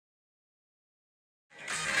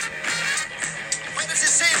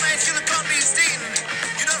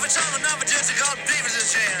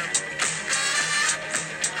jam.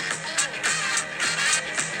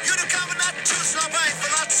 You the cover not to stop right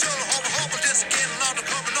for not so home this again along the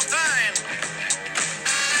cover no time.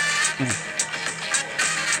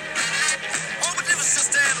 Oh, but never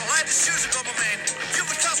sister and light the shoes of my man. You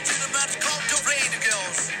were tough to the man called the rain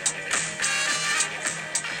girls.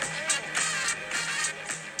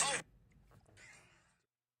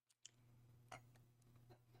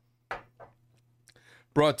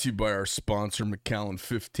 Brought to you by our sponsor, Macallan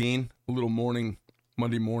 15. A little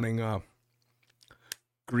Monday morning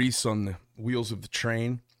grease on the wheels of the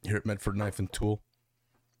train here at Medford Knife and Tool.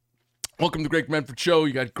 Welcome to the Greg Medford Show.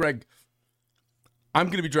 You got Greg. I'm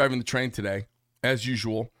going to be driving the train today, as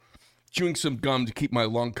usual, chewing some gum to keep my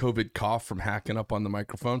long COVID cough from hacking up on the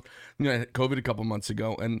microphone. You know, I had COVID a couple months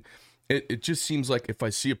ago, and it just seems like if I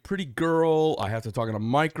see a pretty girl, I have to talk on a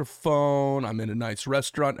microphone, I'm in a nice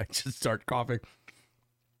restaurant, I just start coughing.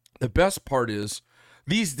 The best part is,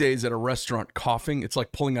 these days at a restaurant coughing, it's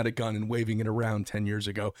like pulling out a gun and waving it around 10 years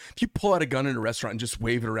ago. If you pull out a gun in a restaurant and just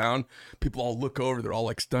wave it around, people all look over, they're all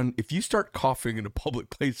like stunned. If you start coughing in a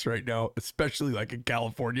public place right now, especially like in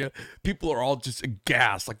California, people are all just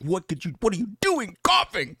aghast. Like, what are you doing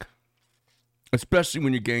coughing? Especially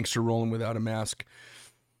when you're gangster rolling without a mask.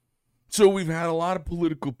 So we've had a lot of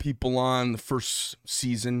political people on the first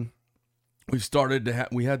season. We started to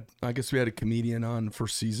we had a comedian on the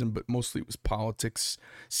first season, but mostly it was politics.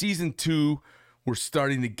 Season 2, we're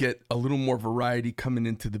starting to get a little more variety coming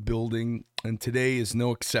into the building, and today is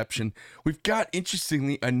no exception. We've got,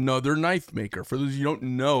 interestingly, another knife maker. For those of you who don't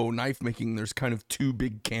know, knife making, there's kind of two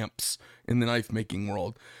big camps in the knife making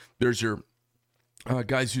world. There's your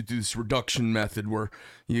guys who do this reduction method where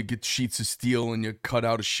you get sheets of steel and you cut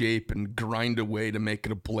out a shape and grind away to make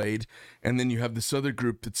it a blade. And then you have this other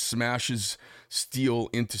group that smashes steel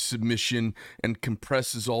into submission and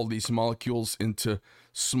compresses all these molecules into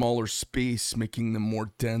smaller space, making them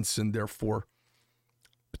more dense and therefore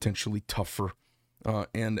potentially tougher.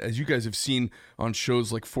 And as you guys have seen on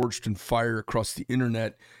shows like Forged in Fire across the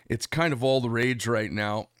internet, it's kind of all the rage right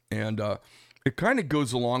now. And it kind of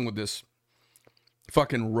goes along with this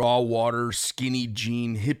fucking raw water, skinny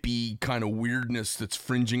jean, hippie kind of weirdness that's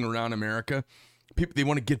fringing around America. People, they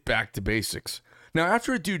want to get back to basics. Now,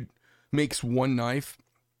 after a dude makes one knife,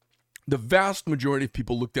 the vast majority of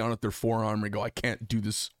people look down at their forearm and go, I can't do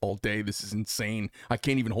this all day. This is insane. I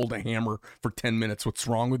can't even hold a hammer for 10 minutes. What's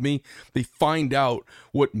wrong with me? They find out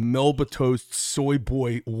what Melba Toast soy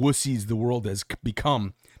boy wussies the world has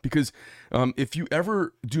become. Because if you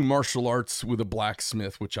ever do martial arts with a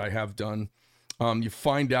blacksmith, which I have done, you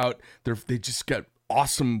find out they just got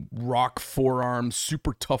awesome rock forearms,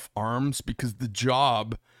 super tough arms, because the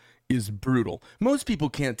job is brutal. Most people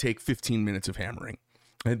can't take 15 minutes of hammering,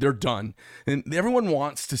 and they're done. And everyone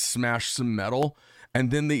wants to smash some metal, and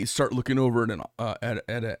then they start looking over at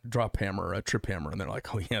a drop hammer or a trip hammer, and they're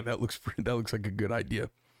like, "Oh yeah, that looks like a good idea."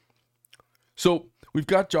 So we've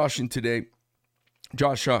got Josh in today.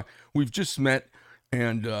 Josh, we've just met,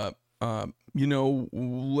 and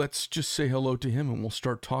let's just say hello to him and we'll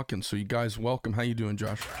start talking. So you guys, welcome. How you doing,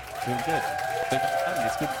 Josh? Doing good.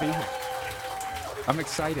 It's good to be here. I'm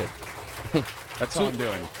excited. That's all I'm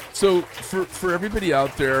doing. So for everybody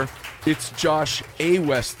out there, it's Josh A.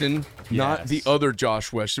 Weston, not the other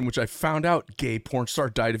Josh Weston, which I found out gay porn star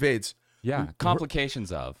died of AIDS. Yeah,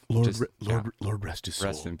 complications of. Lord rest his soul.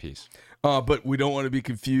 Rest in peace. But we don't want to be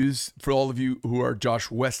confused. For all of you who are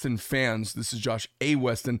Josh Weston fans, this is Josh A.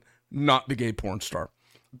 Weston, not the gay porn star.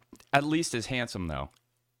 At least as handsome, though.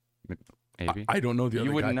 Maybe. I don't know the other guy.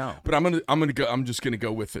 You wouldn't know. But I'm just gonna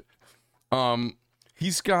go with it.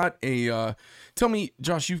 He's got a. Tell me,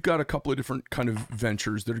 Josh, you've got a couple of different kind of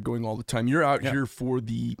ventures that are going all the time. You're out here for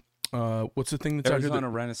the what's the thing that's out here?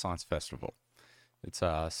 Arizona Renaissance Festival. It's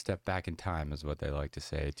a step back in time, is what they like to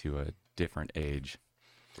say, to a different age.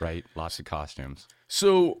 Right, lots of costumes.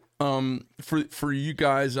 So, for you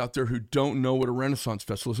guys out there who don't know what a Renaissance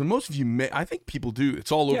Festival is, and most of you may, I think people do.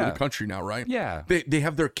 It's all over the country now, right? Yeah. They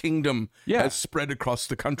have their kingdom has spread across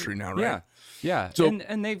the country now, right? Yeah. So,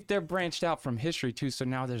 and they're branched out from history too. So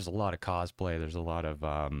now there's a lot of cosplay. There's a lot of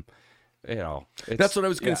that's what I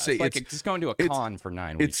was going to say. It's like it's going to a con for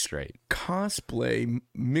 9 weeks straight. Cosplay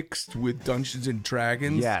mixed with Dungeons and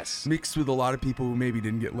Dragons. Yes. Mixed with a lot of people who maybe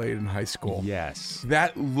didn't get laid in high school. Yes.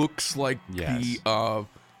 That looks like the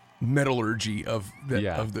metallurgy of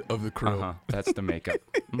the crew. Uh-huh. That's the makeup.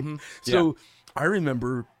 Mm-hmm. So I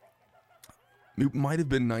remember it might have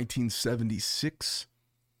been 1976.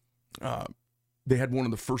 They had one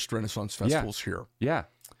of the first Renaissance festivals here. Yeah.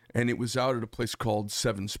 And it was out at a place called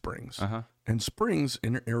Seven Springs. Uh-huh. And springs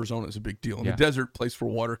in Arizona is a big deal. In the desert, place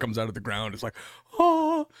where water comes out of the ground, it's like, oh.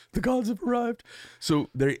 the gods have arrived. So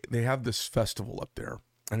they have this festival up there.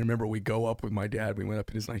 And I remember we go up with my dad. We went up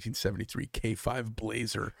in his 1973 K5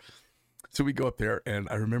 Blazer. So we go up there, and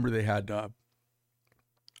I remember they had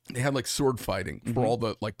like sword fighting for all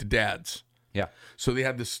the dads. Yeah. So they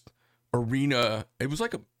had this arena. It was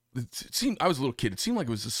like it seemed, I was a little kid. It seemed like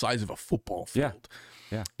it was the size of a football field.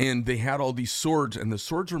 Yeah. And they had all these swords, and the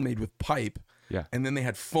swords were made with pipe. Yeah. And then they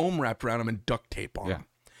had foam wrapped around them and duct tape on them.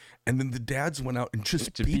 And then the dads went out and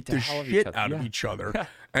just beat the shit out of each other. Yeah.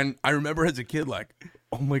 And I remember as a kid, like,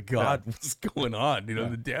 oh my God, what's going on? You know,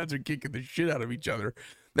 the dads are kicking the shit out of each other.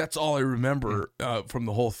 That's all I remember from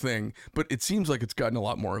the whole thing. But it seems like it's gotten a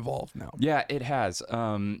lot more evolved now. Yeah, it has.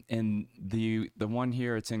 And the one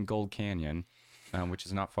here, it's in Gold Canyon, which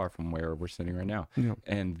is not far from where we're sitting right now. Yeah.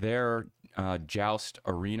 And their joust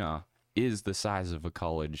arena is the size of a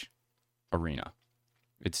college arena.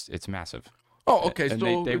 It's massive. Oh, okay. And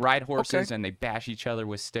so they ride horses and they bash each other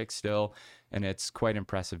with sticks still, and it's quite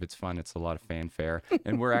impressive. It's fun. It's a lot of fanfare.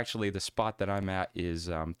 And we're actually, the spot that I'm at is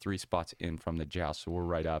 3 spots in from the joust, so we're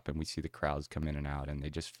right up, and we see the crowds come in and out, and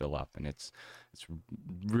they just fill up. And it's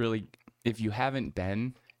really, if you haven't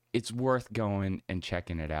been, it's worth going and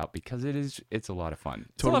checking it out because it's a lot of fun.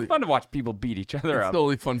 It's a lot of fun to watch people beat each other up. It's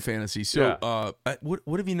totally fun fantasy. So,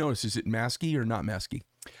 what have you noticed? Is it masky or not masky?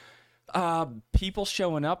 People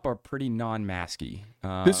showing up are pretty non-masky.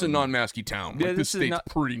 This is a non-masky town. Like, this state's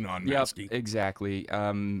pretty non-masky. Yep, exactly.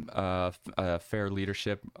 Fair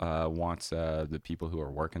leadership wants the people who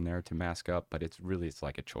are working there to mask up, but it's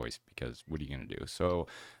like a choice because what are you going to do? So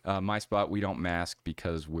my spot, we don't mask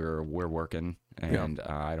because we're working, and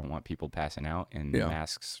I don't want people passing out, and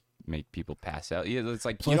masks make people pass out. It's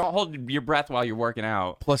like you don't hold your breath while you're working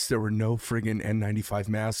out. Plus, there were no friggin' N95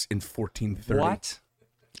 masks in 1430. What?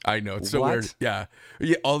 I know, it's so weird. Yeah.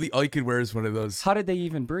 All you could wear is one of those. How did they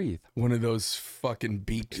even breathe? One of those fucking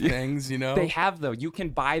beaked things, you know. They have though. You can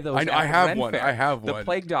buy those. I have one. I have one. The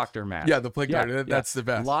Plague Doctor mask. Yeah, the Plague Doctor. That's the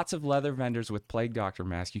best. Lots of leather vendors with Plague Doctor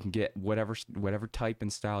masks. You can get whatever type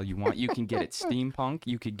and style you want. You can get it steampunk.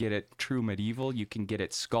 You could get it true medieval. You can get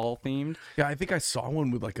it skull themed. Yeah, I think I saw one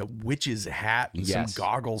with like a witch's hat and some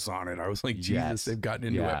goggles on it. I was like, Jesus, they've gotten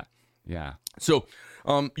into it. Yeah. So,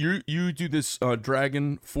 you do this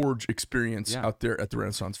Dragon Forge experience out there at the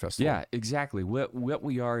Renaissance Festival. Yeah, exactly. What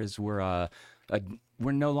we are is we're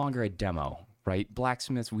no longer a demo, right?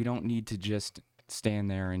 Blacksmiths, we don't need to just stand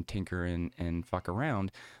there and tinker and fuck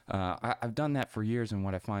around. I've done that for years, and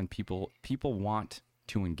what I find people want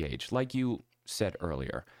to engage. Like you said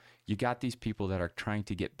earlier, you got these people that are trying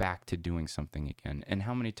to get back to doing something again. And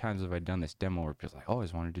how many times have I done this demo where people's like, I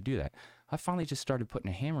always wanted to do that. I finally just started putting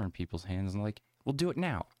a hammer in people's hands and like, well, do it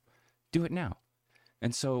now. Do it now.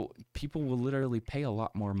 And so people will literally pay a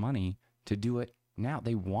lot more money to do it now.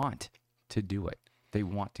 They want to do it. They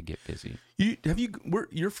want to get busy.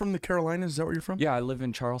 You're from the Carolinas? Is that where you're from? Yeah, I live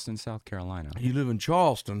in Charleston, South Carolina. You live in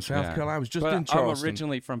Charleston, South Carolina. I was just in Charleston. I'm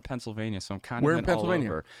originally from Pennsylvania, so I'm kind Where of in Pennsylvania?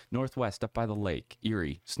 all over. Northwest, up by the lake,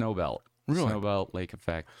 Erie, Snowbelt. Really? Snowbelt, Lake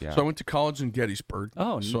Effect. Yeah. So I went to college in Gettysburg.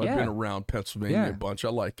 Oh, so I've been around Pennsylvania a bunch. I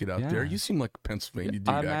like it out there. You seem like a Pennsylvania dude.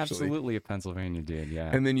 I'm actually. Absolutely a Pennsylvania dude. Yeah.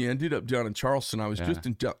 And then you ended up down in Charleston. I was just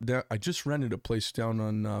in. I just rented a place down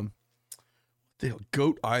on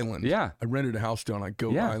Goat Island. Yeah. I rented a house down on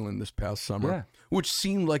Goat Island this past summer, which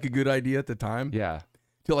seemed like a good idea at the time. Yeah.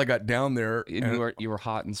 Till I got down there. And you were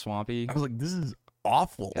hot and swampy. I was like, this is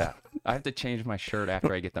awful. Yeah. I have to change my shirt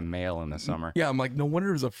after I get the mail in the summer. Yeah, I'm like, no wonder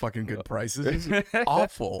it was a fucking good price. This is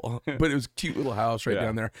awful. But it was a cute little house right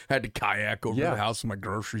down there. I had to kayak over to the house with my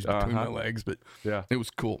groceries between my legs, but it was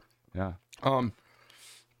cool. Yeah.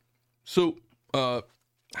 So,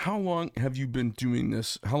 how long have you been doing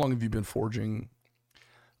this? How long have you been forging?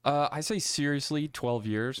 I say seriously, 12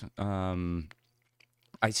 years.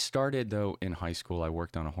 I started, though, in high school. I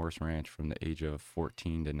worked on a horse ranch from the age of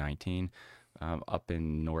 14 to 19. Up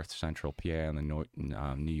in north central PA on the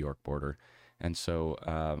New York border. And so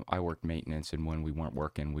I worked maintenance, and when we weren't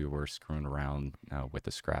working, we were screwing around with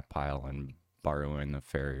the scrap pile and borrowing the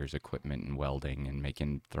farrier's equipment and welding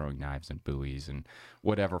and throwing knives and buoys and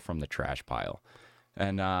whatever from the trash pile.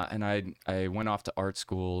 And I went off to art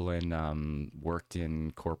school and worked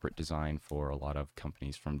in corporate design for a lot of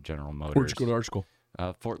companies from General Motors. Where'd you go to art school?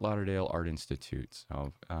 Fort Lauderdale Art Institute.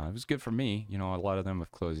 So it was good for me. You know, a lot of them have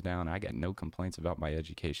closed down. I got no complaints about my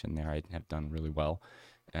education there. I have done really well.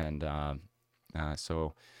 And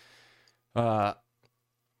so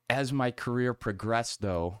as my career progressed,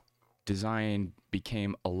 though, design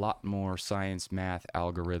became a lot more science, math,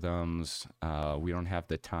 algorithms. We don't have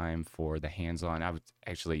the time for the hands-on. I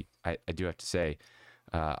do have to say,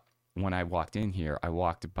 when I walked in here, I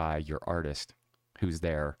walked by your artist who's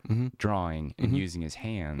there drawing and using his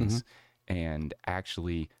hands and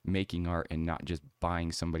actually making art and not just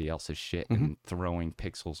buying somebody else's shit and throwing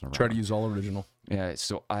pixels around. Try to use all original. Yeah,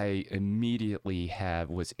 so I immediately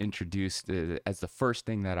was introduced as the first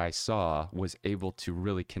thing that I saw was able to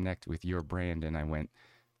really connect with your brand, and I went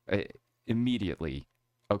immediately,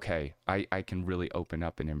 okay, I can really open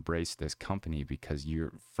up and embrace this company because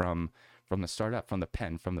you're from the startup, from the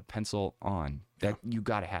pen, from the pencil on, that you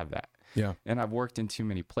got to have that. Yeah. And I've worked in too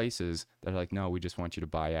many places that are like, no, we just want you to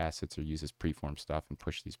buy assets or use this preform stuff and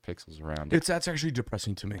push these pixels around. That's actually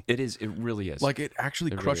depressing to me. It is. It really is. Like, it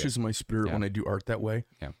actually crushes my spirit when I do art that way.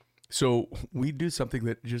 Yeah. So we do something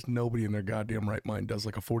that just nobody in their goddamn right mind does,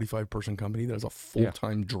 like a 45-person company that has a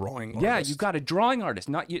full-time drawing artist. Yeah, you got a drawing artist.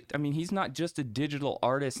 Not you. I mean, he's not just a digital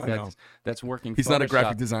artist that's working. He's not a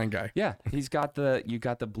graphic design guy. Yeah, you got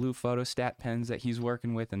the blue photostat pens that he's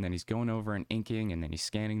working with, and then he's going over and inking, and then he's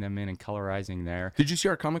scanning them in and colorizing there. Did you see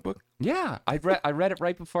our comic book? Yeah, I read it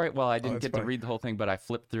right before. I didn't get to read the whole thing, but I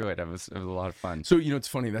flipped through it. It was a lot of fun. So it's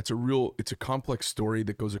funny. It's a complex story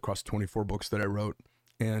that goes across 24 books that I wrote.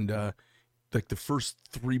 And like the first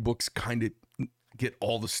 3 books kind of get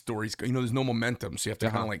all the stories. There's no momentum, so you have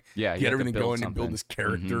to kind of like get everything going and build this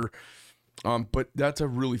character. But that's a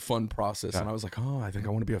really fun process. And I was like, oh, I think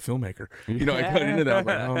I want to be a filmmaker. I got into that. I was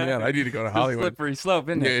like, oh man, I need to go to Hollywood. Slippery slope,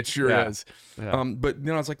 isn't it? Yeah, it sure is. Yeah. But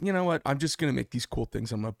then I was like, you know what? I'm just gonna make these cool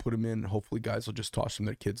things. I'm gonna put them in. And hopefully, guys will just toss them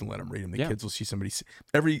to their kids and let them read them. The kids will see somebody.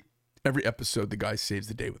 Every episode, the guy saves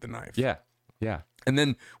the day with a knife. Yeah. Yeah. And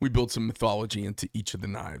then we build some mythology into each of the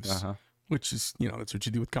knives, which is, that's what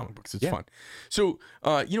you do with comic books. It's fun. So,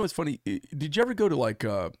 it's funny. Did you ever go to like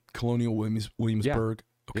Colonial Williamsburg?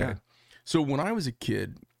 Yeah. Okay. Yeah. So when I was a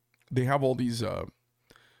kid, they have all these,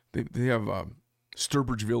 they have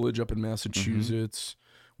Sturbridge Village up in Massachusetts,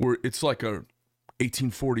 where it's like a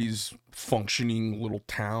 1840s functioning little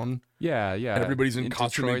town. Yeah, yeah. Everybody's in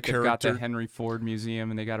costume and character. They've got the Henry Ford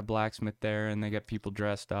Museum, and they got a blacksmith there, and they got people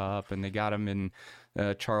dressed up, and they got them in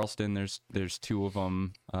Charleston. There's 2 of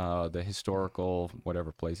them, the historical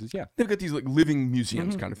whatever places. Yeah, they've got these like living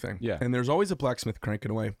museums kind of thing. Yeah, and there's always a blacksmith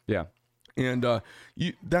cranking away. Yeah. And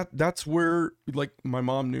that's where like my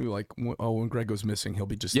mom knew like when Greg goes missing he'll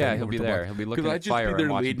be just he'll be there. He'll be looking at fire and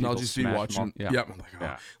watching people. I'll just be watching. Yeah, I'm like,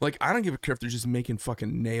 oh. Like I don't give a care if they're just making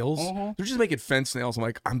fucking nails. They're just making fence nails. I'm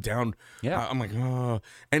like, I'm down. Yeah. I'm like, oh.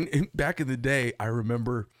 And back in the day, I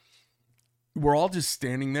remember we're all just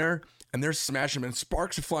standing there. And they're smashing them, and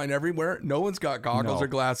sparks are flying everywhere. No one's got goggles or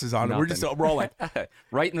glasses on. We're all like,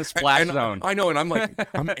 right in the splash zone. I know, and I'm like,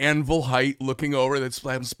 I'm anvil height looking over. That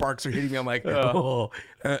sparks are hitting me. I'm like, oh.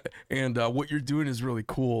 And what you're doing is really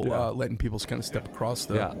cool. Letting people kind of step across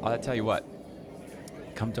the. Yeah, I'll tell you what.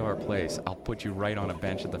 Come to our place. I'll put you right on a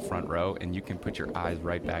bench at the front row, and you can put your eyes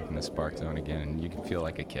right back in the spark zone again, and you can feel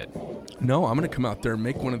like a kid. No, I'm going to come out there and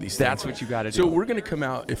make one of these things. That's what you got to do. So we're going to come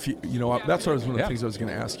out. If that's what one of the things I was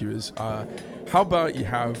going to ask you is, how about you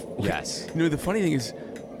have? Yes. The funny thing is,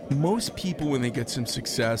 most people when they get some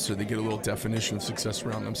success or they get a little definition of success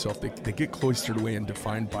around themselves, they get cloistered away and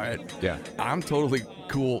defined by it. Yeah. I'm totally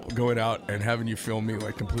cool going out and having you film me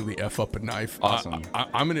like completely F up a knife. Awesome.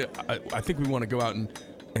 I think we want to go out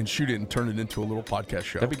and shoot it and turn it into a little podcast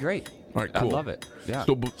show. That'd be great. All right, cool. I love it. Yeah.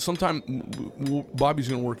 So sometime Bobby's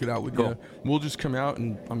going to work it out with you. We'll just come out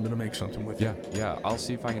and I'm going to make something with you. Yeah. I'll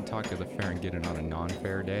see if I can talk to the fair and get it on a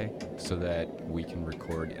non-fair day so that we can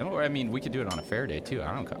record. Or I mean, we could do it on a fair day too.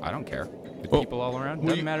 I don't care. With people all around,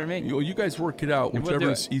 doesn't matter to me. You guys work it out,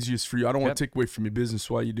 whichever is easiest for you. I don't want to take away from your business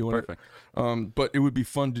while you're doing Perfect. it. But it would be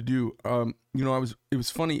fun to do. It was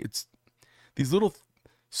funny. It's these little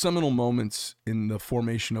seminal moments in the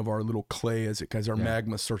formation of our little clay as our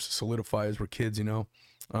magma starts to solidify as we're kids.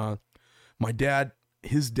 My dad,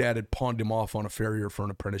 his dad had pawned him off on a farrier for an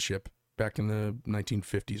apprenticeship back in the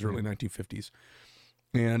 1950s, early 1950s.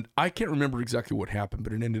 And I can't remember exactly what happened,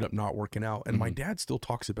 but it ended up not working out. And my dad still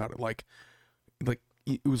talks about it like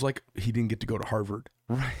it was like he didn't get to go to Harvard.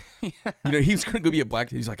 Right. He was going to go be a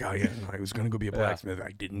blacksmith. He's like, oh yeah, I was going to go be a blacksmith.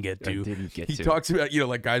 I didn't get to. He talks about,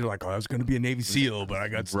 like guys are like, oh, I was going to be a Navy SEAL, but I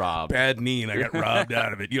got robbed. Bad knee and I got robbed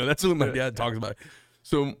out of it. That's what my dad talks about.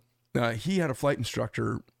 So he had a flight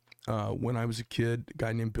instructor when I was a kid, a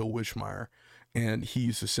guy named Bill Wishmeyer, and he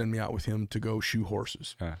used to send me out with him to go shoe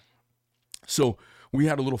horses. So we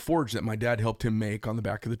had a little forge that my dad helped him make on the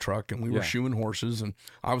back of the truck, and we were shoeing horses, and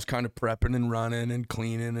I was kind of prepping and running and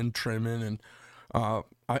cleaning and trimming, and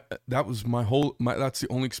that was that's the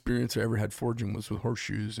only experience I ever had forging was with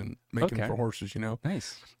horseshoes and making them for horses,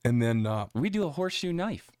 Nice. And then we do a horseshoe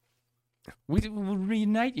knife. We'll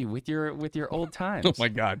reunite you with your old times. Oh my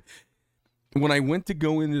God. when I went to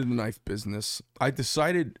go into the knife business, I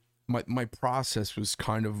decided my process was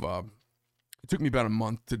kind of it took me about a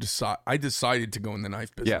month to decide. I decided to go in the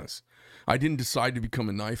knife business. I didn't decide to become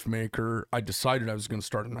a knife maker. I decided I was going to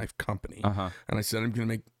start a knife company, and I said I'm going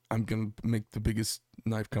to make the biggest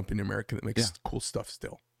knife company in America that makes cool stuff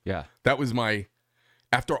still. Yeah. That was my,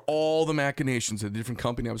 after all the machinations of the different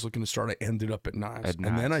company I was looking to start, I ended up at knives.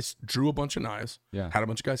 And then I drew a bunch of knives, had a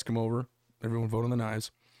bunch of guys come over, everyone vote on the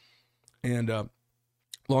knives. And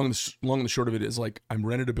long and the short of it is, like, I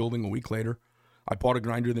rented a building a week later. I bought a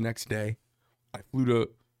grinder the next day. I flew to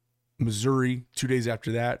Missouri 2 days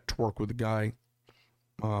after that to work with a guy.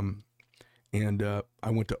 And I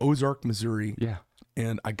went to Ozark, Missouri. Yeah.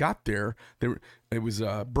 And I got there. It was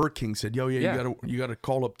Burr King said, you gotta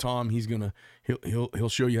call up Tom. He'll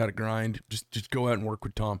show you how to grind. Just go out and work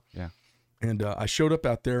with Tom. Yeah. And I showed up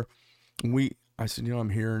out there, and I said,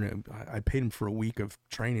 I'm here, and I paid him for a week of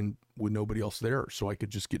training with nobody else there, so I could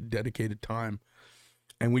just get dedicated time.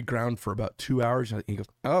 And we ground for about 2 hours. And he goes,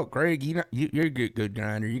 "Oh, Greg, you're a good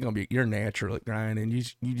grinder. You're natural at grinding.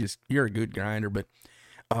 You're a good grinder, but."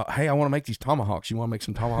 Hey, I want to make these tomahawks. You want to make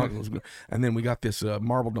some tomahawks? And then we got this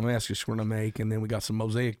marble Damascus we're going to make. And then we got some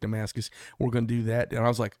mosaic Damascus. We're going to do that. And I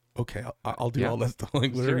was like, okay, I'll do all that stuff.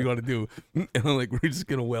 Like, whatever you want to do. And I'm like, we're just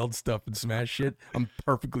going to weld stuff and smash shit. I'm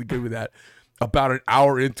perfectly good with that. About an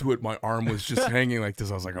hour into it, my arm was just hanging like this.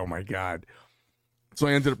 I was like, oh my God. So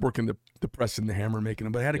I ended up working the press and the hammer making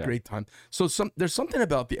them. But I had a great time. So there's something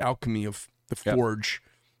about the alchemy of the forge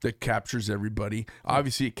that captures everybody.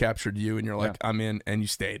 Obviously, it captured you, and you're like, I'm in, and you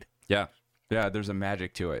stayed. Yeah. Yeah, there's a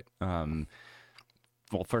magic to it.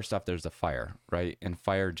 Well, first off, there's the fire, right? And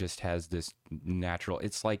fire just has this natural,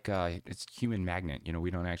 it's like, it's human magnet. You know, we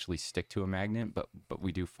don't actually stick to a magnet, but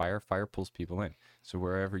we do fire. Fire pulls people in. So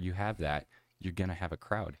wherever you have that, you're going to have a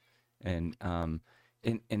crowd. And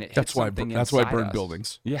it that's why I burn us.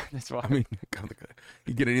 Buildings. Yeah, that's why. I mean,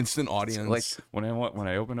 you get an instant audience. Like when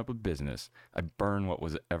I open up a business, I burn what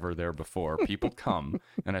was ever there before. People come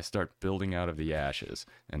and I start building out of the ashes,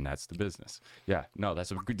 and that's the business. Yeah, no,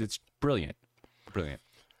 it's brilliant, brilliant.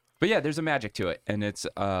 But yeah, there's a magic to it, and it's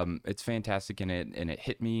fantastic, and it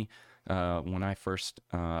hit me when I first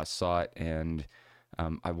saw it, and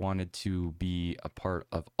I wanted to be a part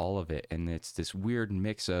of all of it, and it's this weird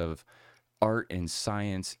mix of art and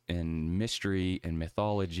science and mystery and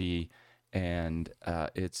mythology, and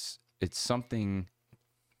it's something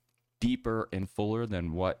deeper and fuller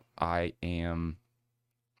than what I am,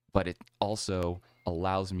 but it also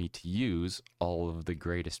allows me to use all of the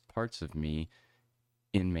greatest parts of me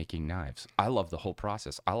in making knives. I love the whole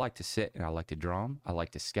process. I like to sit and I like to draw them. I like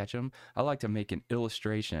to sketch them. I like to make an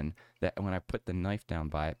illustration that when I put the knife down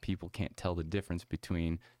by it, people can't tell the difference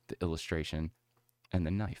between the illustration and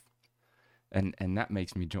the knife. And that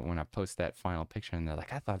makes me joy when I post that final picture and they're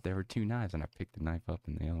like, I thought there were two knives, and I picked the knife up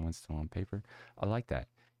and the other one's still on paper. I like that,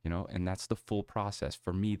 you know, and that's the full process.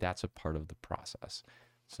 For me, that's a part of the process.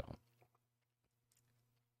 So.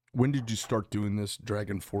 When did you start doing this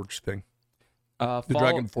Dragon Forge thing? The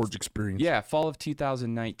Dragon Forge experience. Yeah, fall of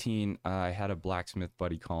 2019, I had a blacksmith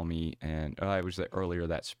buddy call me, and I was there earlier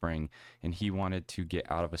that spring, and he wanted to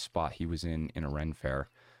get out of a spot he was in a Ren fair.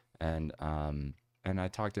 And I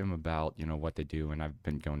talked to him about, you know, what they do, and I've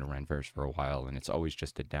been going to Ren fairs for a while, and it's always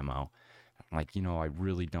just a demo. I'm like, you know, I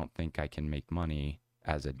really don't think I can make money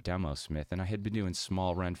as a demo smith. And I had been doing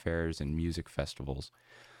small Ren fairs and music festivals.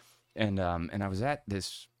 And I was at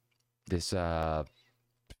this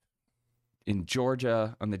in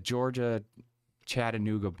Georgia, on the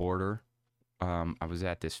Georgia-Chattanooga border. I was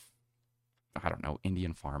at this, I don't know,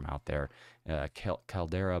 Indian farm out there,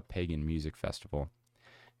 Caldera Pagan Music Festival.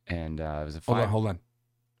 And it was a Hold on.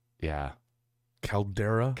 Yeah.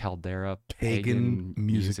 Caldera Pagan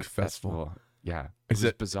Music Festival. Yeah. It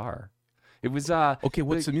was bizarre. It was okay,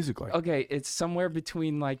 what's the music like? Okay, it's somewhere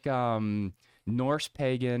between like Norse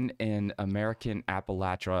pagan and American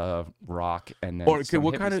Appalachia rock, and then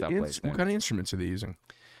what kind of instruments are they using?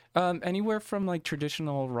 Anywhere from like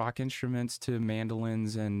traditional rock instruments to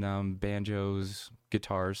mandolins and banjos,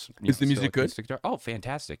 guitars. Is the music good? Guitar. Oh,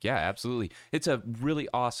 fantastic. Yeah, absolutely. It's a really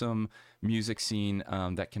awesome music scene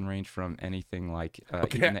that can range from anything like...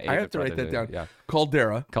 okay, I have to write that down. Yeah.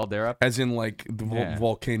 Caldera. As in like the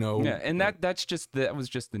volcano. Yeah, and that was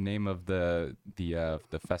just the name of the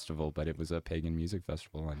festival, but it was a pagan music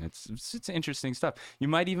festival, and it's interesting stuff. You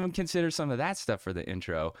might even consider some of that stuff for the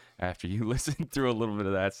intro after you listen through a little bit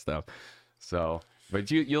of that stuff. So... But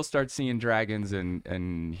you'll start seeing dragons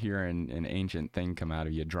and hearing an ancient thing come out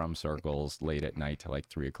of you, drum circles late at night to like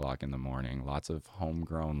 3 o'clock in the morning. Lots of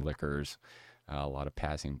homegrown liquors. a lot of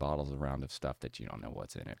passing bottles around of stuff that you don't know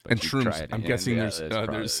what's in it. But And you shrooms. try it, I'm and guessing yeah,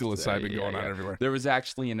 there's psilocybin going on everywhere. There was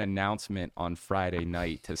actually an announcement on Friday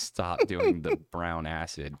night to stop doing the brown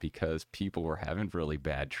acid because people were having really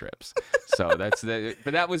bad trips. So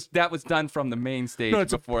but that was done from the main stage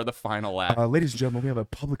before the final act. Ladies and gentlemen, we have a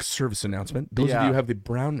public service announcement. Those of you who have the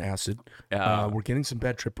brown acid, we're getting some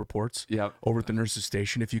bad trip reports over at the nurse's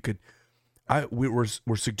station. If you could,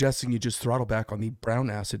 we're suggesting you just throttle back on the brown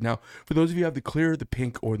acid. Now, for those of you who have the clear, the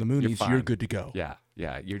pink, or the moonies, you're good to go. Yeah.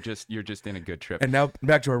 You're just in a good trip. And now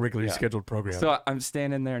back to our regularly scheduled program. So I'm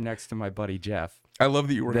standing there next to my buddy Jeff. I love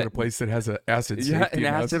that you work at a place that has an acid safety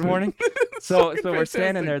an acid warning. So we're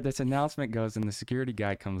standing there. This announcement goes, and the security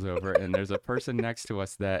guy comes over, and there's a person next to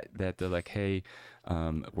us that they're like, "Hey,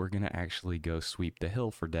 we're gonna actually go sweep the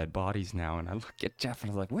hill for dead bodies now." And I look at Jeff,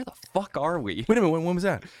 and I was like, "Where the fuck are we?" Wait a minute, when was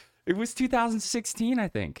that? It was 2016, I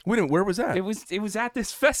think. Wait a minute, where was that? It was at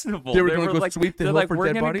this festival. They were going to go sweep the hill for dead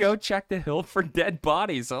bodies? We're going to go check the hill for dead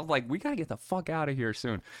bodies. So I was like, we got to get the fuck out of here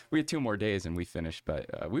soon. We had 2 more days and we finished,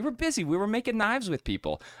 but we were busy. We were making knives with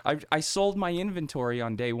people. I sold my inventory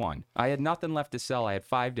on day 1. I had nothing left to sell. I had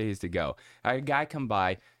 5 days to go. I had a guy come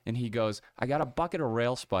by and he goes, I got a bucket of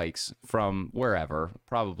rail spikes from wherever,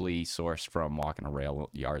 probably sourced from walking a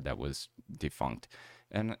rail yard that was defunct.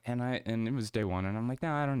 And it was day 1, and I'm like,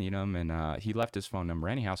 no, I don't need them. And he left his phone number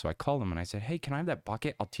anyhow, so I called him and I said, hey, can I have that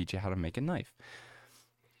bucket? I'll teach you how to make a knife.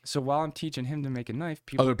 So while I'm teaching him to make a knife,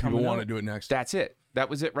 other people want to do it next. That's it. That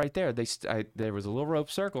was it right there. There was a little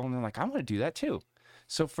rope circle, and they're like, I want to do that too.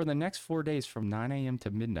 So for the next 4 days, from 9 a.m.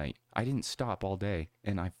 to midnight, I didn't stop all day,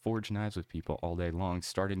 and I forged knives with people all day long,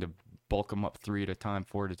 starting to bulk them up 3 at a time,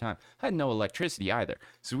 4 at a time. I had no electricity either.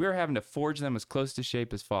 So we were having to forge them as close to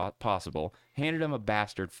shape as possible, handed them a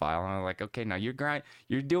bastard file, and I'm like, okay, now you're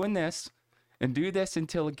doing this, and do this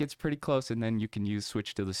until it gets pretty close, and then you can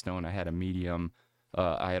switch to the stone. I had a medium,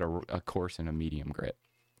 I had a coarse and a medium grit.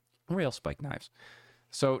 Rail spike knives.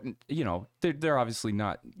 So, they're obviously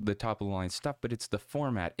not the top of the line stuff, but it's the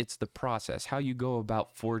format, it's the process. How you go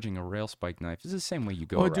about forging a rail spike knife is the same way you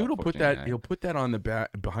go about dude will forging a knife. He'll put that on the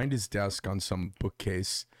behind his desk on some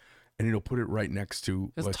bookcase, and he'll put it right next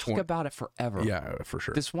to. Let's talk about it forever. Yeah, for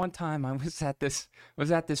sure. This one time I was at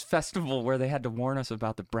this festival where they had to warn us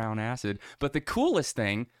about the brown acid, but the coolest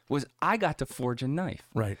thing was I got to forge a knife.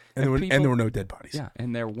 Right, and there were no dead bodies. Yeah,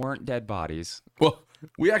 and there weren't dead bodies. Well,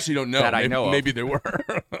 we actually don't know. That I know of. Maybe there were.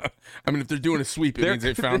 I mean, if they're doing a sweep, it means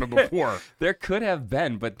they found them before. There could have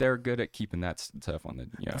been, but they're good at keeping that stuff on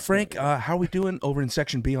the. Frank, how are we doing over in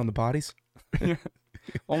Section B on the bodies?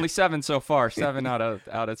 Only 7 so far. 7 out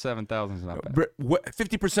of 7,000 is not bad.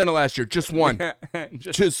 50% of last year, just one.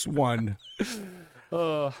 just one.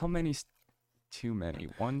 How many? Too many.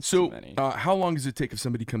 One's too many. How long does it take if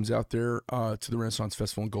somebody comes out there to the Renaissance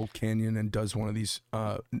Festival in Gold Canyon and does one of these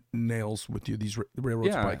nails with you, these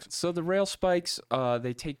railroad spikes? So the rail spikes,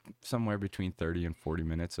 they take somewhere between 30 and 40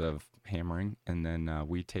 minutes of hammering, and then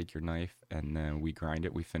we take your knife and then we grind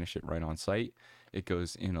it. We finish it right on site. It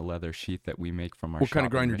goes in a leather sheath that we make from our shop. What kind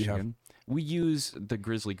of grinder do you have? We use the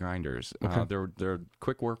Grizzly grinders. Okay. They're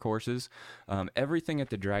quick workhorses. Everything at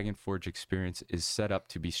the Dragon Forge experience is set up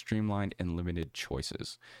to be streamlined and limited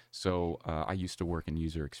choices. So I used to work in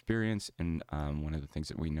user experience, and one of the things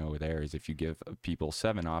that we know there is if you give people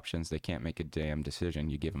 7 options, they can't make a damn decision.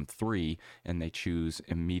 You give them 3, and they choose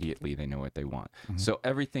immediately. They know what they want. Mm-hmm. So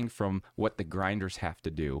everything from what the grinders have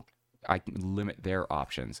to do, I can limit their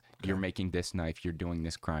options. Okay. You're making this knife, you're doing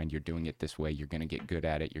this grind, you're doing it this way, you're going to get good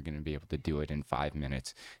at it, you're going to be able to do it in 5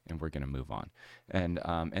 minutes, and we're going to move on. And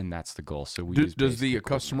that's the goal. So does the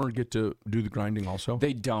customer get to do the grinding also?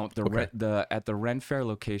 They don't. At the Ren Fair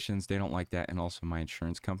locations, they don't like that, and also my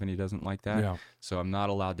insurance company doesn't like that. Yeah. So I'm not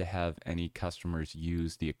allowed to have any customers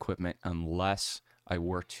use the equipment unless I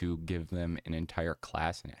were to give them an entire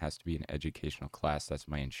class, and it has to be an educational class. That's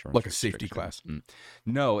my insurance. Like a safety class?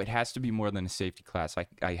 No, it has to be more than a safety class.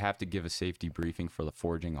 I have to give a safety briefing for the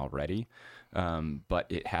forging already, but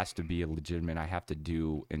it has to be a legitimate. I have to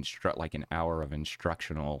do like an hour of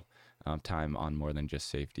instructional time on more than just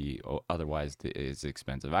safety. Otherwise, it is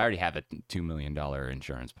expensive. I already have a $2 million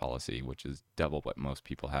insurance policy, which is double what most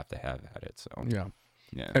people have to have at it. So yeah.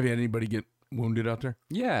 Have you had anybody get wounded out there?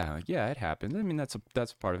 Yeah, it happens. I mean, that's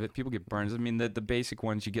a part of it. People get burns. I mean, the basic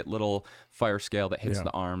ones, you get little fire scale that hits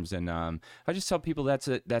the arms, and I just tell people that's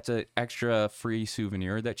a extra free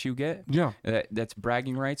souvenir that you get. Yeah, that's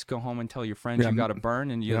bragging rights. Go home and tell your friends you got a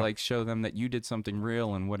burn, and you like show them that you did something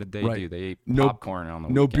real. And what did they do? They ate popcorn on the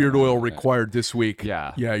no weekend. Beard oil required this week.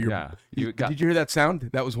 Yeah. Did you hear that sound?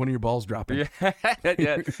 That was one of your balls dropping.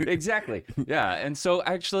 Yeah, exactly. Yeah, and so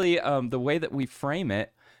actually, the way that we frame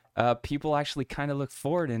it. people actually kind of look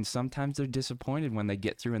forward, and sometimes they're disappointed when they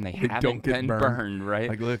get through and they haven't don't get been burned. burned, right?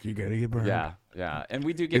 Like, look, you gotta get burned. Yeah, and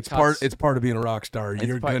we do get It's part of being a rock star.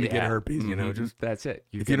 You're part- gonna get yeah. herpes, you know. Just That's it.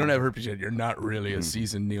 if you don't have herpes yet, you're not really a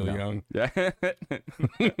seasoned Neil Young.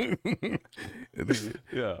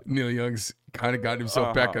 Yeah. Neil Young's kind of got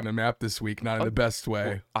himself back on the map this week, not in the best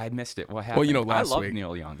way. I missed it. What happened? Well, you know, last I love week.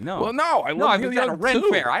 Neil Young. No. Well, no, I love I Neil was at a Young Ren too.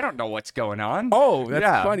 Fair. I don't know what's going on. Oh,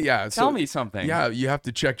 that's funny. Yeah. Tell me something. Yeah, you have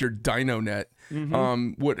to check your DynoNet.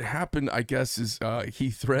 What happened, I guess, is he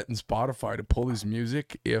threatened Spotify to pull his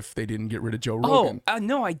music if they didn't get rid of Joe Rogan.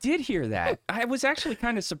 No, I did hear that. I was actually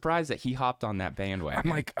kind of surprised that he hopped on that bandwagon. I'm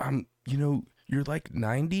like, you know, you're like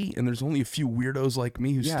 90, and there's only a few weirdos like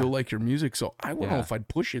me who still like your music, so I don't know if I'd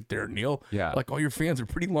push it there, Neil. Yeah. Like, all your fans are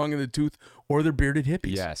pretty long in the tooth, or they're bearded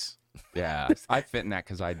hippies. Yes. Yeah. I fit in that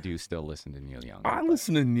because I do still listen to Neil Young. I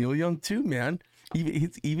listen to Neil Young too, man.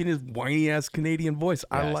 Even his whiny ass Canadian voice,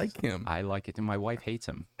 I Yes, like him. I like it, and my wife hates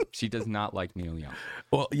him. She does not like Neil Young.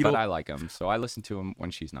 Well, But I like him, so I listen to him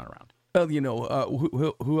when she's not around. well, you know,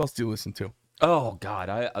 who else do you listen to? Oh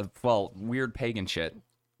God, well, weird pagan shit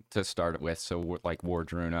to start it with. So like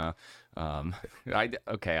Wardruna.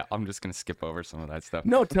 Okay, I'm just gonna skip over some of that stuff.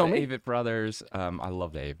 No, tell the me. Avett Brothers. I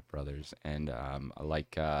love the Avett Brothers, and I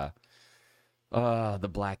like the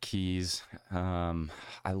Black Keys. I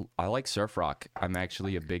like surf rock. I'm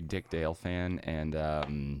actually a big Dick Dale fan,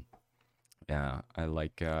 and yeah, I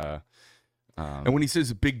like. And when he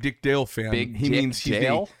says a big Dick Dale fan, Big he Dick means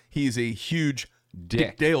Dale? he's a huge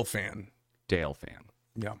Dick Dale fan. Dale fan.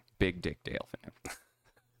 Yeah. Big Dick Dale fan.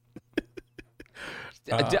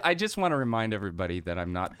 I just want to remind everybody that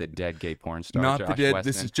I'm not the dead gay porn star. Not Josh the dead. Weston,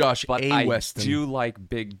 This is Josh but A. I Weston. do like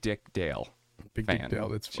Big Dick Dale. Big fan. Dick Dale.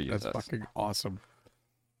 That's Jesus. fucking awesome.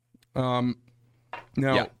 Now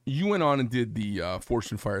you went on and did the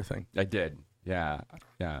Force and Fire thing. I did. Yeah.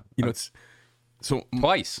 You know, it's so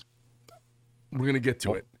Twice. we're gonna get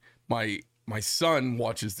to it. My son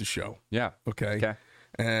watches the show. Yeah. Okay.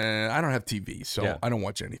 And I don't have TV, so Yeah. I don't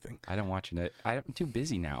watch anything. I don't watch it. I'm too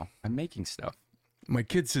busy now. I'm making stuff. My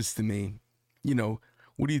kid says to me, you know,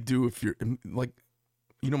 what do you do if you're like,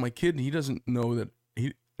 you know, my kid, he doesn't know that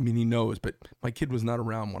he knows, but my kid was not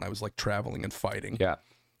around when I was like traveling and fighting. Yeah.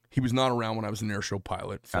 He was not around when I was an air show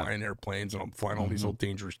pilot, flying airplanes, and I'm flying all these old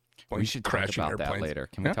dangerous planes. We should talk crashing about airplanes. that later.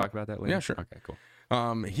 Can we talk about that later? Yeah, sure. Okay,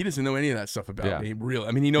 cool. He doesn't know any of that stuff about Yeah. me. Real.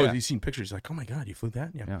 I mean, he knows. Yeah. He's seen pictures. He's like, oh my God, you flew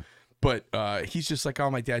that? Yeah. But he's just like, oh,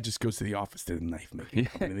 my dad just goes to the office to the knife making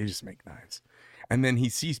company. They just make knives. And then he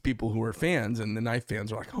sees people who are fans, and the knife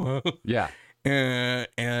fans are like, oh. Yeah.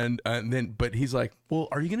 And then, but he's like, well,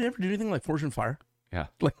 are you gonna ever do anything like Forge and Fire? Yeah.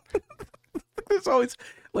 Like, there's always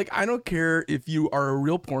like, I don't care if you are a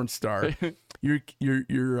real porn star, your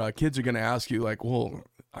kids are gonna ask you like, well,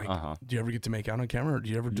 do you ever get to make out on camera, or do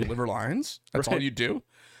you ever deliver lines? That's all you do.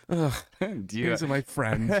 Ugh, these are my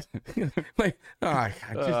friends. Like,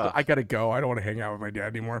 I gotta go. I don't want to hang out with my dad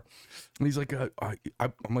anymore. And he's like,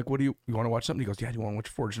 I'm like, what do you want to watch something? He goes, yeah, do you want to watch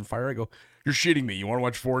Forge and Fire? I go, you're shitting me. You want to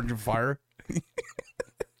watch Forge and Fire?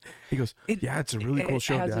 He goes, yeah, it's a really cool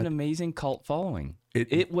show, It has Dad. an amazing cult following. It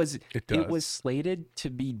It was slated to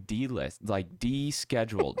be D-list, like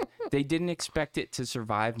descheduled. They didn't expect it to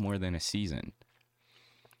survive more than a season.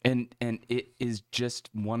 And it is just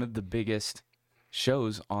one of the biggest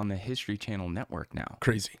shows on the History Channel network now.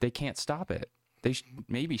 Crazy. They can't stop it. They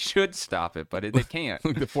maybe should stop it, but they can't.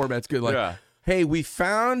 The format's good. Like, Yeah. hey, we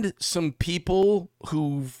found some people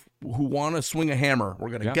who want to swing a hammer. We're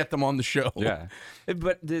gonna get them on the show. Yeah,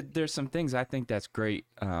 but there's some things I think that's great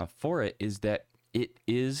for it is that it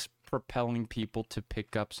is propelling people to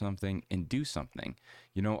pick up something and do something.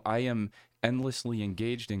 You know, I am endlessly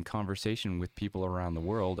engaged in conversation with people around the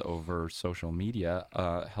world over social media,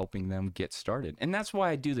 helping them get started. And that's why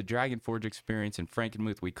I do the Dragon Forge experience in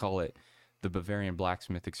Frankenmuth. We call it the Bavarian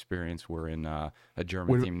Blacksmith Experience. We're in a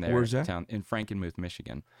German team there. Where's that? Town, in Frankenmuth,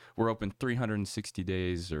 Michigan. We're open 360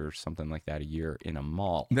 days or something like that a year in a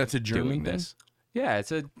mall. That's a German doing thing? this. Yeah,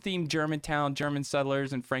 it's a themed German town, German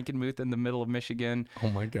settlers in Frankenmuth in the middle of Michigan. Oh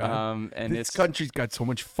my God. And This it's country's got so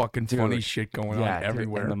much fucking funny shit going on dude,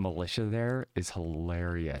 everywhere. and the militia there is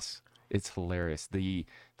hilarious. It's hilarious. The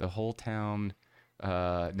whole town. No,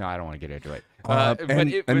 I don't want to get into it.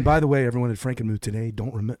 And by the way, everyone at Frankenmuth today,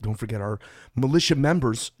 don't forget our militia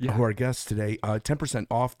members who are guests today. 10%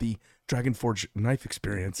 off the Dragon Forge knife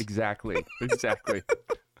experience. Exactly.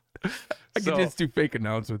 I could just do fake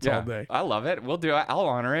announcements all day. I love it. We'll do it. I'll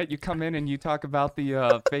honor it. You come in and you talk about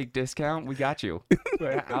the fake discount. We got you.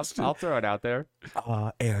 I'll throw it out there.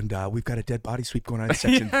 And we've got a dead body sweep going on in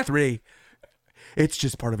section 3. It's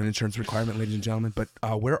just part of an insurance requirement, ladies and gentlemen. But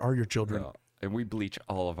where are your children? and we bleach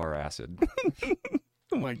all of our acid.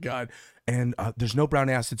 Oh my God! And there's no brown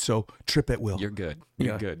acid, so trip at will. You're good.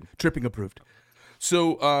 You're good. Tripping approved.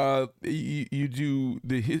 So you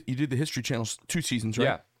did the History Channel's 2 seasons,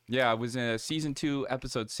 right? Yeah. I was in season 2,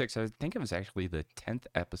 episode 6. I think it was actually the 10th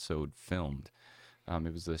episode filmed.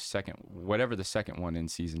 It was the second, whatever the second one in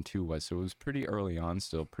season 2 was. So it was pretty early on,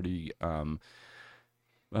 still pretty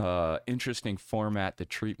interesting format. The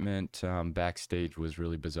treatment backstage was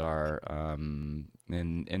really bizarre,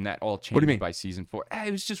 and that all changed by season 4.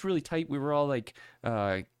 It was just really tight. We were all like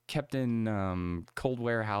kept in cold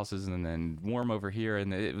warehouses and then warm over here,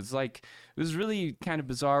 and it was really kind of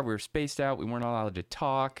bizarre. We were spaced out. We weren't allowed to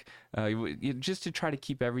talk, just to try to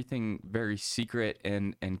keep everything very secret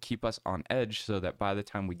and keep us on edge, so that by the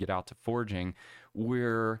time we get out to forging,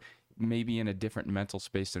 we're maybe in a different mental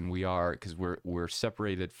space than we are, because we're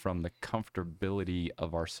separated from the comfortability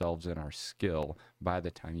of ourselves and our skill by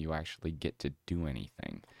the time you actually get to do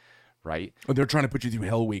anything, right? Oh, they're trying to put you through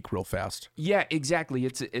Hell Week real fast. Yeah, exactly.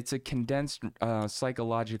 It's a condensed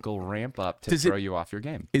psychological ramp up to throw you off your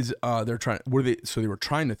game. They were trying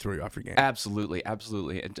to throw you off your game? Absolutely.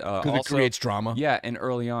 And, because it creates drama. Yeah, and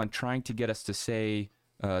early on, trying to get us to say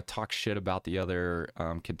talk shit about the other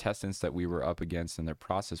contestants that we were up against in their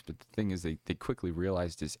process. But the thing is, they quickly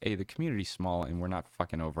realized is, A, the community's small and we're not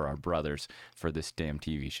fucking over our brothers for this damn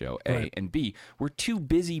TV show, A. Right. And B, we're too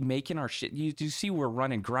busy making our shit. You see we're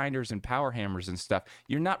running grinders and power hammers and stuff.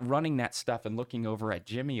 You're not running that stuff and looking over at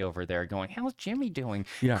Jimmy over there going, how's Jimmy doing?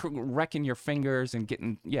 Yeah. Wrecking your fingers and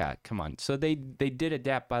getting, yeah, come on. So they did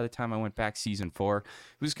adapt. By the time I went back season 4, it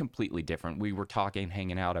was completely different. We were talking,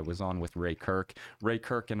 hanging out. I was on with Ray Kirk. Ray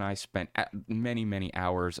Kirk and I spent many, many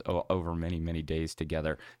hours over many, many days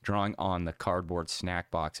together drawing on the cardboard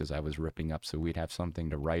snack boxes I was ripping up so we'd have something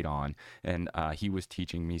to write on. And he was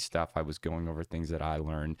teaching me stuff. I was going over things that I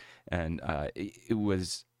learned. And it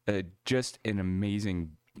was just an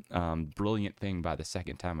amazing, brilliant thing. By the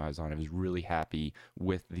second time I was on, I was really happy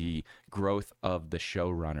with the growth of the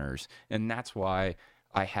showrunners. And that's why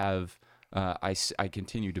I have... I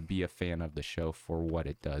continue to be a fan of the show for what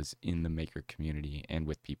it does in the maker community and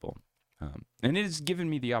with people. And it has given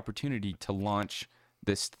me the opportunity to launch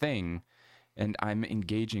this thing, and I'm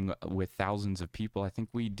engaging with thousands of people. I think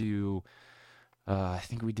we did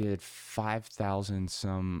 5,000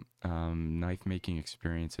 some knife making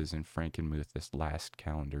experiences in Frankenmuth this last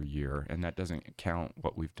calendar year, and that doesn't count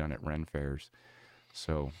what we've done at Ren fairs.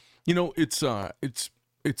 So, it's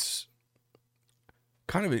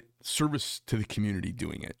kind of a service to the community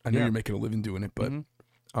doing it. I know you're making a living doing it, but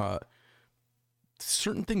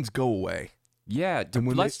certain things go away. Yeah,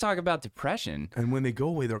 let's talk about depression. And when they go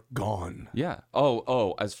away, they're gone. Yeah.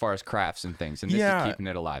 Oh, as far as crafts and things. And this is keeping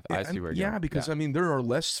it alive. I see where you're going. Yeah, because, I mean, there are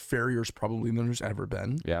less farriers probably than there's ever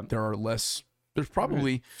been. Yeah. There's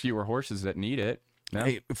probably... fewer horses that need it. No?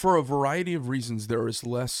 Hey, for a variety of reasons, there is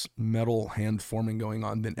less metal hand forming going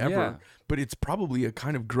on than ever. But it's probably a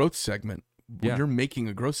kind of growth segment. When you're making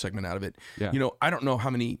a growth segment out of it. Yeah. I don't know how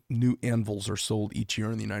many new anvils are sold each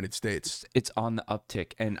year in the United States. It's on the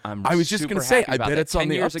uptick, and I was just going to say, I bet it's on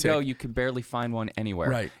the uptick. 10 years ago, you could barely find one anywhere.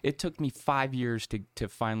 Right. It took me 5 years to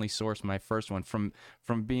finally source my first one from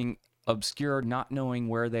being obscure, not knowing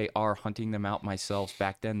where they are, hunting them out myself.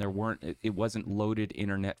 Back then, it wasn't loaded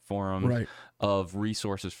internet forums of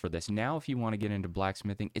resources for this. Now, if you want to get into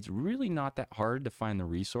blacksmithing, it's really not that hard to find the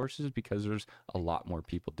resources because there's a lot more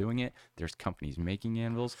people doing it. There's companies making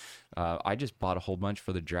anvils. I just bought a whole bunch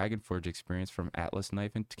for the Dragon Forge experience from Atlas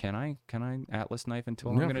Knife and can I Atlas Knife and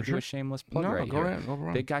Tool? I'm going to do a shameless plug right here. Go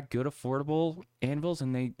ahead. They got good affordable anvils,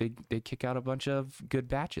 and they kick out a bunch of good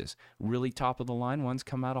batches. Really top of the line ones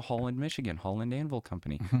come out of Holland, Michigan. Holland Anvil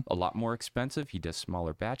Company. A lot more expensive. He does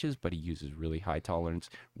smaller batches, but he uses really high tolerance,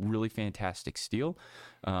 really fantastic steel.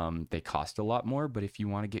 They cost a lot more, but if you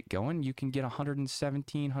want to get going, you can get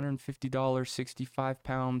 $117, $150,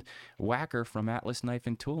 65-pound whacker from Atlas Knife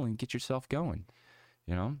and Tool and get yourself going.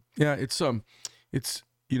 Yeah, it's in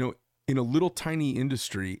a little tiny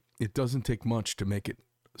industry, it doesn't take much to make it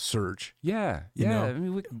surge. Yeah. I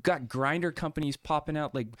mean, we've got grinder companies popping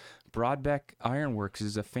out. Like Broadbeck Ironworks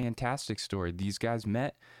is a fantastic story. These guys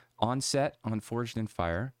met on set on Forged in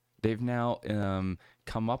Fire. They've now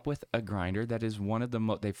come up with a grinder that is one of the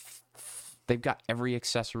they've got every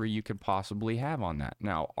accessory you could possibly have on that.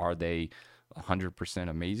 Now, are they 100%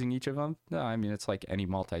 amazing, each of them? No, I mean, it's like any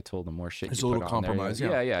multi-tool. The more shit there's you a put little on compromise.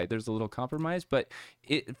 there, yeah, there's a little compromise. But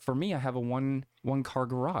for me, I have a one car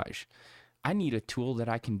garage. I need a tool that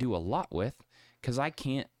I can do a lot with because I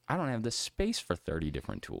don't have the space for 30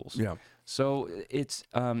 different tools. Yeah. So it's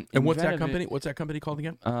and what's that company called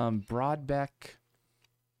again? Broadbeck.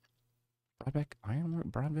 Broadbeck Ironwork,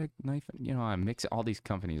 Broadbeck Knife. You know, I mix all these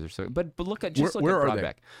companies are so. But look at look Where at are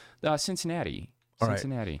they? Broadbeck, Cincinnati. All right.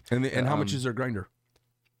 Cincinnati. And how much is their grinder?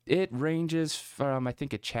 It ranges from, I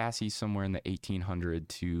think, a chassis somewhere in the 1800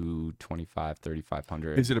 to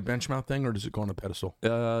 3,500. Is it a bench mount thing or does it go on a pedestal?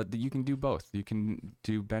 You can do both. You can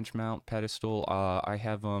do bench mount, pedestal. I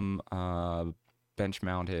have them bench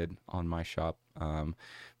mounted on my shop.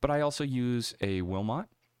 But I also use a Wilmot.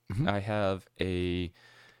 Mm-hmm. I have a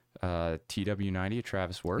TW90 at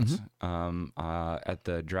Travis Works. At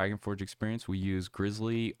the Dragon Forge Experience, we use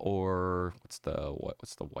Grizzly, or what's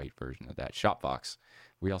the white version of that? Shopfox.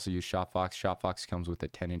 We also use Shopfox. Shopfox comes with a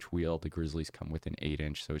 10-inch wheel. The Grizzlies come with an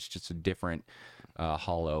 8-inch, so it's just a different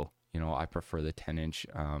hollow. You know, I prefer the 10-inch,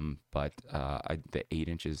 but the 8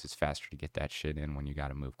 inches is faster to get that shit in when you got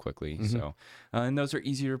to move quickly. Mm-hmm. So, and those are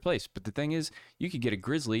easy to replace. But the thing is, you could get a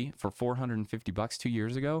Grizzly for $450 2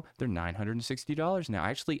 years ago. They're $960 now.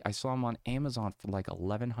 Actually, I saw them on Amazon for like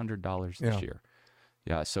 $1,100 this year.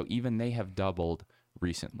 Yeah, so even they have doubled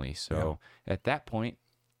recently. So at that point,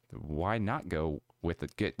 why not go with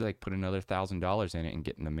it? Put another $1,000 in it and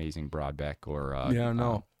get an amazing Broadbeck or I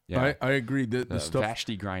agree. The stuff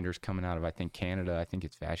Vashti grinders coming out of, I think, Canada. I think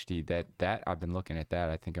it's Vashti. That I've been looking at that.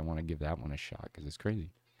 I think I want to give that one a shot because it's crazy.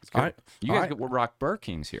 It's good. You guys rock Burr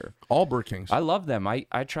Kings here. All Burr Kings. I love them. I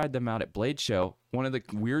tried them out at Blade Show. One of the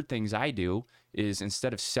weird things I do is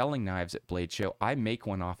instead of selling knives at Blade Show, I make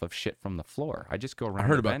one off of shit from the floor. I just go around. I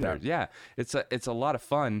heard to about vendors. that. Yeah, it's a lot of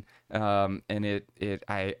fun. And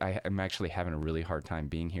I'm actually having a really hard time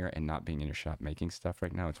being here and not being in your shop making stuff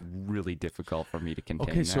right now. It's really difficult for me to contain.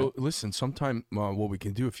 Okay, so listen, sometime what we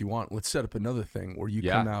can do if you want, let's set up another thing where you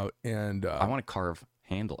come out and I want to carve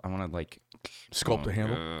handle. I want to sculpt a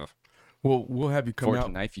handle. Well, we'll have you come Forge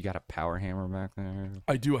out. knife. You got a power hammer back there.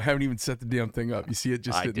 I do. I haven't even set the damn thing up. You see it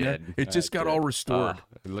just sitting there? It just got all restored.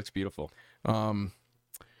 It looks beautiful.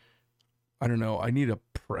 I don't know. I need a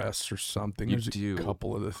press or something. You There's do. a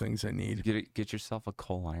couple of the things I need. Get yourself a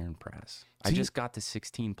coal iron press. I See? just got the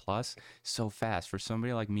 16 plus so fast. For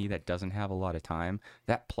somebody like me that doesn't have a lot of time,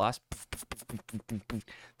 that plus,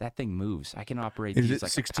 that thing moves. I can operate Is these it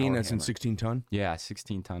like 16 a as in 16 ton? Yeah,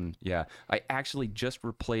 16 ton. Yeah. I actually just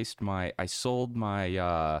replaced I sold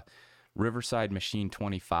my Riverside Machine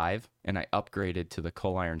 25 and I upgraded to the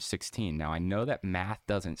coal iron 16. Now I know that math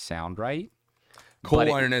doesn't sound right.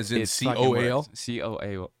 Coal iron as in COAL?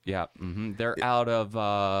 COAL, yeah. Mm-hmm. They're out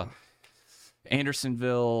of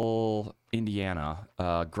Andersonville, Indiana.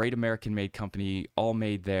 Great American-made company, all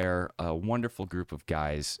made there. A wonderful group of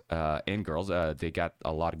guys and girls. They got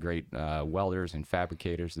a lot of great welders and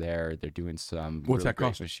fabricators there. They're doing some What's really that great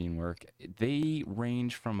cost? machine work. They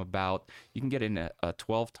range from about, you can get in a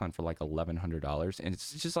 12-ton for like $1,100, and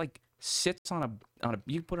it's just like sits on a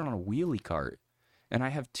you can put it on a wheelie cart. And I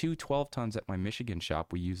have 2 12-tons at my Michigan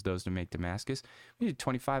shop. We use those to make Damascus. We did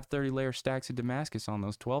 25, 30-layer stacks of Damascus on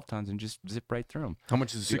those 12-tons and just zip right through them. How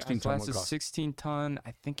much is a 16 ton? That's a 16-ton.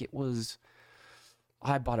 I think it was...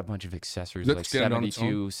 I bought a bunch of accessories, Does that like stand on its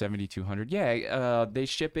own? 7,200. Yeah, they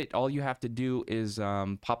ship it. All you have to do is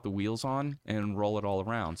pop the wheels on and roll it all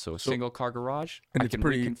around. So a single car garage, and I it's can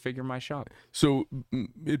reconfigure my shop. So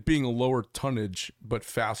it being a lower tonnage but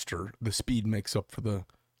faster, the speed makes up for the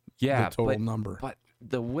total number. But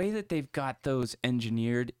the way that they've got those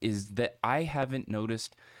engineered is that I haven't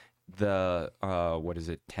noticed the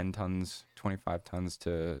 10 tons, 25 tons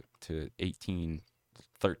to 18,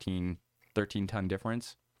 13 ton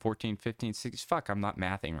difference, 14, 15, 16. Fuck, I'm not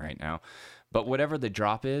mathing right now. But whatever the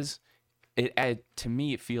drop is, to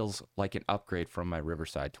me it feels like an upgrade from my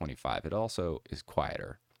Riverside 25. It also is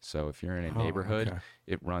quieter. So if you're in a neighborhood,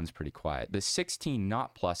 it runs pretty quiet. The 16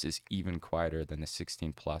 Knot Plus is even quieter than the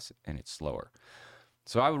 16 Plus, and it's slower.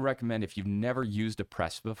 So I would recommend, if you've never used a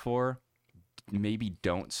press before, maybe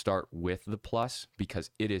don't start with the Plus because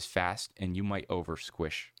it is fast and you might over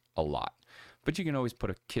squish a lot. But you can always put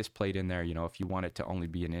a kiss plate in there. You know, if you want it to only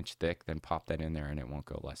be an inch thick, then pop that in there and it won't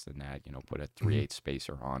go less than that. You know, put a 3/8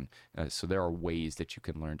 spacer on. So there are ways that you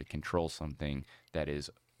can learn to control something that is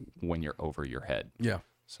when you're over your head. Yeah.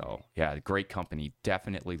 So, yeah, great company.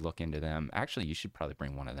 Definitely look into them. Actually, you should probably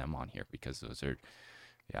bring one of them on here because those are,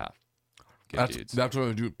 good dudes. That's what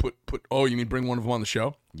I do. Oh, you mean bring one of them on the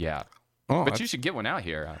show? Yeah. Oh, But you should get one out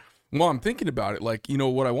here. Well, I'm thinking about it. Like,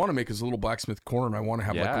 what I want to make is a little blacksmith corner, and I want to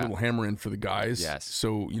have like a little hammer in for the guys. Yes.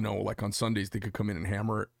 So, like on Sundays, they could come in and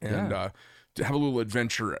hammer and to have a little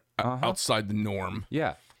adventure outside the norm.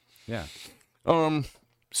 Yeah. Yeah.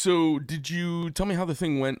 So did you tell me how the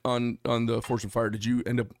thing went on the Forge and Fire? Did you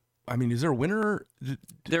end up? I mean, is there a winner?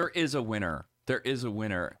 There is a winner. There is a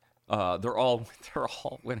winner. They're all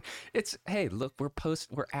winning. It's hey, look,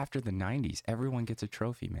 we're after the '90s. Everyone gets a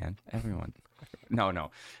trophy, man. Everyone.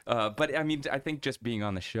 No. But I mean, I think just being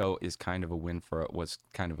on the show was kind of a win for a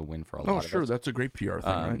lot Oh, of sure, us. that's a great PR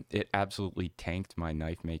thing, right? It absolutely tanked my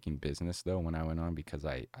knife making business though when I went on because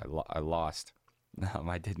I lost.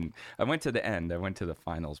 I didn't. I went to the end. I went to the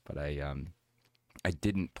finals, but I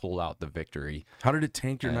didn't pull out the victory. How did it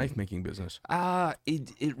tank your knife making business?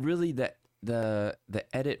 It really the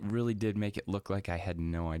edit really did make it look like I had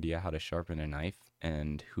no idea how to sharpen a knife,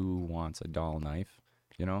 and who wants a dull knife,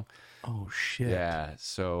 you know? Oh shit. Yeah.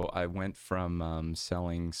 So I went from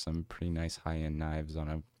selling some pretty nice high end knives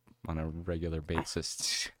on a regular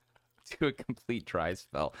basis to a complete dry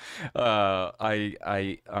spell.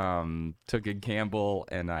 I took a gamble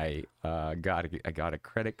and I got a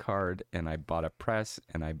credit card and I bought a press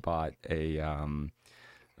and I bought a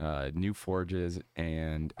new forges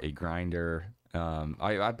and a grinder.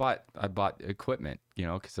 I bought equipment, you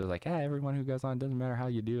know, because they're like, hey, everyone who goes on, doesn't matter how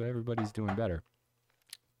you do, everybody's doing better.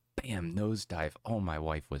 Bam, nosedive. Oh, my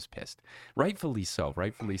wife was pissed. Rightfully so,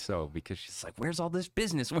 because she's like, where's all this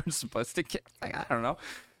business we're supposed to get? Like, I don't know.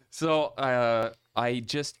 So I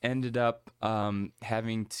just ended up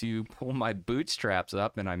having to pull my bootstraps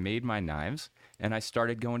up, and I made my knives, and I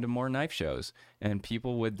started going to more knife shows. And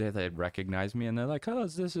people they'd recognize me, and they're like, "Oh,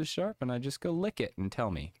 is this sharp?" And I just go lick it and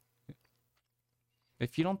tell me.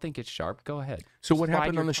 If you don't think it's sharp, go ahead. So what Slide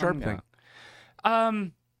happened your on the sharp tongue thing?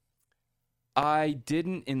 out. I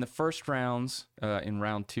didn't in the first rounds. In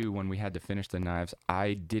round 2, when we had to finish the knives,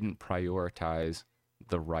 I didn't prioritize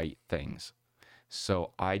the right things.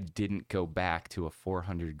 So I didn't go back to a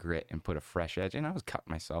 400 grit and put a fresh edge. And I was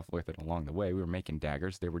cutting myself with it along the way. We were making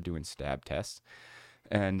daggers. They were doing stab tests.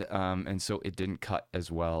 And so it didn't cut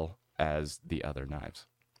as well as the other knives.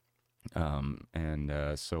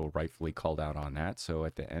 So rightfully called out on that. So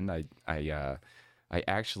at the end, I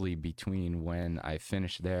actually, between when I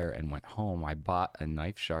finished there and went home, I bought a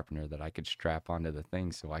knife sharpener that I could strap onto the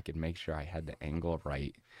thing so I could make sure I had the angle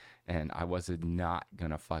right. And I was not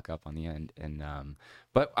gonna fuck up on the end,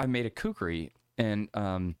 but I made a kukri, and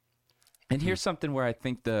here's something where I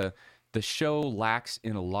think the show lacks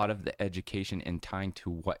in a lot of the education and tying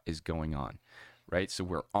to what is going on, right? So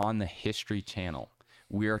we're on the History Channel.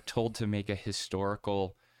 We are told to make a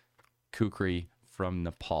historical kukri from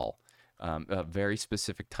Nepal. A very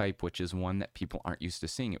specific type, which is one that people aren't used to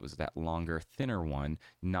seeing. It was that longer, thinner one,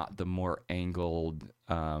 not the more angled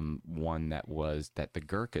one that the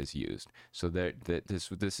Gurkhas used. So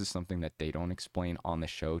this is something that they don't explain on the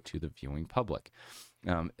show to the viewing public.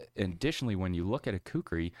 Additionally, when you look at a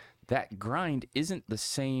kukri, that grind isn't the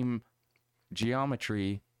same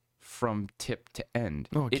geometry from tip to end.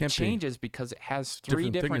 No, it can't be. Changes because it has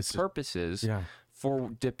three different thicknesses. purposes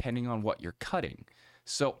for depending on what you're cutting.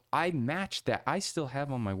 So I matched that. I still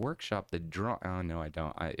have on my workshop the draw. Oh no, I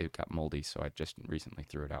don't. It got moldy, so I just recently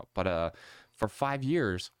threw it out. But for 5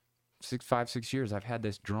 years, 6 years, I've had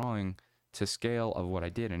this drawing to scale of what I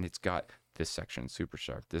did, and it's got this section super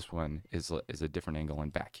sharp. This one is a different angle,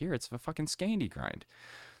 and back here it's a fucking Scandi grind.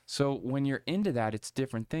 So when you're into that, it's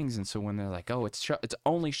different things. And so when they're like, oh, it's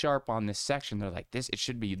only sharp on this section, they're like, it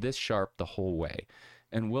should be this sharp the whole way.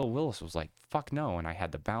 And Will Willis was like, fuck no. And I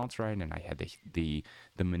had the balance right, and I had the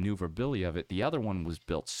maneuverability of it. The other one was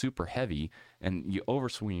built super heavy, and you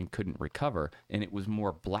overswing and couldn't recover. And it was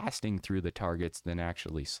more blasting through the targets than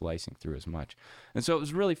actually slicing through as much. And so it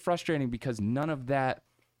was really frustrating because none of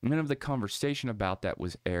the conversation about that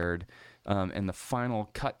was aired. And the final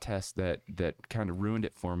cut test that kind of ruined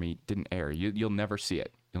it for me didn't air. You'll never see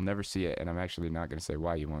it. You'll never see it, and I'm actually not going to say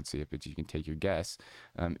why you won't see it, but you can take your guess.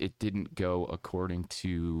 It didn't go according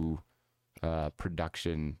to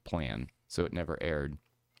production plan, so it never aired,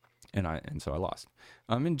 and so I lost.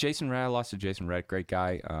 And Jason Red, I lost to Jason Red, great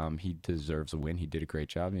guy. He deserves a win. He did a great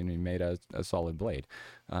job, and he made a solid blade.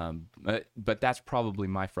 But that's probably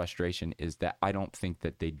my frustration, is that I don't think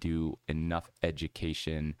that they do enough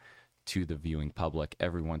education to the viewing public.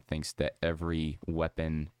 Everyone thinks that every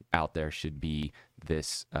weapon out there should be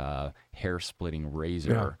this hair-splitting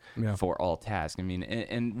razor for all tasks. I mean,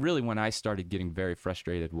 and really when I started getting very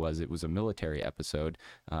frustrated it was a military episode.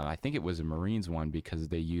 I think it was a Marines one, because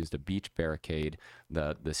they used a beach barricade,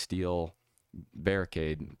 the steel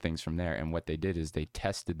barricade things from there, and what they did is they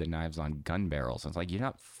tested the knives on gun barrels. And it's like,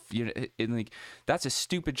 like, that's a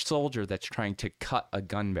stupid soldier that's trying to cut a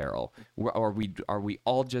gun barrel. Are we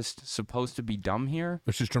all just supposed to be dumb here?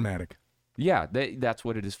 It's just dramatic. Yeah, that's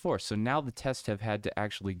what it is for. So now the tests have had to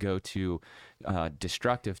actually go to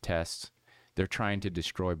destructive tests. They're trying to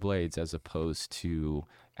destroy blades as opposed to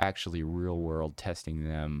actually real world testing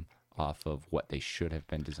them off of what they should have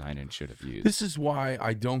been designed and should have used. This is why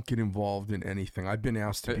I don't get involved in anything. I've been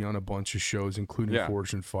asked to be on a bunch of shows, including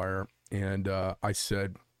Forged in Fire, and I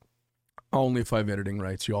said, only if I have editing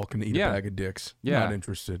rights. Y'all can eat a bag of dicks. Not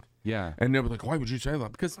interested. Yeah. And they were like, why would you say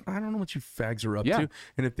that? Because I don't know what you fags are up to.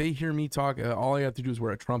 And if they hear me talk, all I have to do is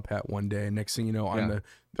wear a Trump hat one day, and next thing you know,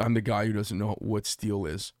 I'm the guy who doesn't know what steel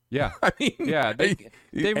is. Yeah. I mean,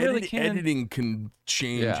 they really can. Editing can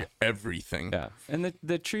change everything. Yeah. And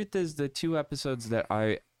the truth is, the 2 episodes that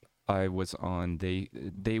I was on,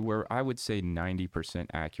 they were, I would say, 90%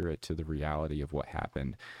 accurate to the reality of what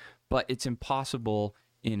happened. But it's impossible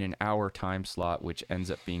in an hour time slot, which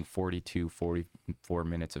ends up being 44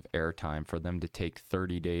 minutes of airtime, for them to take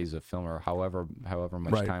 30 days of film or however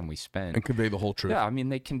much time we spend and convey the whole truth. Yeah, I mean,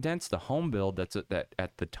 they condensed the home build that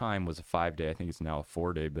at the time was a 5-day. I think it's now a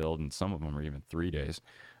 4-day build, and some of them are even 3 days.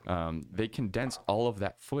 They condensed all of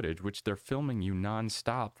that footage, which they're filming you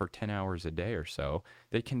nonstop for 10 hours a day or so.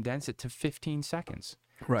 They condense it to 15 seconds.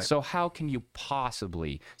 Right. So how can you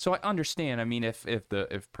possibly? So I understand. I mean, if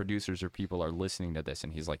producers or people are listening to this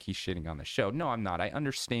and he's shitting on the show. No, I'm not. I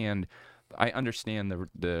understand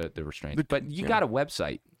the restraints. But you got a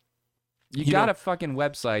website. You got a fucking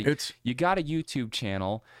website. You got a YouTube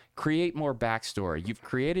channel. Create more backstory. You've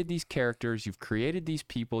created these characters. You've created these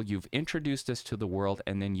people. You've introduced us to the world,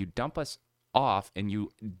 and then you dump us off and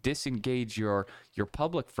you disengage your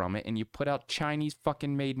public from it, and you put out Chinese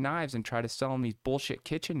fucking made knives and try to sell them these bullshit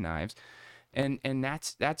kitchen knives, and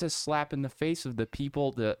that's a slap in the face of the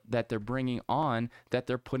people that they're bringing on, that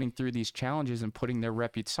they're putting through these challenges and putting their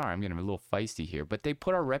sorry, I'm getting a little feisty here, but they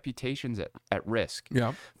put our reputations at risk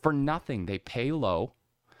for nothing. They pay low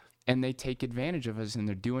and they take advantage of us, and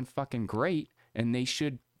they're doing fucking great, and they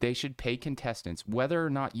should pay contestants. Whether or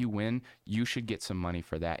not you win, you should get some money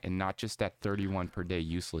for that, and not just that 31 per day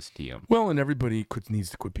useless TM. Well, and everybody needs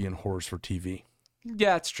to quit being whores for TV.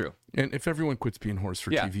 Yeah, it's true. And if everyone quits being whores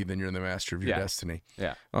for TV, then you're the master of your destiny.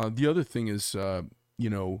 Yeah. The other thing is,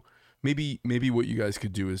 maybe what you guys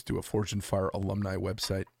could do is do a Forged in Fire alumni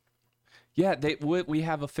website. Yeah, we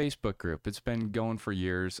have a Facebook group. It's been going for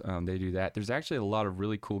years. They do that. There's actually a lot of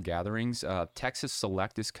really cool gatherings. Texas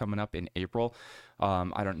Select is coming up in April.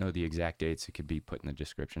 I don't know the exact dates. It could be put in the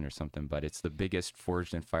description or something, but it's the biggest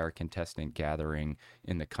Forged in Fire contestant gathering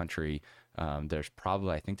in the country. I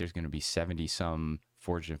think there's going to be 70-some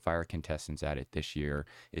Forged in Fire contestants at it this year.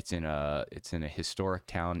 It's in a historic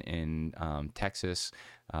town in Texas,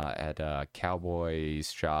 at a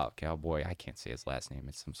cowboy's shop. Cowboy, I can't say his last name.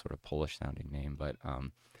 It's some sort of Polish sounding name, but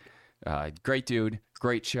great dude,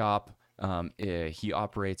 great shop. He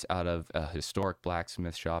operates out of a historic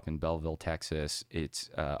blacksmith shop in Belleville, Texas. It's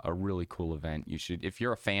a really cool event. You should, if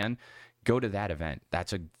you're a fan, go to that event.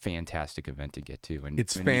 That's a fantastic event to get to. And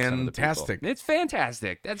it's fantastic. It's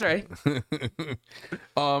fantastic. That's right.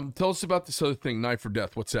 Tell us about this other thing, Knife or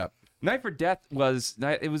Death. What's that? Knife or Death was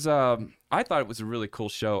I thought it was a really cool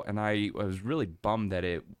show, and I was really bummed that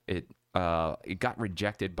it got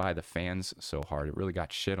rejected by the fans so hard. It really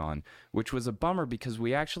got shit on, which was a bummer, because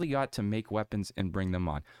we actually got to make weapons and bring them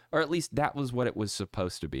on, or at least that was what it was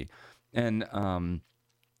supposed to be. And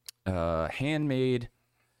handmade,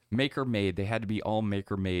 maker-made, they had to be all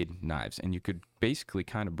maker-made knives, and you could basically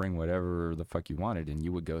kind of bring whatever the fuck you wanted, and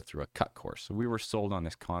you would go through a cut course. So we were sold on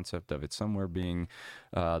this concept of it somewhere being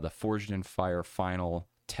the Forged in Fire final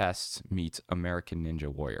tests meets American Ninja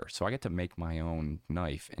Warrior. So I get to make my own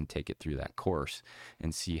knife and take it through that course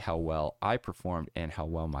and see how well I performed and how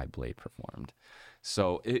well my blade performed.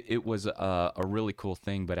 So it was a really cool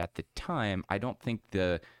thing, but at the time, I don't think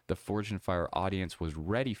the Forged in Fire audience was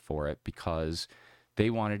ready for it, because they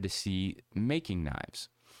wanted to see making knives.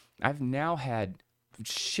 I've now had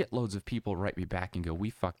shitloads of people write me back and go, we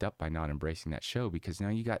fucked up by not embracing that show, because now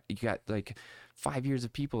you got like 5 years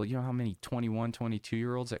of people, you know how many 21,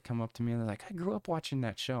 22-year-olds that come up to me and they're like, I grew up watching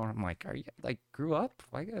that show. And I'm like, are you like grew up?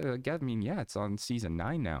 I mean, yeah, it's on season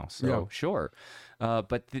 9 now, so sure.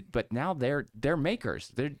 But now they're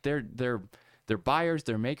makers. They're buyers,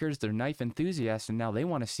 they're makers, they're knife enthusiasts, and now they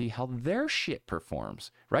want to see how their shit performs.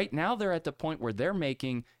 Right now, they're at the point where they're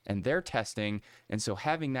making and they're testing, and so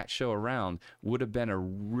having that show around would have been a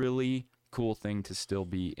really cool thing to still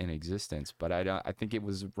be in existence. But I think it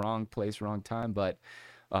was wrong place, wrong time. But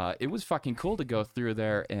it was fucking cool to go through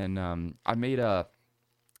there, and I made a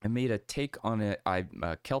take on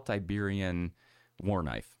a Celt-Iberian war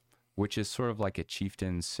knife, which is sort of like a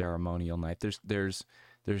chieftain's ceremonial knife.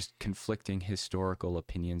 there's conflicting historical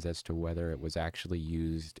opinions as to whether it was actually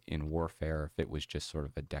used in warfare, if it was just sort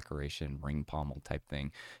of a decoration ring pommel type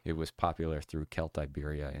thing. It was popular through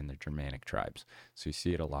Celtiberia and the Germanic tribes, so you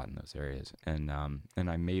see it a lot in those areas. And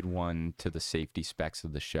I made one to the safety specs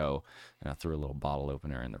of the show, and I threw a little bottle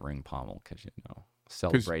opener in the ring pommel because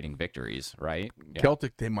celebrating victories, right? Yeah.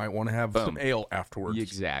 Celtic, they might want to have some ale afterwards.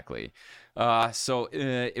 Exactly. So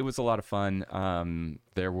it was a lot of fun.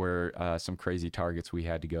 There were some crazy targets we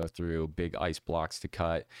had to go through, big ice blocks to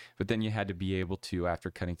cut, but then you had to be able to, after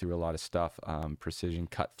cutting through a lot of stuff, precision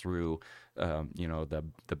cut through,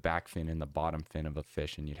 the back fin and the bottom fin of a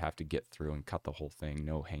fish, and you'd have to get through and cut the whole thing.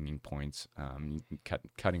 No hanging points.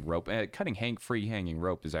 Cutting rope, cutting free hanging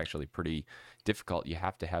rope is actually pretty difficult. You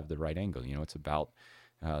have to have the right angle. It's about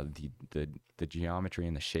the geometry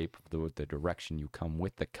and the shape of the direction you come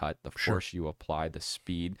with the cut, the force you apply, the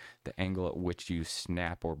speed, the angle at which you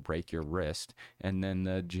snap or break your wrist, and then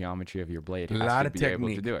the geometry of your blade has to be able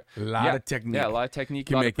to do it. A lot of technique. Yeah, a lot of technique.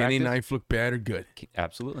 Can make any knife look bad or good.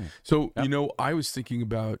 Absolutely. So, I was thinking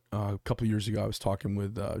about a couple of years ago, I was talking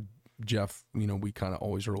with Jeff. We kind of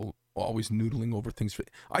always noodling over things.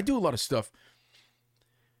 I do a lot of stuff.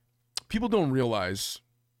 People don't realize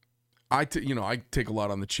I take a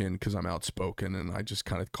lot on the chin because I'm outspoken and I just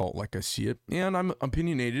kind of call it like I see it. And I'm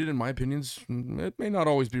opinionated, and my opinions, it may not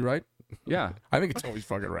always be right. Yeah. I think it's always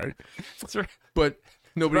fucking right. That's right. But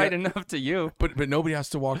nobody right enough to you. But nobody has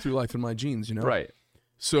to walk through life in my jeans, Right.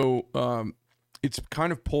 So it's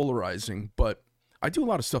kind of polarizing, but I do a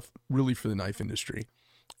lot of stuff really for the knife industry.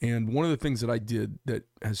 And one of the things that I did that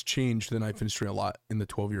has changed the knife industry a lot in the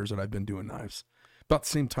 12 years that I've been doing knives, about the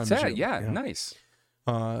same time as you. Yeah, nice.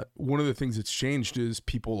 One of the things that's changed is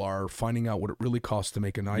people are finding out what it really costs to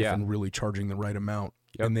make a knife and really charging the right amount.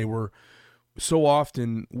 Yep. And they were so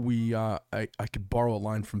often I could borrow a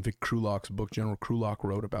line from Vic Krulak's book. General Krulak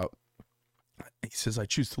wrote about. He says, "I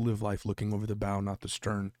choose to live life looking over the bow, not the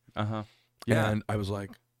stern." Yeah. And I was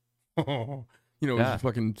like, oh. It was a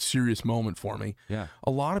fucking serious moment for me. Yeah. A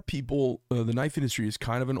lot of people, the knife industry is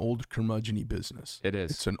kind of an old curmudgeon-y business. It is.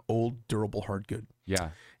 It's an old, durable, hard good. Yeah.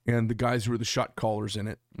 And the guys who are the shot callers in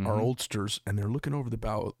it are oldsters, and they're looking over the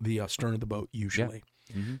bow, the stern of the boat usually.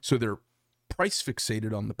 Yeah. Mm-hmm. So they're price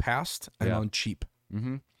fixated on the past and on cheap.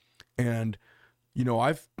 Mm-hmm. And,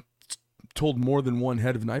 I've told more than one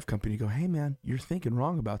head of knife company, go, hey, man, you're thinking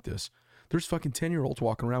wrong about this. There's fucking 10-year-olds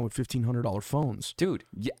walking around with $1,500 phones. Dude,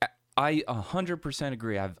 yeah. I 100%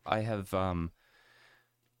 agree. I have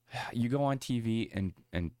you go on TV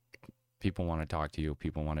and people want to talk to you.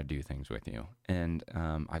 People want to do things with you. And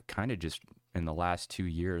I've kind of just in the last 2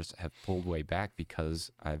 years have pulled way back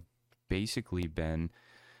because I've basically been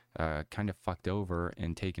kind of fucked over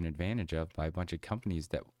and taken advantage of by a bunch of companies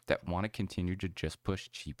that want to continue to just push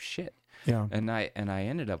cheap shit. Yeah. And I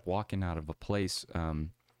ended up walking out of a place. I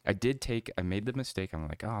made the mistake. I'm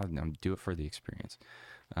like, I'm do it for the experience.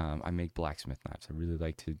 I make blacksmith knives. I really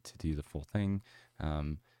like to do the full thing. I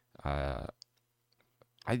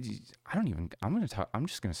don't even. I'm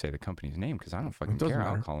just gonna say the company's name because I don't fucking care. Matter.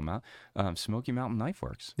 I'll call them out. Smoky Mountain Knife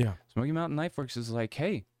Works. Yeah. Smoky Mountain Knife Works is like,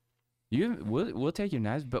 hey, we'll take your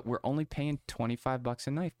knives, but we're only paying $25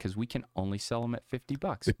 a knife because we can only sell them at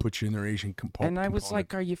 $50. They put you in their Asian component. And I was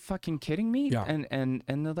like, are you fucking kidding me? Yeah. And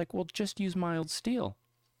they're like, well, just use mild steel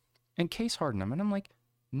and case harden them. And I'm like,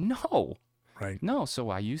 no. Right. No,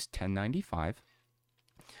 so I used 1095.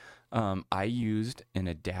 I used an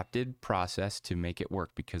adapted process to make it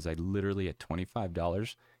work because I literally at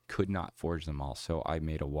 $25 could not forge them all. So I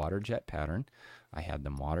made a water jet pattern. I had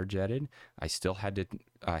them water jetted. I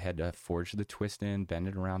had to forge the twist in, bend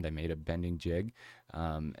it around. I made a bending jig,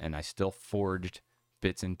 and I still forged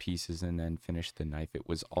bits and pieces and then finished the knife. It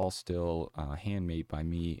was all still handmade by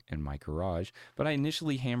me in my garage, but I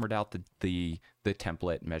initially hammered out the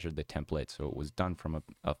template, measured the template, so it was done from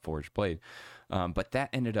a forged blade. But that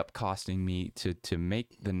ended up costing me to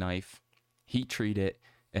make the knife, heat treat it,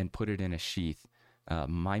 and put it in a sheath.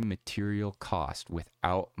 My material cost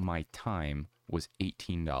without my time was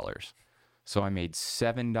 $18. So I made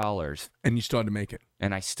 $7. And you still had to make it.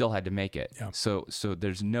 And I still had to make it. Yeah. So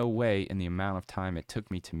there's no way in the amount of time it took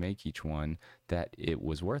me to make each one that it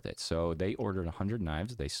was worth it. So they ordered 100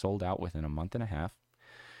 knives. They sold out within a month and a half.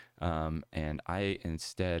 And I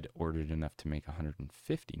instead ordered enough to make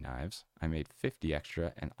 150 knives. I made 50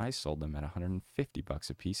 extra, and I sold them at $150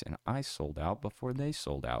 a piece. And I sold out before they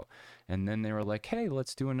sold out. And then they were like, hey,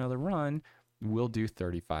 let's do another run. We'll do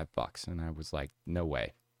 $35. And I was like, no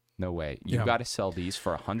way. No way. You Yeah. got to sell these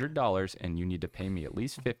for $100 and you need to pay me at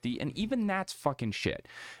least 50. And even that's fucking shit.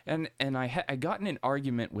 And I got in an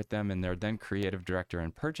argument with them and their then creative director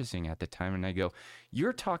and purchasing at the time. And I go,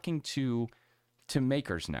 you're talking to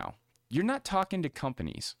makers now. You're not talking to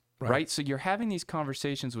companies. Right. So you're having these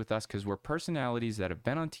conversations with us because we're personalities that have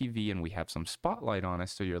been on TV and we have some spotlight on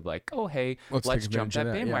us. So you're like, oh, hey, let's jump that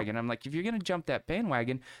bandwagon. I'm like, if you're going to jump that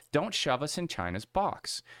bandwagon, don't shove us in China's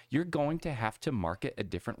box. You're going to have to market a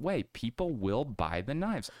different way. People will buy the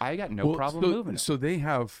knives. I got no problem moving them. So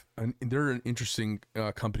they're an interesting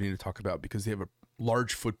company to talk about because they have a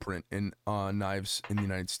large footprint in knives in the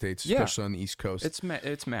United States, especially on the East Coast.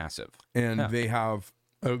 It's massive. And they have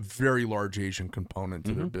a very large Asian component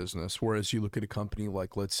to their business. Whereas you look at a company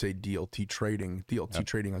like, let's say, DLT Trading. DLT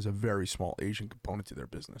Trading has a very small Asian component to their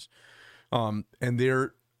business. And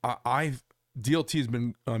DLT has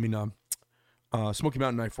been, Smoky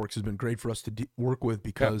Mountain Knife Works has been great for us to work with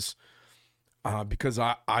because I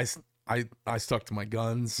stuck to my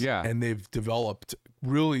guns. Yeah. And they're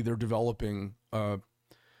developing,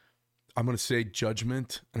 I'm going to say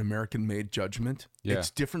judgment, an American-made judgment. Yeah.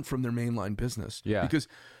 It's different from their mainline business. Yeah. Because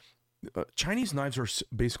Chinese knives are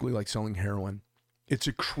basically like selling heroin. It's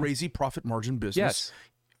a crazy profit margin business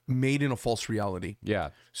made in a false reality. Yeah.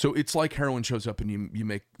 So it's like heroin shows up and you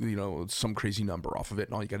make, some crazy number off of it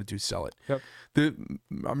and all you got to do is sell it. Yep.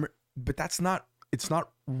 But it's not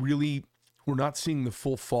really, we're not seeing the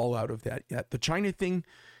full fallout of that yet. The China thing,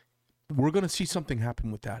 we're going to see something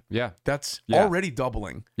happen with that. Yeah. That's already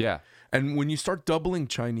doubling. Yeah. And when you start doubling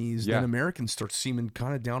Chinese, then Americans start seeming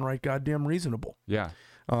kind of downright goddamn reasonable. Yeah.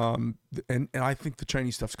 And I think the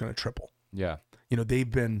Chinese stuff's going to triple. Yeah.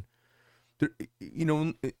 They've been,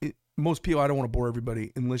 most people, I don't want to bore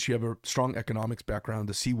everybody unless you have a strong economics background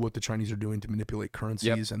to see what the Chinese are doing to manipulate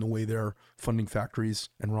currencies and the way they're funding factories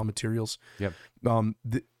and raw materials. Yep.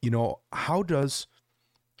 How does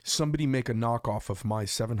somebody make a knockoff of my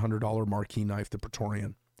 $700 marquee knife, the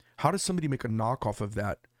Praetorian? How does somebody make a knockoff of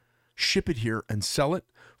that, ship it here, and sell it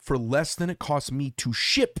for less than it costs me to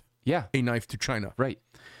ship a knife to China? Right.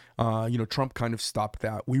 Trump kind of stopped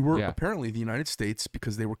that. We were apparently the United States,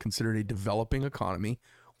 because they were considered a developing economy,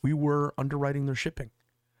 we were underwriting their shipping.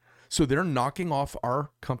 So they're knocking off our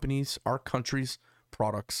companies, our country's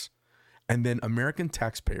products, and then American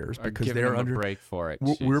taxpayers, because they're under a break for it.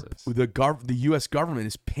 The U.S. government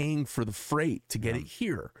is paying for the freight to get it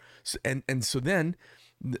here, so then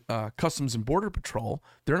Customs and Border Patrol,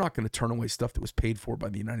 they're not going to turn away stuff that was paid for by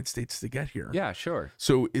the United States to get here. Yeah, sure.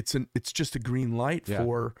 So it's just a green light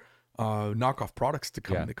for knockoff products to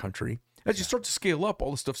come in the country. As you start to scale up,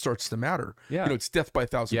 all the stuff starts to matter. Yeah, it's death by a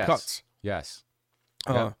thousand cuts. Yes.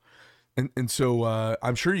 And so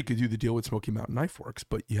I'm sure you could do the deal with Smoky Mountain Knife Works,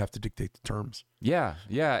 but you have to dictate the terms. Yeah,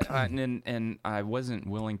 yeah. And I wasn't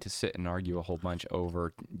willing to sit and argue a whole bunch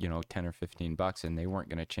over, $10 or $15, and they weren't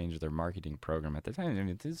going to change their marketing program at the time. I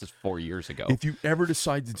mean, this is 4 years ago. If you ever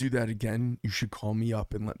decide to do that again, you should call me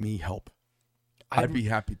up and let me help. I'd be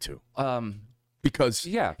happy to. Because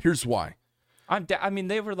here's why.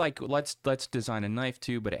 They were like, let's design a knife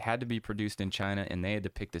too, but it had to be produced in China, and they had to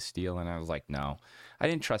pick the steel, and I was like, no, I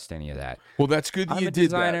didn't trust any of that. Well, that's good that I'm a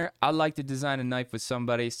designer. I'd like to design a knife with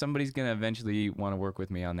somebody. Somebody's gonna eventually want to work with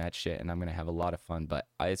me on that shit, and I'm gonna have a lot of fun. But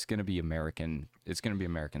it's gonna be American. It's gonna be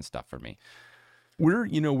American stuff for me. We're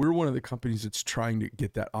one of the companies that's trying to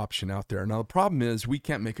get that option out there. Now, the problem is we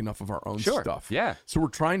can't make enough of our own stuff. Yeah. So we're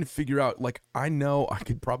trying to figure out, I know I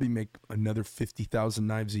could probably make another 50,000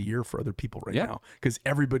 knives a year for other people now. Because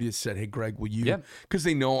everybody has said, hey, Greg, will you? Because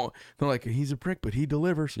they know, they're like, he's a prick, but he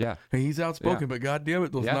delivers. Yeah. And he's outspoken, but God damn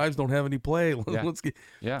it, those knives don't have any play. Let's get.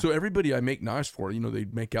 Yeah. So everybody I make knives for, they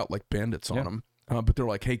make out like bandits on them. But they're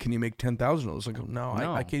like, hey, can you make 10,000 of those? I go, no.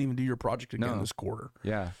 I can't even do your project again this quarter.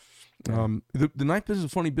 Yeah. The knife business is a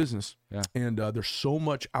funny business, and there's so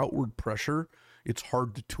much outward pressure. It's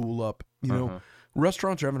hard to tool up.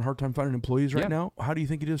 Restaurants are having a hard time finding employees right now. How do you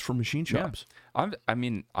think it is for machine shops?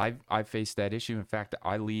 I've faced that issue. In fact,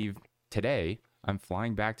 I leave today. I'm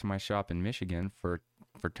flying back to my shop in Michigan for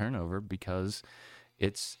turnover because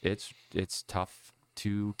it's tough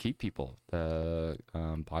to keep people.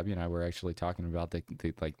 Bobby and I were actually talking about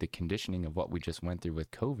the conditioning of what we just went through with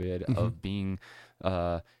COVID of being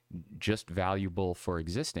just valuable for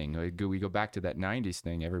existing. We go back to that 90s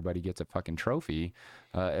thing. Everybody gets a fucking trophy.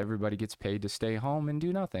 Everybody gets paid to stay home and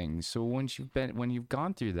do nothing. So when you've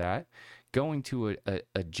gone through that, going to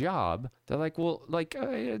a job, they're like, well,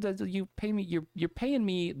 you pay me, you're paying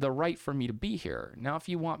me the right for me to be here. Now, if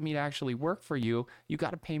you want me to actually work for you, you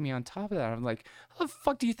got to pay me on top of that. I'm like, how the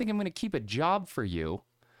fuck do you think I'm going to keep a job for you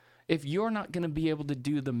if you're not going to be able to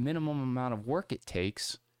do the minimum amount of work it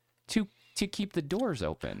takes to keep the doors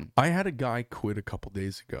open. I had a guy quit a couple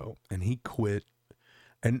days ago, and he quit,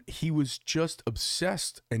 and he was just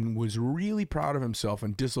obsessed and was really proud of himself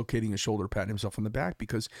and dislocating his shoulder, patting himself on the back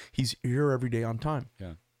because he's here every day on time.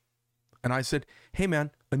 Yeah. And I said, "Hey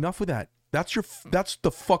man, enough with that. That's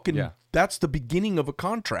the beginning of a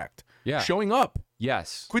contract. Yeah. Showing up.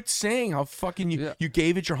 Yes. Quit saying how fucking you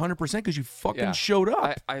gave it your 100% because you fucking showed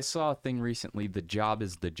up." I saw a thing recently. The job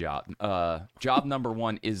is the job. Job number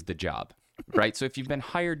one is the job, right? So if you've been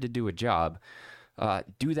hired to do a job,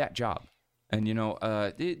 do that job. And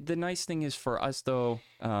the nice thing is for us though,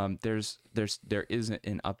 there is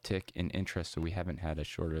an uptick in interest, so we haven't had a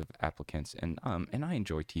shortage of applicants. And I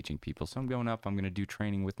enjoy teaching people, so I'm going up. I'm going to do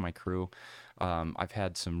training with my crew. I've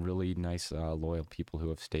had some really nice, loyal people who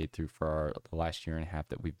have stayed through for the last year and a half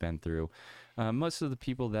that we've been through. Most of the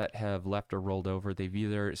people that have left or rolled over, they've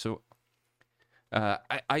either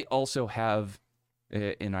I also have.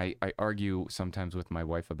 And I argue sometimes with my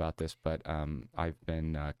wife about this, but I've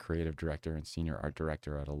been creative director and senior art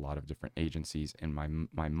director at a lot of different agencies, and my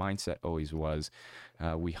mindset always was,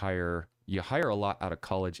 you hire a lot out of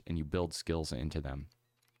college and you build skills into them.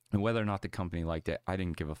 And whether or not the company liked it, I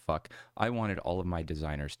didn't give a fuck. I wanted all of my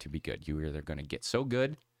designers to be good. You're either going to get so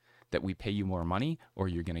good that we pay you more money, or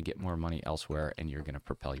you're going to get more money elsewhere and you're going to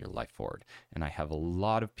propel your life forward. And I have a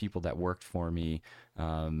lot of people that worked for me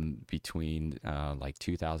between like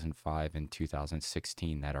 2005 and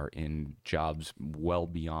 2016 that are in jobs well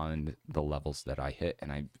beyond the levels that I hit.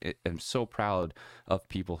 And I am so proud of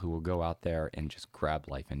people who will go out there and just grab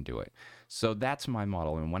life and do it. So that's my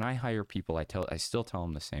model. And when I hire people, I still tell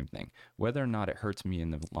them the same thing. Whether or not it hurts me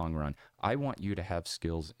in the long run, I want you to have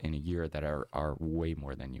skills in a year that are way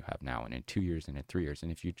more than you have now, and in 2 years and in 3 years.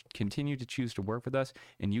 And if you continue to choose to work with us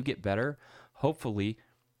and you get better, hopefully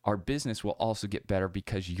our business will also get better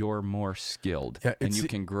because you're more skilled, and you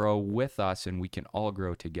can grow with us and we can all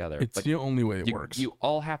grow together. It's the only way it works. You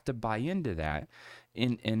all have to buy into that.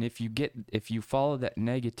 And if you follow that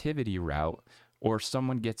negativity route, or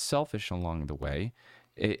someone gets selfish along the way,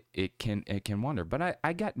 it can wander. But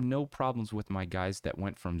I got no problems with my guys that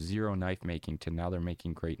went from zero knife making to now they're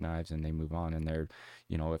making great knives, and they move on, and they're,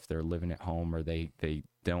 if they're living at home, or they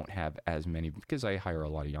don't have as many, because I hire a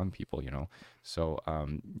lot of young people, so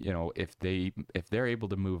if they're able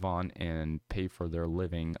to move on and pay for their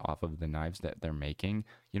living off of the knives that they're making,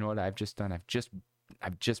 you know what I've just done? I've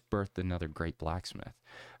just birthed another great blacksmith.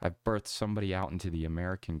 I've birthed somebody out into the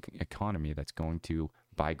American economy that's going to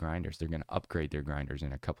buy grinders. They're going to upgrade their grinders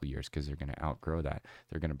in a couple of years because they're going to outgrow that.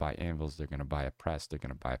 They're going to buy anvils. They're going to buy a press. They're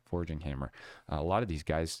going to buy a forging hammer. A lot of these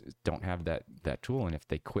guys don't have that tool, and if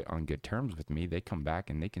they quit on good terms with me, they come back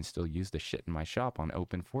and they can still use the shit in my shop on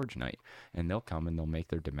open forge night. And they'll come and they'll make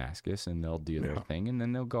their Damascus and they'll do their thing, and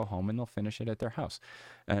then they'll go home and they'll finish it at their house.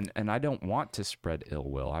 And I don't want to spread ill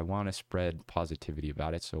will. I want to spread positivity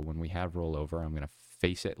about it. So when we have rollover, I'm going to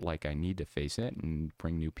face it like I need to face it and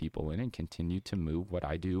bring new people in and continue to move what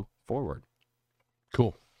I do forward.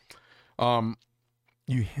 Cool.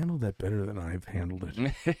 You handled that better than I've handled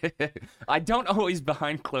it. I don't always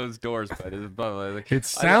behind closed doors, but it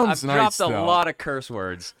sounds I've nice. dropped a lot of curse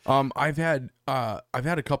words. I've had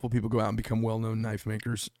a couple people go out and become well-known knife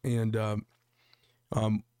makers, and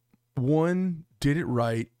one did it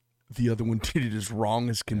right, the other one did it as wrong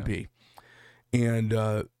as can be. And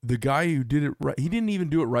the guy who did it right, he didn't even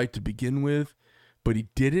do it right to begin with, but he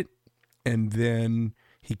did it, and then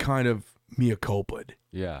he kind of mea culpa'd.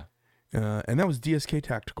 Yeah. And that was DSK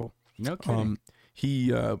Tactical. No kidding.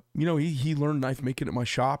 He learned knife making at my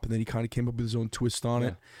shop, and then he kind of came up with his own twist on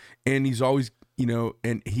it. And he's always,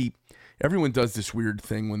 and everyone does this weird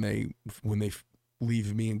thing when they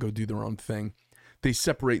leave me and go do their own thing. They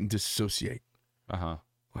separate and dissociate. Uh-huh.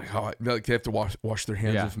 Like how they have to wash their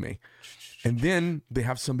hands with me. And then they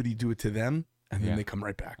have somebody do it to them, and then they come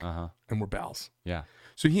right back. Uh-huh. And we're pals. Yeah.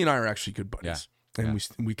 So he and I are actually good buddies. Yeah. And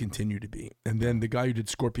we continue to be. And then the guy who did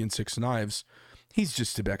Scorpion 6 knives, he's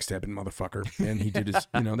just a backstabbing motherfucker. And he did his,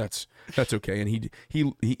 that's okay. And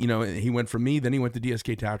he went from me, then he went to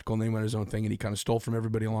DSK Tactical, and then he went his own thing, and he kind of stole from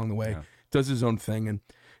everybody along the way. Yeah. Does his own thing. And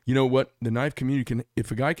you know what? The knife community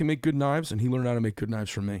if a guy can make good knives, and he learned how to make good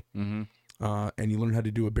knives from me. Mm-hmm. And he learned how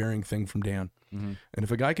to do a bearing thing from Dan. Mm-hmm. And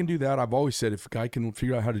if a guy can do that, I've always said, if a guy can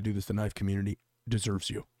figure out how to do this, the knife community deserves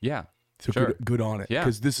you. Yeah. So good on it. Yeah.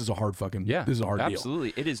 Because this is a hard fucking, this is a hard deal.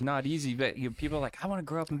 Absolutely. It is not easy. But people are like, I want to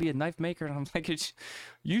grow up and be a knife maker. And I'm like,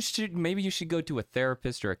 maybe you should go to a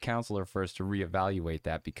therapist or a counselor first to reevaluate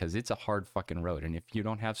that, because it's a hard fucking road. And if you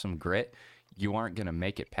don't have some grit, you aren't going to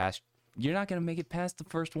make it past, you're not going to make it past the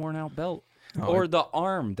first worn out belt. Or the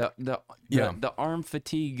arm, the arm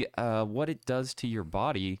fatigue, what it does to your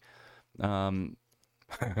body.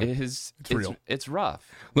 is real. It's rough.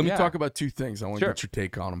 Let me Yeah. talk about two things. I want to Sure. get your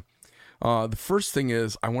take on them. The first thing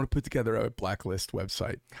is I want to put together a blacklist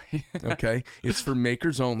website. Okay, it's for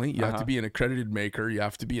makers only. You have to be an accredited maker. You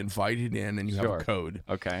have to be invited in, and you have Sure. a code.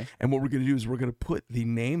 Okay. And what we're going to do is we're going to put the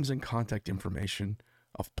names and contact information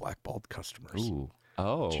of blackballed customers. Ooh.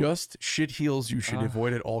 Oh. Just shit heels you should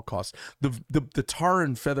avoid at all costs. The tar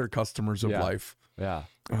and feather customers of Yeah. life. Yeah.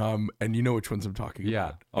 And you know which ones I'm talking Yeah.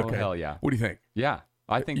 about. Oh, Okay. hell yeah. What do you think? Yeah.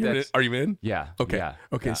 I think You in that's. it? Are you in? Yeah. Okay. Yeah.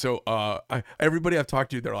 Okay. Yeah. So everybody I've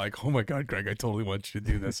talked to, they're like, "Oh my God, Greg, I totally want you to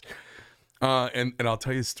do this." And I'll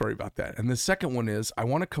tell you a story about that. And the second one is I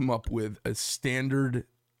want to come up with a standard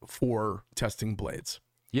for testing blades.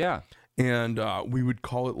 Yeah. And we would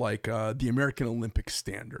call it like the American Olympic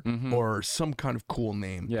standard or some kind of cool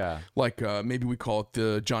name. Yeah. Like maybe we call it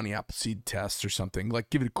the Johnny Appleseed test or something. Like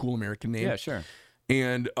give it a cool American name. Yeah. Sure.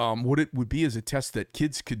 And what it would be is a test that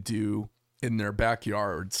kids could do in their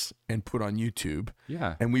backyards and put on YouTube.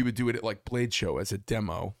 Yeah. And we would do it at like Blade Show as a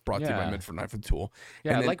demo brought to you by Yeah. Medford Knife and Tool.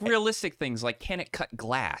 Yeah. And then, Like realistic things, like can it cut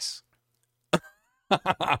glass?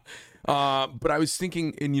 but I was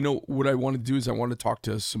thinking, and you know what I want to do is I want to talk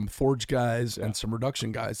to some forge guys and some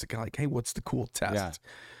reduction guys to kind of like, hey, what's the cool test?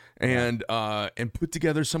 Yeah. And put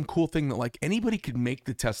together some cool thing that like anybody could make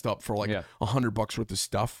the test up for like Yeah. $100 worth of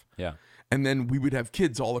stuff. Yeah. And then we would have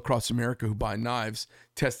kids all across America who buy knives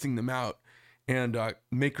testing them out, and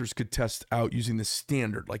makers could test out using the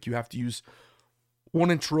standard. Like you have to use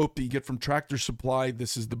 1-inch rope that you get from Tractor Supply.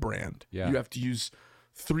 This is the brand. Yeah. You have to use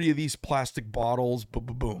 3 of these plastic bottles. Boom,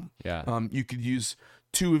 boom, boom. Yeah. You could use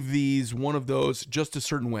 2 of these, 1 of those, just a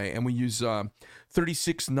certain way. And we use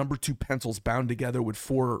 36 number 2 pencils bound together with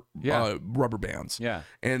 4 rubber bands. Yeah.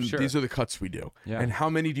 And Sure. these are the cuts we do. Yeah. And how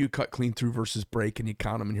many do you cut clean through versus break? And you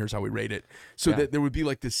count them, and here's how we rate it. So Yeah. that there would be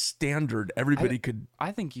like this standard. Everybody could.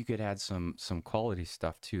 I think you could add some quality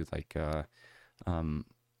stuff too. Like,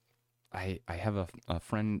 I have a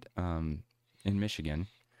friend in Michigan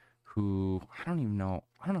who I don't know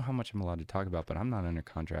how much I'm allowed to talk about, but I'm not under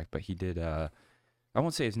contract. But he did. I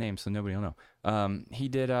won't say his name, so nobody will know. He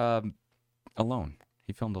did Alone.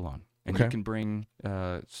 He filmed Alone, and you Okay. can bring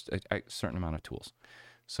a certain amount of tools.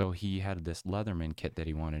 So he had this Leatherman kit that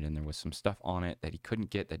he wanted, and there was some stuff on it that he couldn't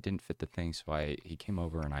get that didn't fit the thing. So he came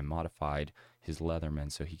over and I modified his Leatherman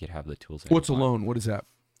so he could have the tools. That What's he wanted. Alone? What is that?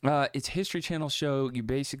 It's History Channel show. You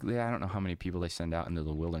basically, I don't know how many people they send out into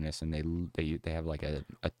the wilderness, and they have like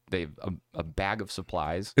a bag of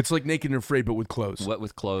supplies. It's like Naked and Afraid, but with clothes. What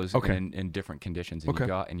with clothes Okay. and in different conditions, and Okay. you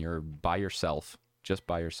go out and you're by yourself, just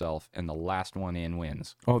by yourself, and the last one in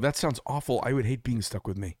wins. Oh, that sounds awful. I would hate being stuck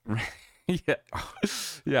with me. Yeah,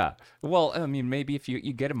 yeah. Well, I mean, maybe if you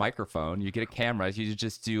get a microphone, you get a camera, you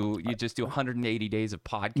just do 180 days of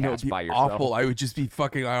podcast No, it'd be by yourself. awful. I would just be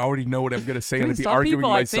fucking. I already know what I'm gonna say. Dude, and I'd be some arguing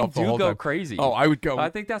people, with I myself think, the do whole go time. crazy. Oh, I would go. I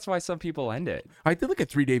think that's why some people end it. I did like a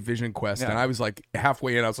 3-day vision quest, and Yeah. I was like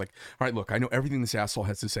halfway in. I was like, all right, look, I know everything this asshole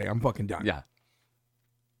has to say. I'm fucking done. Yeah.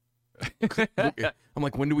 I'm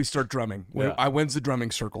like, when do we start drumming? When's the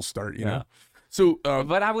drumming circle start? You Yeah. know. So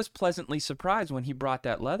But I was pleasantly surprised when he brought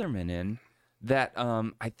that Leatherman in that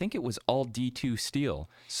I think it was all D2 steel.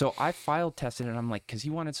 So I file tested it, and I'm like, because he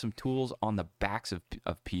wanted some tools on the backs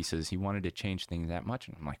of pieces. He wanted to change things that much.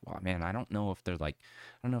 And I'm like, well, man, I don't know if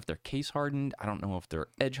they're case hardened. I don't know if they're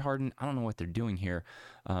edge hardened. I don't know what they're doing here.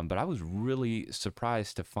 But I was really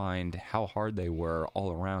surprised to find how hard they were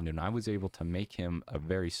all around. And I was able to make him a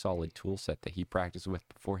very solid tool set that he practiced with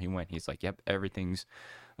before he went. He's like, yep, everything's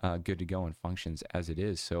good to go and functions as it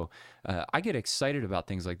is. So I get excited about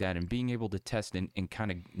things like that, and being able to test and kind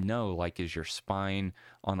of know, like, is your spine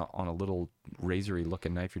on a little razory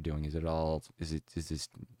looking knife you're doing, is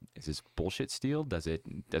this bullshit steel? Does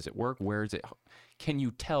it work? Where is it? Can you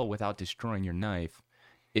tell without destroying your knife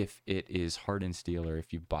if it is hardened steel, or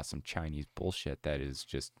if you bought some Chinese bullshit that is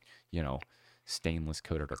just, stainless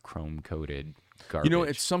coated or chrome coated garbage?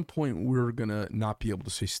 at some point we're gonna not be able to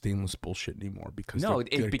say stainless bullshit anymore because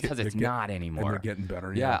it's not anymore. And they're getting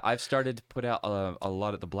better. Yeah, I've started to put out a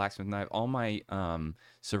lot of the blacksmith knife. All my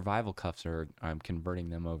survival cuffs I'm converting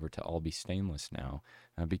them over to all be stainless now,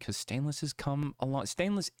 because stainless has come along.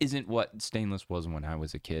 Stainless isn't what stainless was when I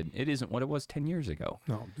was a kid. It isn't what it was 10 years ago.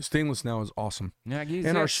 No, the stainless now is awesome. Yeah,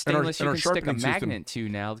 And our- stainless and our you can stick a sharpening system- magnet to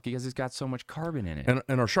now because it's got so much carbon in it.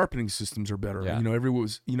 And our sharpening systems are better. Yeah.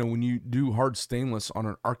 When you do hard stainless on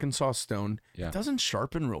an Arkansas stone, Yeah. it doesn't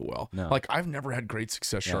sharpen real well. No. Like I've never had great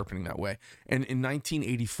success sharpening that way. And in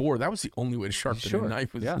 1984, that was the only way to sharpen Sure. a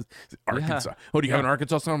knife was Yeah. Arkansas. Oh, do you have an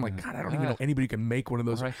Arkansas stone? I'm like, God, I don't even know anybody who can make one of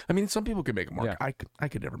those. Right. I mean, some people can make them work. Yeah. I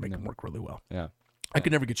could never make them work really well. Yeah. I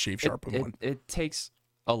could never get shave sharp with one. It takes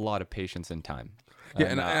a lot of patience and time. Yeah,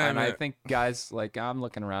 and, and I think guys, like, I'm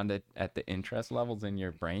looking around at the interest levels in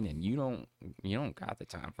your brain, and you don't got the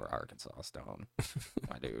time for Arkansas stone,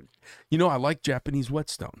 my dude. You know, I like Japanese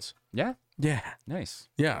whetstones. Yeah, Yeah. nice.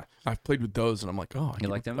 Yeah. I've played with those, and I'm like, oh, You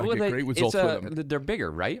like them? I get great results with them. They're bigger,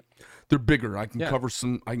 right? They're bigger. I can Yeah.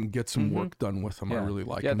 I can get some work done with them. I really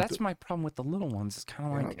like them. Yeah, that's my problem with the little ones. It's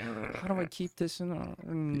kind of like, how do I keep this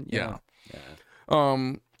in? Yeah.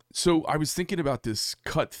 Yeah. So I was thinking about this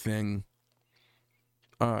cut thing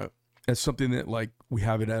as something that, like, we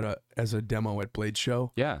have it as a demo at Blade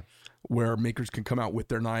Show. Yeah. Where makers can come out with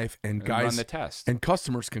their knife and guys run the test. and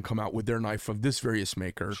customers can come out with their knife of this various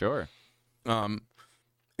maker. Sure. And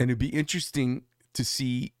it'd be interesting to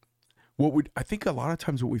see I think a lot of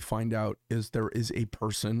times what we find out is there is a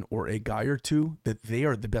person or a guy or two that they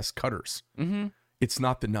are the best cutters. Mm-hmm. It's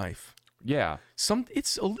not the knife. Yeah.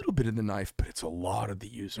 It's a little bit of the knife, but it's a lot of the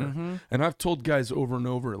user. Mm-hmm. And I've told guys over and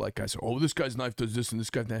over, like, guys, oh, this guy's knife does this and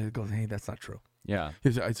this guy's knife goes, hey, that's not true. Yeah.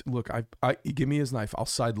 Look, you give me his knife, I'll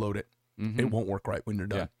side load it. Mm-hmm. It won't work right when you're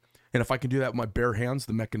done. Yeah. And if I can do that with my bare hands,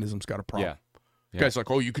 the mechanism's got a problem. Yeah. Guys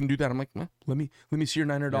like, oh, you can do that. I'm like, well, let me see your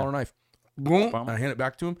 $900 knife. Boom. And I hand it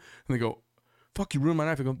back to him, and they go, fuck, you ruined my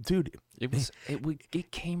knife. I go, dude,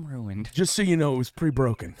 it came ruined. just so you know, it was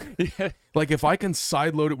pre-broken. Yeah. Like, if I can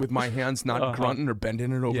side load it with my hands, not grunting or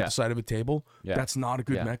bending it over Yeah. the side of a table, Yeah. that's not a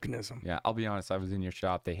good Yeah. mechanism. Yeah, I'll be honest. I was in your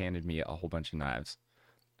shop. They handed me a whole bunch of knives,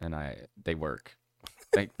 and they work.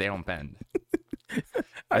 They don't bend.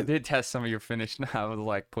 I did test some of your finished. I was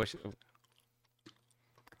like, push.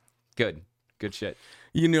 Good shit.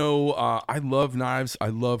 You know, I love knives. I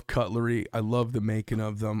love cutlery. I love the making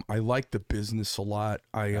of them. I like the business a lot.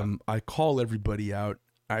 I call everybody out.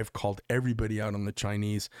 I've called everybody out on the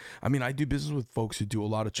Chinese. I mean, I do business with folks who do a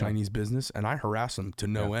lot of Chinese business, and I harass them to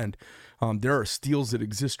no end. There are steals that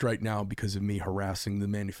exist right now because of me harassing the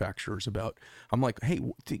manufacturers about. I'm like, hey,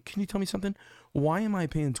 can you tell me something? Why am I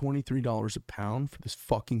paying $23 a pound for this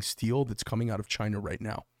fucking steel that's coming out of China right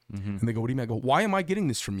now? Mm-hmm. And they go, what do you mean? I go, why am I getting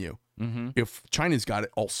this from you? Mm-hmm. If China's got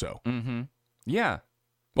it also. Mm-hmm. Yeah.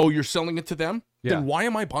 Oh, you're selling it to them? Yeah. Then why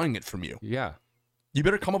am I buying it from you? Yeah. You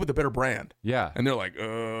better come up with a better brand. Yeah. And they're like,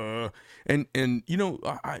 and you know,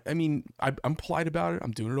 I mean, I'm polite about it.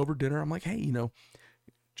 I'm doing it over dinner. I'm like, hey, you know,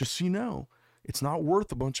 just so you know, it's not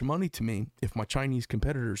worth a bunch of money to me if my Chinese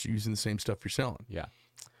competitors are using the same stuff you're selling. Yeah.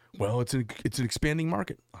 Well, it's an expanding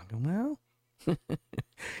market. I go, well,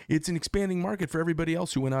 it's an expanding market for everybody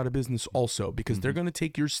else who went out of business also, because they're going to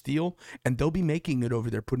take your steel and they'll be making it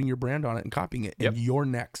over there, putting your brand on it and copying it. Yep. And you're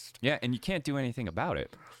next. Yeah, and you can't do anything about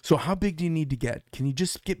it. So how big do you need to get? Can you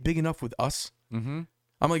just get big enough with us? Mm-hmm.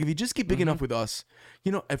 I'm like, if you just get big enough with us,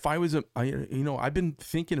 you know, if I was I've been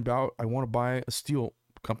thinking about, I want to buy a steel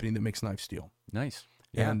company that makes knife steel. Nice.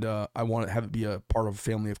 Yeah. And I want to have it be a part of a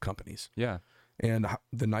family of companies. Yeah. And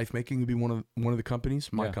the knife making would be one of the companies,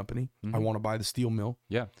 my Yeah. company. Mm-hmm. I want to buy the steel mill.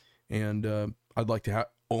 Yeah. And I'd like to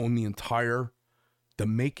own the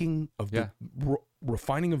making of the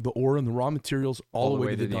refining of the ore and the raw materials all the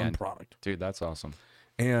way to the done end. product. Dude, that's awesome.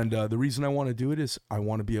 And the reason I want to do it is I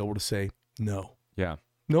want to be able to say, no, Yeah.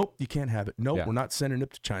 nope, you can't have it. Nope, Yeah. we're not sending it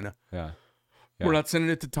to China. Yeah. We're not sending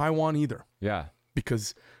it to Taiwan either, Yeah.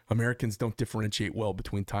 because Americans don't differentiate well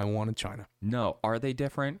between Taiwan and China. No. Are they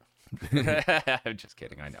different? I'm just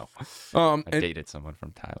kidding. I know. I dated someone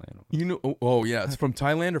from Thailand. You know, oh yeah, it's from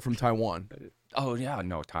Thailand or from Taiwan? Oh, yeah.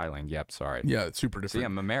 No, Thailand. Yep. Sorry. Yeah, it's super See, different.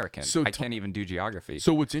 I'm American. So I can't even do geography.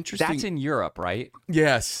 So what's interesting? That's in Europe, right?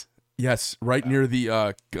 Yes, right near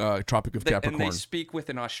the Tropic of Capricorn. And they speak with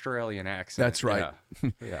an Australian accent. That's right.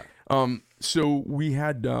 Yeah. So we've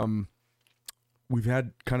had kind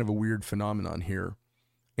of a weird phenomenon here,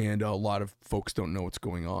 and a lot of folks don't know what's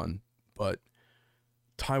going on, but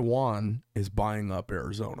Taiwan is buying up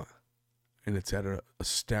Arizona, and it's at an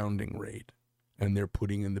astounding rate, and they're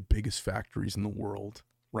putting in the biggest factories in the world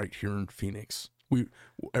right here in Phoenix.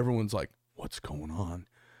 Everyone's like, what's going on?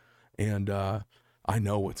 And I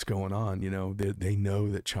know what's going on. You know, they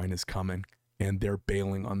know that China's coming, and they're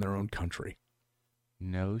bailing on their own country.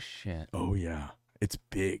 No shit. Oh yeah, it's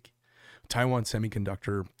big. Taiwan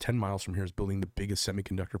Semiconductor, 10 miles from here, is building the biggest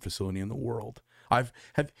semiconductor facility in the world. Have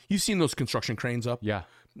you seen those construction cranes up? Yeah.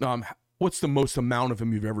 What's the most amount of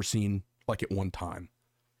them you've ever seen, like at one time?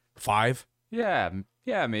 5? Yeah.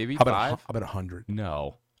 Yeah. Maybe How 5. about 100?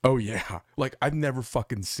 No. Oh yeah, like I've never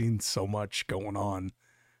fucking seen so much going on.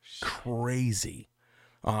 Crazy.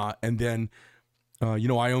 And then, you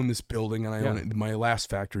know, I own this building, and I own it, my last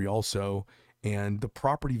factory also, and the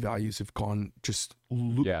property values have gone just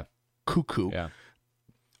cuckoo. Yeah.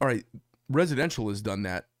 All right, residential has done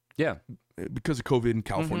that. Yeah. because of COVID and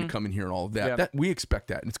California coming here and all of that. Yep. That we expect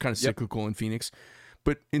that, and it's kind of cyclical in Phoenix.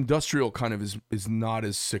 But industrial kind of is not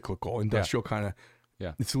as cyclical. Industrial kind of,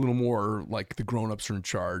 it's a little more like the grown-ups are in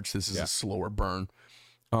charge. This is a slower burn.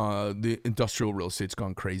 The industrial real estate's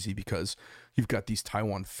gone crazy because you've got these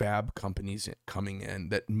Taiwan fab companies coming in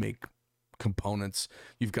that make components.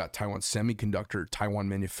 You've got Taiwan Semiconductor, Taiwan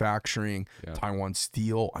Manufacturing, Taiwan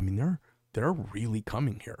Steel. I mean, they're really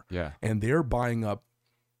coming here. Yeah. And they're buying up,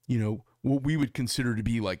 what we would consider to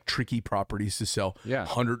be like tricky properties to sell.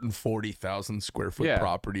 140,000 square foot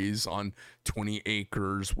properties on 20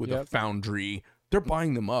 acres with a foundry. They're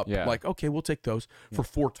buying them up. Like, okay, we'll take those for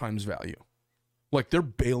 4 times value. Like, they're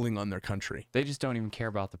bailing on their country. They just don't even care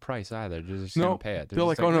about the price either. They're just going to pay it. They're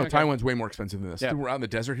like, oh, no, Taiwan's way more expensive than this. We're out in the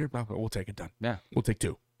desert here. No, we'll take it done. Yeah. We'll take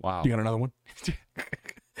 2. Wow. You got another one?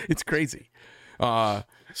 It's crazy.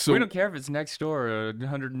 So we don't care if it's next door or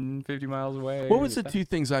 150 miles away. What was the 2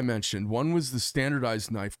 things I mentioned? One was the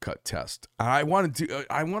standardized knife cut test. I want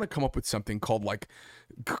to come up with something called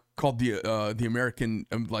the American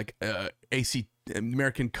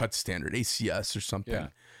American Cut Standard, ACS or something. Yeah.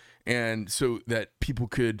 And so that people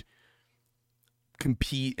could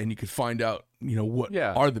compete and you could find out, what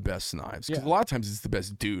are the best knives. Because a lot of times it's the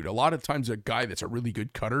best dude. A lot of times a guy that's a really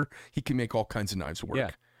good cutter, he can make all kinds of knives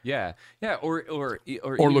work. Yeah. Or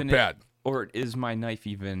look bad. Or is my knife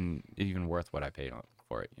even worth what I paid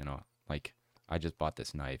for it? Like, I just bought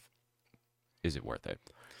this knife. Is it worth it?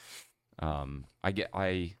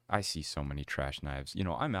 I see so many trash knives.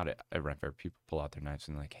 I'm out at rent fair. People pull out their knives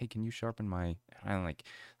and like, hey, can you sharpen my? And I'm like,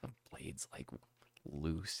 the blade's like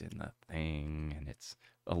loose in the thing, and it's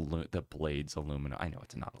the blade's aluminum. I know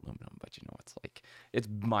it's not aluminum, but it's like it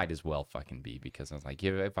might as well fucking be, because I was like,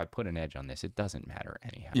 if I put an edge on this, it doesn't matter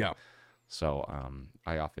anyhow. Yeah. So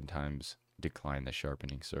I oftentimes decline the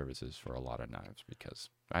sharpening services for a lot of knives because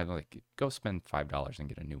I go spend $5 and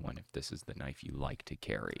get a new one if this is the knife you like to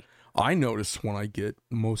carry. I notice when I get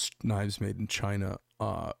most knives made in China,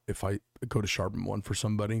 if I go to sharpen one for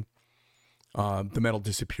somebody, the metal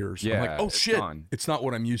disappears. Yeah, I'm like, oh shit, gone. It's not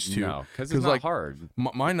what I'm used to. No, because it's not hard.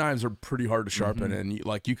 My knives are pretty hard to sharpen, and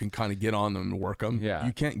you can kind of get on them and work them. Yeah.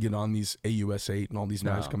 You can't get on these AUS 8 and all these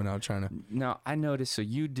knives coming out of China. Now, I noticed, so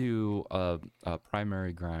you do a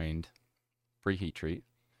primary grind pre-heat treat,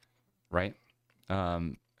 right?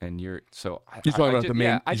 And you're so You're talking about the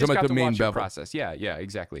main. I just got to watch your bevel process. Yeah,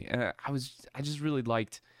 exactly. And I just really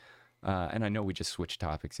liked, and I know we just switched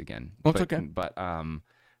topics again. Well, it's okay. But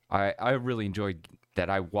I really enjoyed that.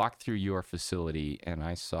 I walked through your facility and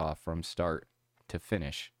I saw from start to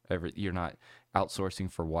finish. You're not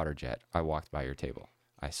outsourcing for water jet. I walked by your table.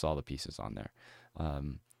 I saw the pieces on there.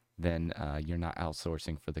 Then you're not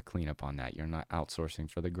outsourcing for the cleanup on that. You're not outsourcing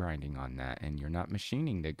for the grinding on that, and you're not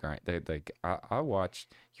machining the grind. I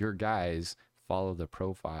watched your guys follow the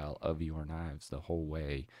profile of your knives the whole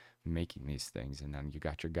way, making these things, and then you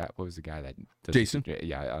got your guy. What was the guy that does, Jason?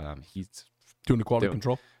 Yeah, he's doing the quality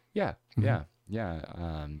control. Yeah, yeah.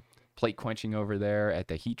 Plate quenching over there at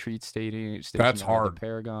the heat treat station. That's hard. The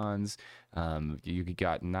Paragons. You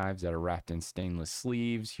got knives that are wrapped in stainless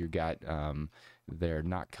sleeves. You got they're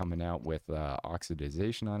not coming out with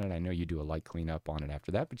oxidization on it. I know you do a light cleanup on it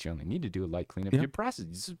after that, but you only need to do a light cleanup. Your process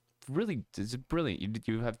is brilliant.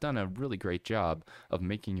 You have done a really great job of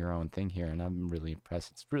making your own thing here, and I'm really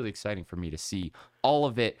impressed. It's really exciting for me to see all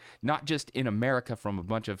of it, not just in America from a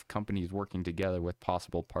bunch of companies working together with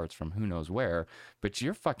possible parts from who knows where, but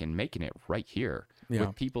you're fucking making it right here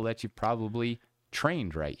with people that you probably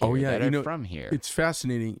trained right here that are from here. It's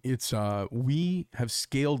fascinating. It's we have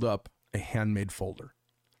scaled up a handmade folder.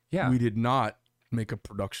 Yeah. We did not make a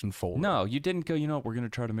production folder. No, you didn't go, we're going to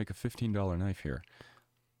try to make a $15 knife here.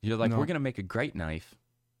 You're like, we're going to make a great knife,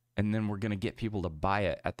 and then we're going to get people to buy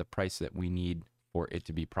it at the price that we need for it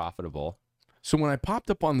to be profitable. So when I popped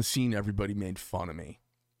up on the scene, everybody made fun of me.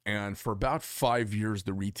 And for about 5 years,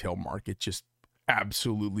 the retail market just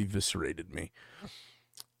absolutely eviscerated me.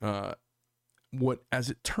 As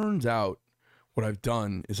it turns out, what I've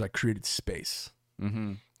done is I created space.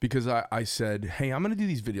 Mm-hmm. Because I said, hey, I'm going to do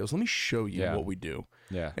these videos. Let me show you what we do.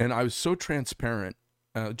 Yeah. And I was so transparent,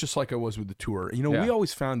 just like I was with the tour. We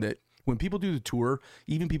always found that when people do the tour,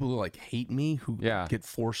 even people who hate me, who get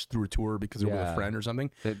forced through a tour because they're with a friend or something.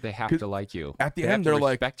 They have to like you. At the end, they're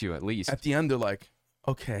like, respect you at least. At the end, they're like,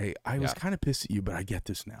 okay, I was kind of pissed at you, but I get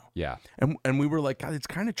this now. Yeah. And we were like, God, it's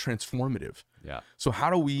kind of transformative. Yeah. So how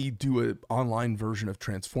do we do an online version of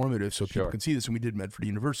transformative so people can see this? And we did Medford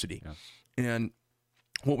University. Yeah. And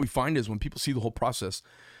what we find is when people see the whole process,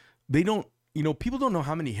 they don't, people don't know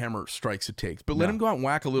how many hammer strikes it takes, but let them go out and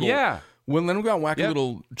whack a little Well, let them go out and whack Yep.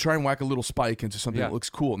 try and whack a little spike into something Yeah. that looks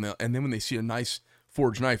cool. And then when they see a nice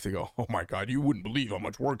forged knife, they go, "Oh my God, you wouldn't believe how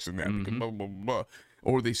much work's in that." Because blah, blah, blah.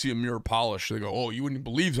 Or they see a mirror polish, they go, "Oh, you wouldn't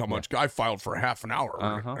believe how much I filed for half an hour,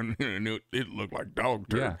 and it looked like dog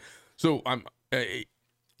turd." Yeah. So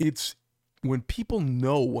it's when people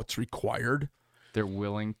know what's required, They're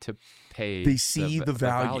willing to pay. they see the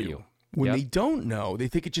value. When Yep. they don't know, they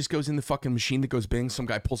think it just goes in the fucking machine that goes bing. Some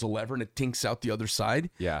guy pulls a lever and it tinks out the other side.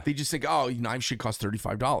 Yeah. They just think, "Oh, knives should cost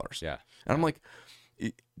 $35." Yeah. And I'm like,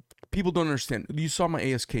 people don't understand. You saw my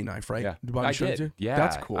ASK knife, right? Yeah. Did Bobby I show it did. to you? Yeah.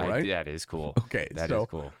 That's cool, right? That is cool. Okay, That so is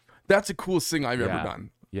cool. that's the coolest thing I've ever Yeah.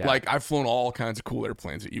 done. Yeah. Like, I've flown all kinds of cool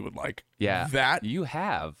airplanes that you would like. Yeah. That, You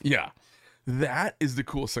have. yeah. That is the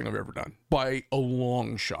coolest thing I've ever done by a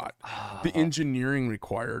long shot. The engineering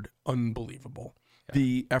required, unbelievable.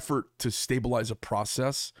 The effort to stabilize a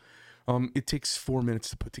process, it takes 4 minutes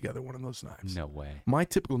to put together one of those knives. No way. My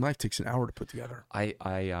typical knife takes an hour to put together. I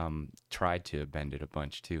tried to bend it a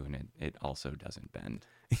bunch too, and it also doesn't bend.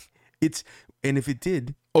 And if it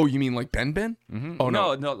did, oh, you mean like Ben? Mm-hmm. Oh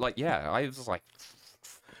no, like yeah, I was like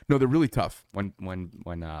no, they're really tough.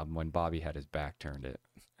 when Bobby had his back turned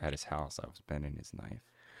at his house, I was bending his knife.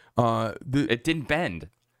 It didn't bend.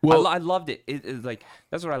 Well- I loved it. It's like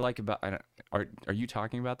that's what I like about. Are you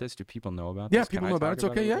talking about this? Do people know about this? Yeah, Can people I know about it.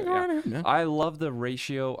 talk It's okay. it? Yeah, go right ahead. Yeah. I love the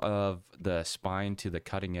ratio of the spine to the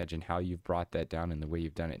cutting edge and how you've brought that down and the way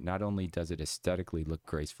you've done it. Not only does it aesthetically look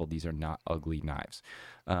graceful, these are not ugly knives,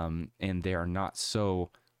 and they are not so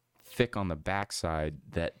thick on the backside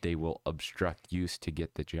that they will obstruct use to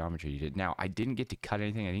get the geometry you did. Now, I didn't get to cut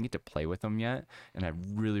anything. I didn't get to play with them yet, and I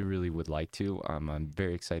really, really would like to. I'm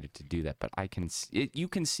very excited to do that, but you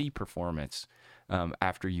can see performance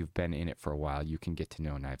after you've been in it for a while. You can get to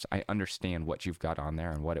know knives. I understand what you've got on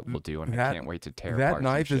there and what it will do, and I can't wait to tear that apart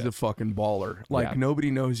knife some is shit. a fucking baller. Like Yeah.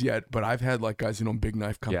 nobody knows yet, but I've had like guys big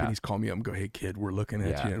knife companies call me up and go, "Hey kid, we're looking at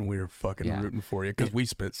Yeah. you and we're fucking Yeah. rooting for you because we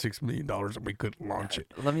spent $6 million and we couldn't launch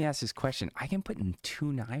it." Let me ask this question. I can put in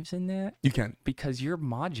 2 knives in that You can, because you're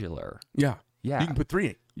modular. yeah, Yeah. You can put 3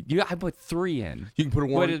 in. I put 3 in. You can put a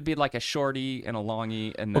Would one. it be like a shorty and a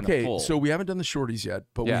longie and then a Okay, full? so we haven't done the shorties yet,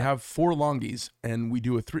 but we Yeah. have 4 longies, and we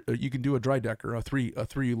do a 3. You can do a dry decker, a three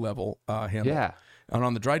level handle. Yeah. And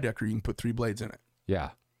on the dry decker, you can put 3 blades in it.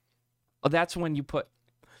 Yeah. Oh, that's when you put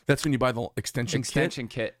That's when you buy the extension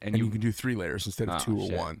kit and you can do 3 layers instead of 2 or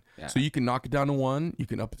shit. 1. Yeah. So you can knock it down to 1. You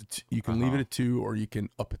can up it. You can leave it at 2, or you can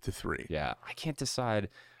up it to 3. Yeah. I can't decide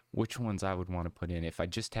which ones I would want to put in if I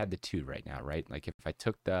just had the 2 right now, right? Like if I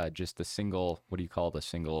took just the single, what do you call the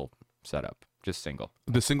single setup? Just single.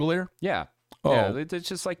 The single layer. Yeah. Oh. Yeah, it's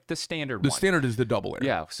just like the standard The one. standard is the double layer.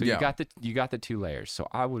 Yeah, so you got the 2 layers. So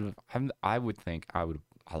I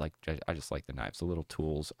just like the knives, the little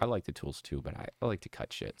tools. I like the tools too, but I like to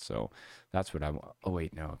cut shit. So that's what I want. Oh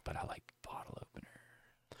wait, no, but I like bottle opener.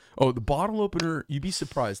 Oh, the bottle opener. You'd be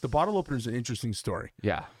surprised. The bottle opener is an interesting story.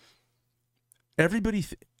 Yeah. Everybody,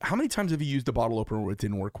 how many times have you used a bottle opener where it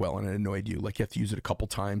didn't work well and it annoyed you? Like you have to use it a couple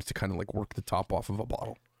times to kind of like work the top off of a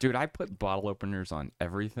bottle. Dude, I put bottle openers on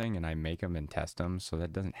everything and I make them and test them, so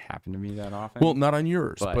that doesn't happen to me that often. Well, not on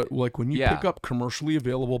yours, but like when you yeah. pick up commercially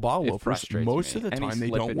available bottle It openers, frustrates most me. of the Any time they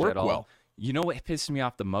don't slippage work at all. well. You know what pisses me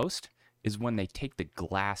off the most is when they take the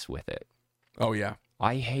glass with it. Oh yeah,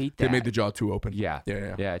 I hate that. they made the jaw too open. Yeah.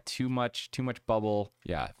 Yeah. Too much bubble.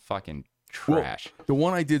 Yeah. Fucking Well, trash. the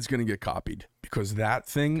one I did is going to get copied because that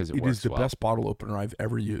thing, 'Cause it it is works the well. best bottle opener I've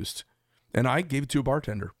ever used. And I gave it to a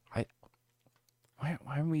bartender.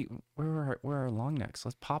 Why are we? Where are our long necks?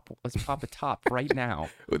 Let's pop a top right now.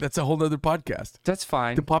 That's a whole nother podcast. That's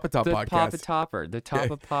fine. The Pop a Top the podcast. Pop a Topper. The top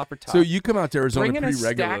Yeah. of Popper Top. So you come out to Arizona bring in a pretty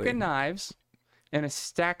stack regularly. of knives and a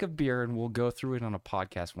stack of beer, and we'll go through it on a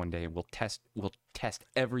podcast one day. And we'll test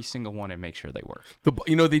every single one and make sure they work.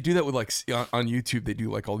 They do that with like on YouTube. They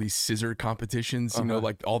do like all these scissor competitions. You know,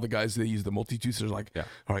 like all the guys they use the multi-tooth scissors. Like,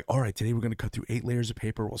 all right, today we're going to cut through 8 layers of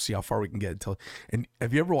paper. We'll see how far we can get until. And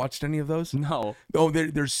have you ever watched any of those? No. Oh,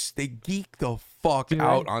 they geek the fuck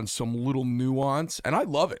out on some little nuance, and I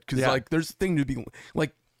love it because like there's a thing to be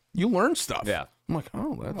like you learn stuff. Yeah. I'm like,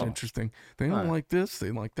 oh, that's interesting. They don't like this,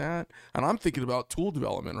 they like that, and I'm thinking about tool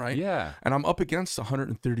development, right? Yeah. And I'm up against a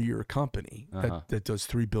 130-year company that does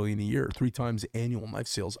 $3 billion a year, 3 times the annual knife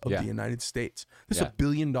sales of the United States. This is a $1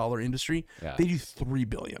 billion industry. Yeah. They do $3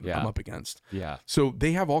 billion. Yeah. I'm up against. Yeah. So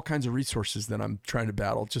they have all kinds of resources that I'm trying to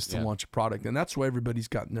battle just to launch a product, and that's why everybody's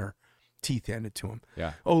gotten their teeth handed to them.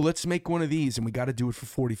 Yeah. Oh, let's make one of these, and we got to do it for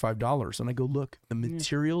 $45. And I go, look, the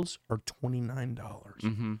materials are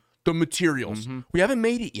 $29. The materials. We haven't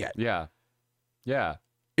made it yet. Yeah. Yeah.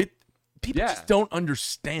 people just don't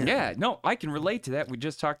understand. Yeah, no, I can relate to that. We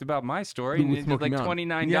just talked about my story. With And it's Smoky like Mountain.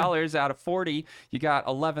 $29 out of 40. You got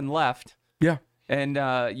 11 left, Yeah. and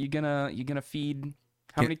you're gonna feed.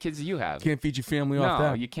 How many kids do you have? Can't feed your family off No,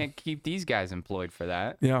 that. you can't keep these guys employed for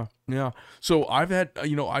that. Yeah, yeah. So I've had,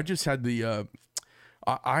 I just had the,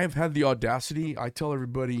 I've had the audacity. I tell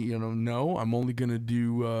everybody, no, I'm only going to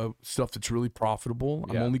do stuff that's really profitable.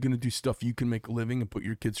 I'm Yeah. only going to do stuff you can make a living and put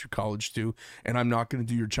your kids through college to. And I'm not going to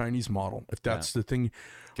do your Chinese model. If that's the thing.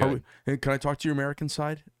 Good. Can I talk to your American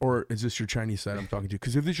side, or is this your Chinese side I'm talking to?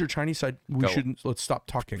 Because if this is your Chinese side, let's stop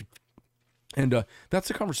talking. And that's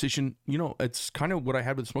a conversation, it's kind of what I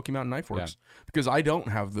had with Smoky Mountain Knife Works, because I don't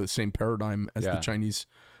have the same paradigm as the Chinese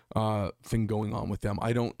thing going on with them.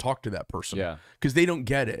 I don't talk to that person because they don't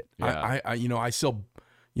get it. Yeah. I sell,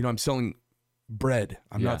 I'm selling bread.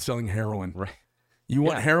 I'm not selling heroin. Right. You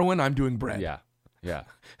want heroin? I'm doing bread. Yeah, yeah.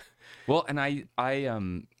 Well, and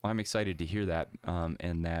I'm excited to hear that,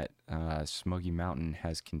 and that Smoky Mountain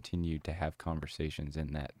has continued to have conversations,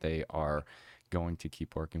 and that they are going to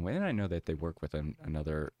keep working with. And I know that they work with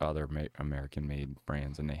other American-made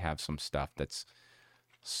brands, and they have some stuff that's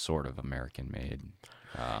sort of American-made.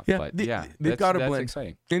 They've got a that's blend.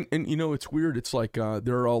 Exciting. And it's weird. It's like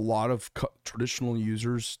there are a lot of traditional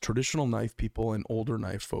users, traditional knife people, and older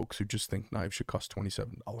knife folks who just think knives should cost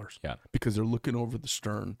 $27. Yeah. Because they're looking over the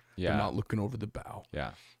stern. Yeah. They're not looking over the bow.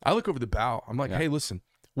 Yeah. I look over the bow. I'm like, hey, listen,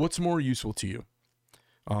 what's more useful to you?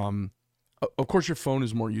 Of course, your phone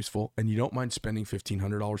is more useful, and you don't mind spending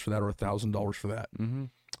 $1,500 for that or $1,000 for that. Mm-hmm.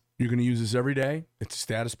 You're going to use this every day. It's a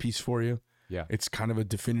status piece for you. Yeah. It's kind of a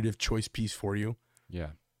definitive choice piece for you. Yeah.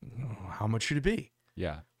 How much should it be?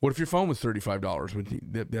 Yeah. What if your phone was $35? Would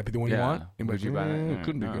that be the one you want? Would you buy it? It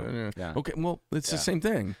couldn't be good. Yeah. Okay, well, it's the same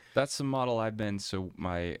thing. That's the model I've been. So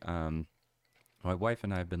my wife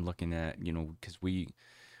and I have been looking at, because we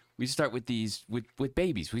start with these with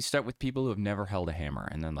babies. We start with people who have never held a hammer,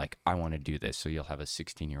 and then like, I want to do this. So you'll have a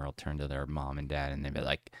 16-year-old turn to their mom and dad, and they'll be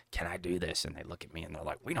like, "Can I do this?" And they look at me, and they're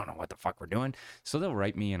like, "We don't know what the fuck we're doing." So they'll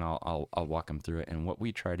write me, and I'll walk them through it. And what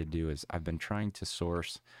we try to do is, I've been trying to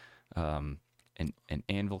source an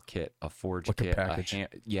anvil kit, a forge like kit, a package.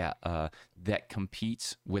 That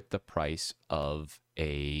competes with the price of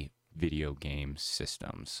a video game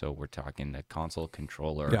system. So we're talking the console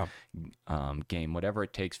controller, game, whatever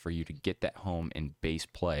it takes for you to get that home and base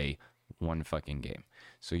play one fucking game.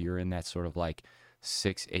 So you're in that sort of like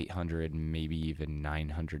 $600-800, maybe even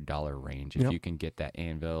 $900 range. If you can get that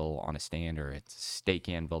anvil on a stand, or it's a stake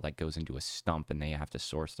anvil that goes into a stump and they have to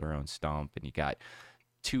source their own stump, and you got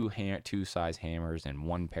two size hammers and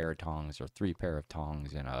one pair of tongs or three pair of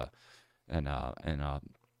tongs and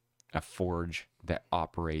a forge that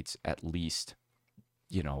operates at least,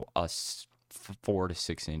 a 4 to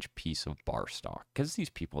 6 inch piece of bar stock. Because these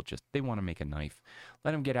people they want to make a knife.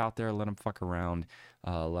 Let them get out there, let them fuck around,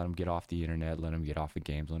 let them get off the internet, let them get off of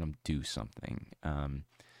games, let them do something.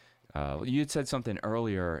 You had said something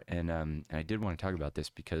earlier, and I did want to talk about this,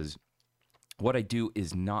 because what I do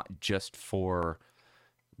is not just for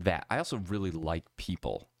that. I also really like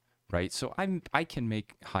people. Right, so I can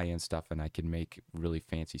make high-end stuff, and I can make really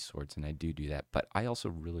fancy swords, and I do that. But I also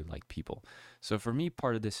really like people. So for me,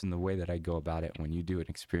 part of this, and the way that I go about it, when you do an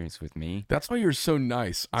experience with me, that's why you're so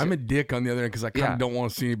nice. I'm a dick on the other end, because I kind of don't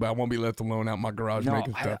want to see anybody. I won't be left alone out in my garage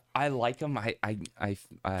making stuff. I like them.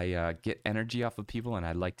 I get energy off of people, and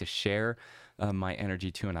I like to share my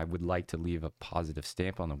energy too, and I would like to leave a positive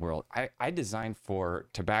stamp on the world. I designed for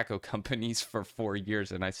tobacco companies for 4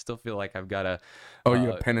 years, and I still feel like I've got a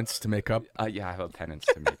you have penance to make up. Yeah, I have a penance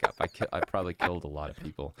to make up. I probably killed a lot of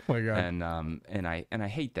people. Oh my God. And I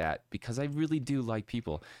hate that, because I really do like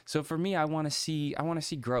people. So for me, I want to see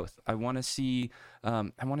growth. I want to see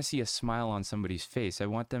a smile on somebody's face. I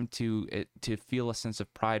want them to feel a sense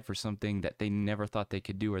of pride for something that they never thought they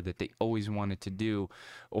could do, or that they always wanted to do,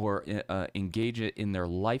 or engage it in their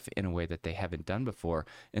life in a way that they haven't done before.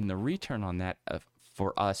 And the return on that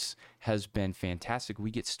for us has been fantastic.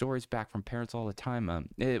 We get stories back from parents all the time.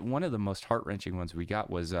 One of the most heart-wrenching ones we got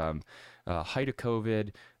was height of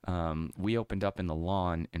COVID. We opened up in the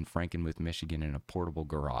lawn in Frankenmuth, Michigan, in a portable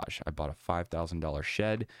garage. I bought a $5,000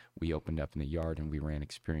 shed. We opened up in the yard, and we ran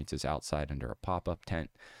experiences outside under a pop-up tent.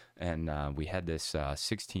 And we had this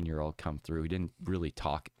 16-year-old come through. He didn't really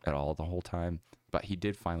talk at all the whole time, but he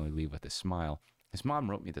did finally leave with a smile. His mom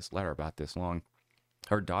wrote me this letter about this long.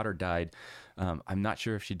 Her daughter died. I'm not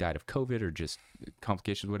sure if she died of COVID or just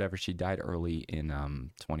complications, whatever. She died early in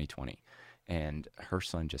 2020. And her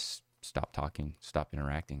son just stop talking, stop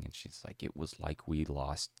interacting. And she's like, it was like we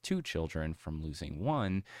lost 2 children from losing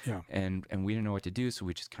 1. Yeah. And we didn't know what to do. So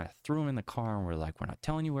we just kind of threw him in the car and we're like, we're not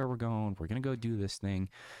telling you where we're going. We're going to go do this thing.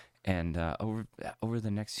 And over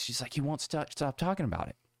the next, she's like, he won't stop talking about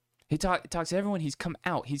it. He talks to everyone. He's come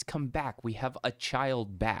out. He's come back. We have a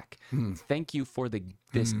child back. Thank you for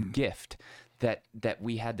this gift that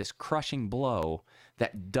we had this crushing blow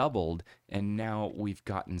that doubled, and now we've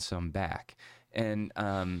gotten some back. And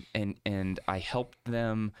I helped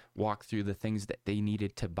them walk through the things that they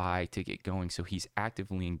needed to buy to get going. So he's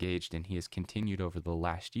actively engaged, and he has continued over the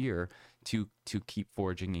last year to keep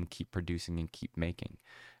forging and keep producing and keep making.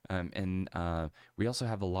 We also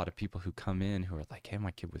have a lot of people who come in who are like, hey,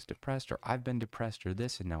 my kid was depressed, or I've been depressed, or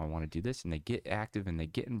this, and now I want to do this, and they get active and they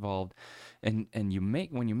get involved. And when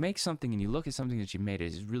you make something and you look at something that you made, it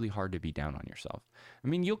is really hard to be down on yourself. I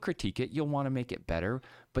mean, you'll critique it, you'll want to make it better,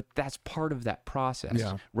 but that's part of that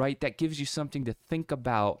process, right? That gives you something to think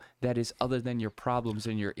about that is other than your problems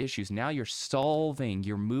and your issues. Now you're solving,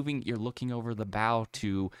 you're moving, you're looking over the bow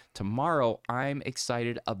to tomorrow. I'm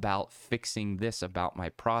excited about fixing this about my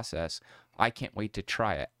process. I can't wait to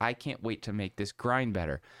try it. I can't wait to make this grind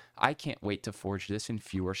better. I can't wait to forge this in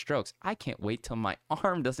fewer strokes. I can't wait till my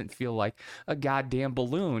arm doesn't feel like a goddamn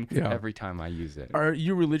balloon every time I use it. Are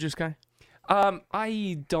you a religious guy?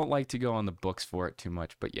 I don't like to go on the books for it too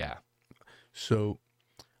much, but yeah. So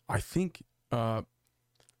I think, and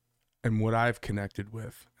what I've connected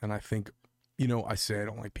with, and I think, I say I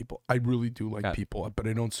don't like people. I really do like people, but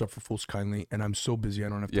I don't suffer fools kindly, and I'm so busy I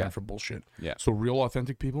don't have time for bullshit. Yeah. So real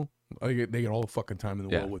authentic people, they get all the fucking time in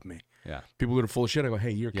the world with me. Yeah. People that are full of shit, I go,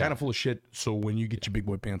 hey, you're kind of full of shit, so when you get your big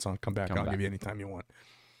boy pants on, come back. I'll give you any time you want.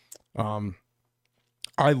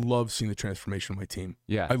 I love seeing the transformation of my team.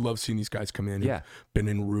 Yeah. I love seeing these guys come in who've been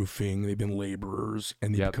in roofing, they've been laborers,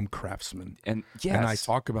 and they become craftsmen. And I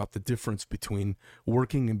talk about the difference between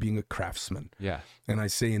working and being a craftsman. Yeah. And I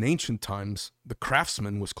say in ancient times, the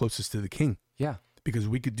craftsman was closest to the king. Yeah. Because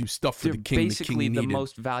we could do stuff for They're the king. basically the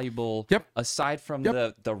most valuable, aside from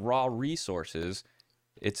the raw resources,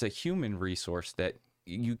 it's a human resource that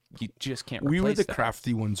you just can't replace. We were the that.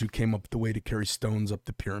 crafty ones who came up with the way to carry stones up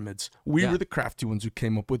the pyramids. We were the crafty ones who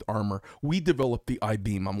came up with armor. We developed the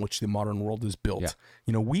I-beam on which the modern world is built.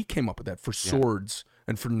 Yeah. We came up with that for swords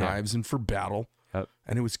and for knives and for battle. Yep.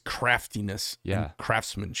 And it was craftiness and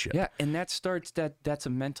craftsmanship. Yeah, and that's a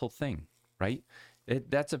mental thing, right?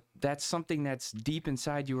 That's something that's deep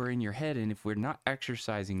inside you or in your head, and if we're not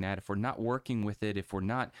exercising that, if we're not working with it, if we're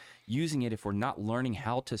not using it, if we're not learning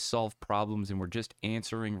how to solve problems, and we're just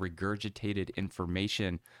answering regurgitated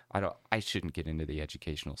information, I shouldn't get into the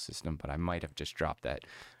educational system, but I might have just dropped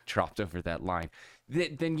over that line.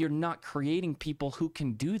 Then you're not creating people who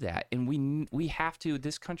can do that, and we have to.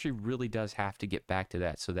 This country really does have to get back to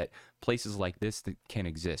that, so that places like this can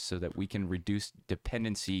exist, so that we can reduce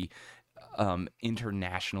dependency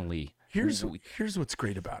internationally. Here's what's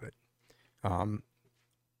great about it.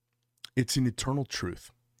 It's an eternal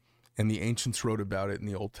truth, and the ancients wrote about it in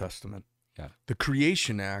the Old Testament. Yeah. The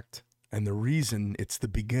Creation Act, and the reason it's the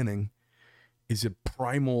beginning, is a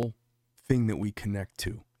primal thing that we connect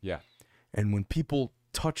to. Yeah. And when people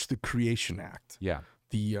touch the Creation Act,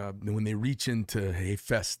 when they reach into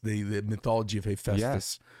Hephaestus, the mythology of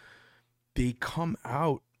Hephaestus, they come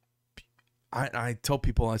out. I tell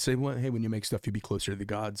people, I say, well, hey, when you make stuff, you be closer to the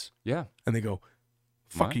gods. Yeah. And they go,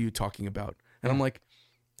 fuck are you talking about? And I'm like,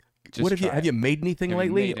 what have you made anything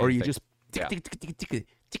lately? Or you just and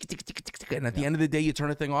at the end of the day, you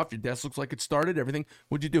turn a thing off, your desk looks like it started, everything.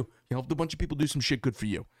 What'd you do? You helped a bunch of people do some shit good for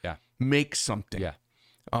you. Yeah. Make something. Yeah.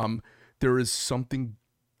 There is something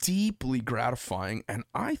deeply gratifying, and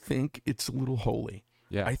I think it's a little holy.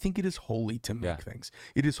 Yeah. I think it is holy to make things.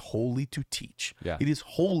 It is holy to teach. Yeah. It is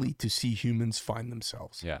holy to see humans find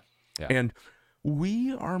themselves. Yeah. Yeah. And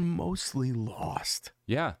we are mostly lost.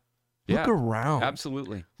 Yeah. Look around.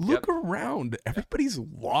 Absolutely. Look around. Everybody's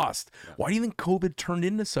lost. Yeah. Why do you think COVID turned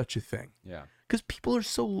into such a thing? Yeah. Because people are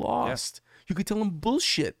so lost. Yeah. You could tell them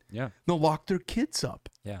bullshit. Yeah. They'll lock their kids up.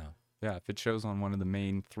 Yeah. Yeah. If it shows on one of the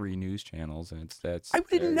main 3 news channels, and I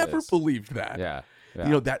would have never believed that. Yeah.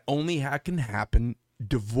 Yeah. That only can happen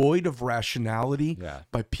devoid of rationality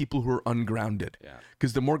by people who are ungrounded. Yeah.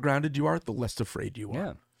 Because the more grounded you are, the less afraid you are.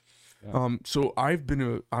 Yeah. Yeah. So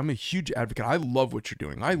I'm a huge advocate. I love what you're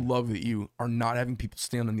doing. I love that you are not having people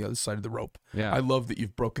stand on the other side of the rope. Yeah. I love that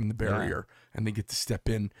you've broken the barrier and they get to step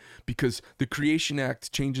in, because the Creation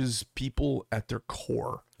Act changes people at their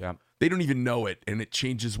core. Yeah. They don't even know it, and it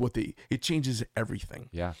changes it changes everything.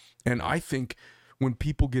 Yeah. And I think when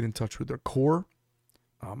people get in touch with their core,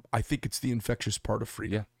 I think it's the infectious part of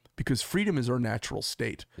freedom. Yeah. Because freedom is our natural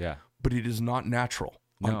state. Yeah. but it is not natural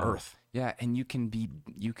on No. Earth. Yeah, and you can be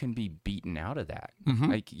beaten out of that.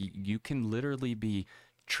 Mm-hmm. Like you can literally be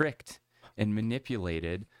tricked and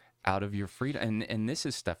manipulated out of your freedom. And this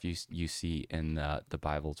is stuff you see in the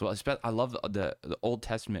Bible as well. I love the Old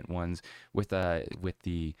Testament ones with the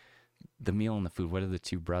meal and the food. What are the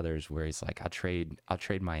two brothers where he's like, I'll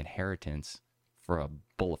trade my inheritance for a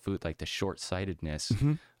bowl of food, like the short-sightedness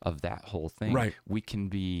of that whole thing. Right. We can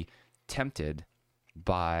be tempted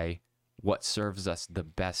by what serves us the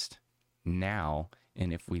best now,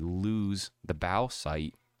 and if we lose the bow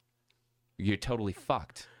sight, you're totally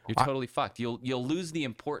fucked. You're totally fucked. You'll lose the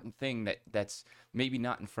important thing that's maybe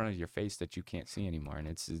not in front of your face that you can't see anymore, and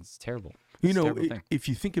it's terrible. It's a terrible thing. If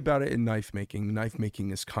you think about it in knife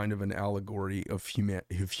making is kind of an allegory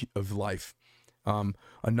of life.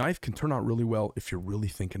 A knife can turn out really well if you're really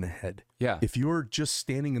thinking ahead. Yeah. If you're just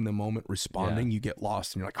standing in the moment responding, you get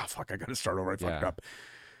lost and you're like, oh fuck, I got to start over. I fucked up.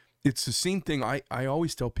 It's the same thing. I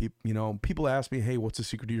always tell people, people ask me, hey, what's the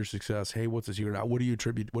secret to your success? Hey, what's the secret? What do you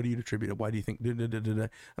attribute it? Why do you think? And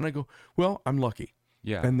I go, well, I'm lucky.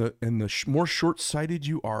 Yeah. And the more short-sighted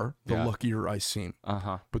you are, the luckier I seem.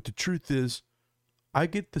 But the truth is, I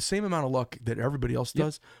get the same amount of luck that everybody else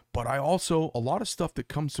does, but I also, a lot of stuff that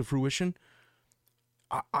comes to fruition,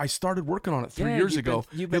 I started working on it 3 years ago.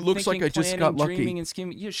 You've It been looks like thinking, I just planning, got lucky. dreaming and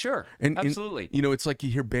scheming. Yeah, sure. Absolutely. It's like you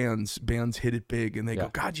hear bands hit it big, and they go,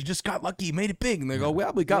 God, you just got lucky. You made it big. And they go,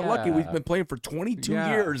 well, we got lucky. We've been playing for 22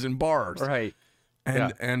 years in bars. Right.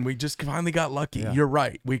 And we just finally got lucky. You're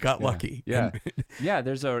right. We got lucky. Yeah. Yeah,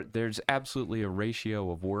 there's absolutely a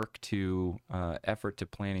ratio of work to effort to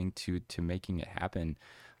planning to making it happen.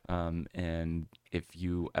 And if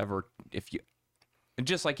you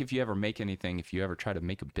just like if you ever make anything, if you ever try to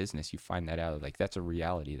make a business, you find that out. Like that's a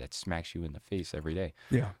reality that smacks you in the face every day.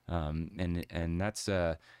 Yeah. And that's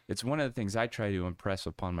it's one of the things I try to impress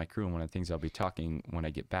upon my crew, and one of the things I'll be talking when I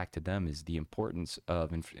get back to them is the importance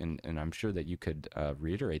of, and I'm sure that you could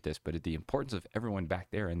reiterate this, but the importance of everyone back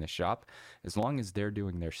there in the shop, as long as they're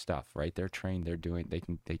doing their stuff, right? They're trained, they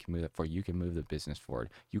can move it forward. You can move the business forward.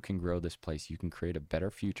 You can grow this place. You can create a better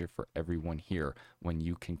future for everyone here when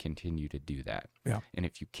you can continue to do that. Yeah. And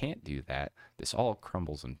if you can't do that, this all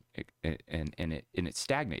crumbles and it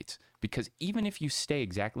stagnates. Because even if you stay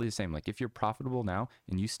exactly the same, like if you're profitable now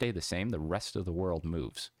and you stay the same, the rest of the world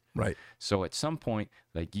moves. Right. So at some point,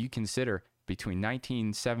 like you consider between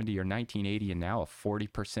 1970 or 1980 and now a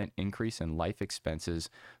 40% increase in life expenses,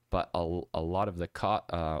 but a lot of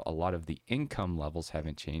the income levels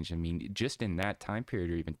haven't changed. I mean, just in that time period,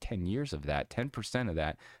 or even 10 years of that, 10% of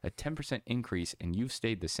that, a 10% increase, and you've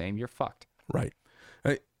stayed the same, you're fucked. Right.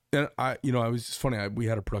 And I was just funny. We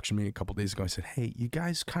had a production meeting a couple days ago. I said, hey, you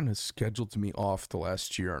guys kind of scheduled me off the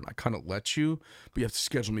last year, and I kind of let you, but you have to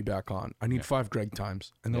schedule me back on. I need 5 Greg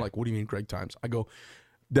times. And they're like, what do you mean Greg times? I go,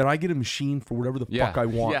 then I get a machine for whatever the fuck I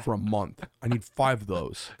want for a month. I need 5 of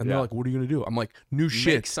those. And they're like, what are you going to do? I'm like, new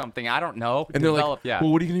shit. Make something. I don't know. And they're like,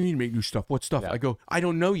 well, what are you going to need to make new stuff? What stuff? Yeah. I go, I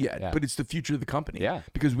don't know yet, but it's the future of the company. Yeah.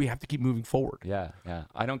 Because we have to keep moving forward. Yeah.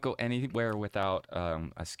 I don't go anywhere without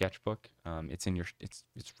a sketchbook. It's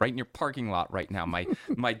right in your parking lot right now. My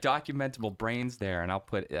documentable brain's there, and I'll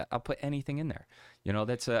put anything in there. You know,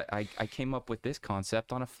 I came up with this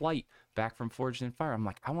concept on a flight back from Forged in Fire. I'm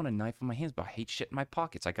like, I want a knife in my hands, but I hate shit in my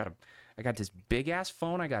pockets. I got this big ass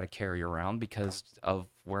phone I got to carry around because of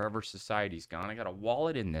wherever society's gone. I got a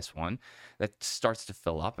wallet in this one that starts to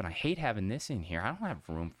fill up, and I hate having this in here. I don't have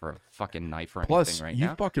room for a fucking knife or anything right now.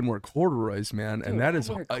 You fucking wear corduroys, man, Dude, and that is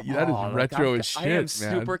retro as shit, I am man.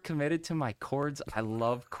 super committed to my cords. I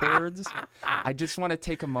love cords. I just want to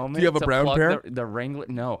take a moment. Do you have a brown plug pair? The Wrangler.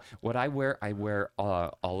 No, what I wear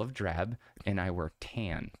olive drab, and I wear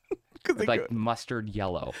tan. Like mustard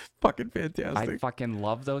yellow. Fucking fantastic. I fucking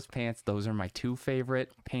love those pants. Those are my 2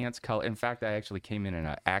 favorite pants color. In fact, I actually came in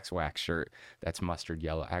an Axe Wax shirt that's mustard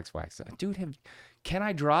yellow. Axe Wax. Dude, can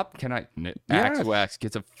I drop? Can I? Axe Wax.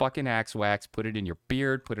 Get a fucking Axe Wax. Put it in your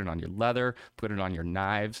beard. Put it on your leather. Put it on your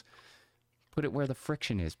knives. Put it where the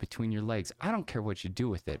friction is between your legs. I don't care what you do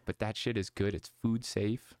with it, but that shit is good. It's food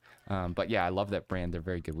safe. But yeah, I love that brand. They're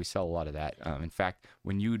very good. We sell a lot of that. In fact,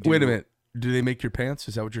 when you do... Wait a minute. Do they make your pants?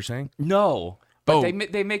 Is that what you're saying? No. But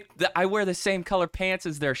they make I wear the same color pants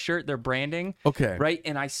as their shirt, their branding. Okay. Right?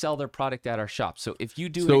 And I sell their product at our shop. So if you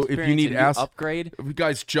do upgrade.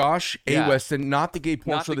 Guys, Josh Weston, not the gay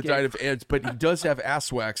porn star that died of AIDS, but he does have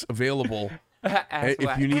ass wax available.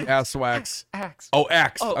 If you need ass wax. Axe. Oh,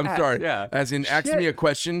 axe. I'm axe, sorry. yeah. As in, ask me a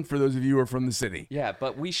question for those of you who are from the city. Yeah,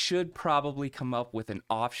 but we should probably come up with an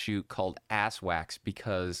offshoot called ass wax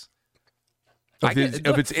because of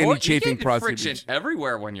its anti-chafing you get process. friction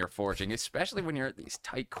everywhere when you're forging, especially when you're at these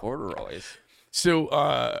tight corduroys.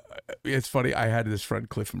 So it's funny. I had this friend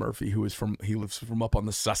Cliff Murphy, he lives from up on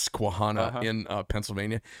the Susquehanna in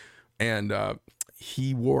Pennsylvania, and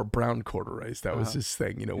he wore brown corduroys. That was his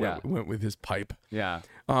thing, went with his pipe. Yeah.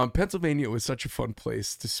 Pennsylvania was such a fun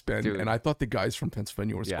place to spend, Dude. and I thought the guys from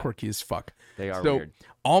Pennsylvania were quirky as fuck. They are so, weird.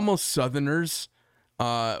 Almost Southerners,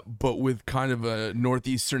 but with kind of a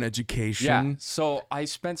Northeastern education. Yeah. So I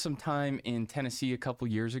spent some time in Tennessee a couple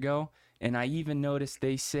years ago, and I even noticed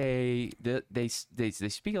they say that they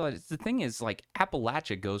speak a lot. The thing is, like,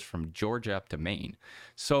 Appalachia goes from Georgia up to Maine,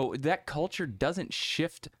 so that culture doesn't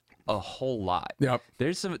shift a whole lot. Yep.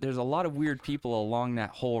 There's a lot of weird people along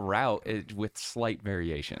that whole route with slight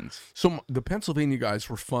variations. So the Pennsylvania guys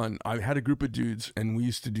were fun. I had a group of dudes, and we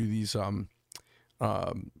used to do these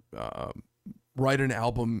write an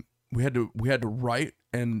album. We had to write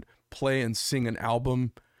and play and sing an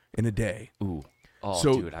album in a day. Ooh. Oh,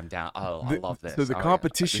 So dude, I'm down. Oh, I love this. So the Oh, yeah.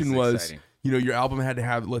 competition This is was, exciting. your album had to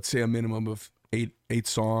have, let's say, a minimum of eight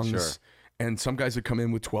songs. Sure. And some guys would come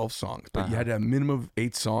in with 12 songs, but you had to have a minimum of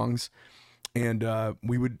 8 songs. And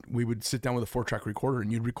we would sit down with a 4-track recorder,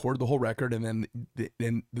 and you'd record the whole record, and then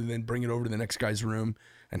bring it over to the next guy's room,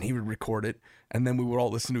 and he would record it, and then we would all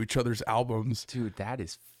listen to each other's albums. Dude, that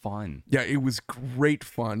is fun. Yeah, it was great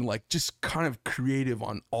fun, like just kind of creative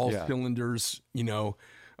on all cylinders,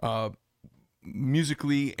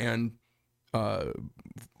 musically and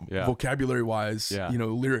vocabulary wise,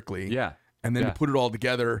 lyrically. Yeah. And then to put it all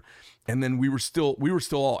together, and then we were still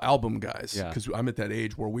all album guys, Yeah. because I'm at that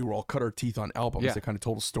age where we were all cut our teeth on albums that kind of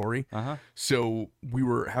told a story. So we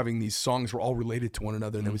were having these songs were all related to one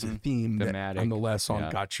another, and there was a theme that on the last song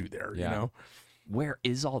got you there. Where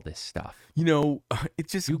is all this stuff?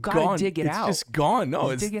 It's just You gotta gone. dig it out. It's just gone.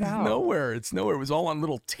 No, Just it's dig it out. nowhere. It's nowhere. It was all on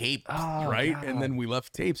little tape, right? God. And then we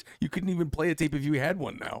left tapes. You couldn't even play a tape if you had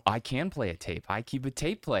one now. I can play a tape. I keep a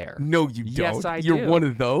tape player. No, you Yes, don't. I You're do. one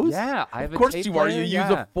of those? Yeah, I have Of course a tape you player. are. You use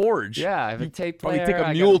Yeah. a Forge. Yeah, I have a tape player. Probably take a I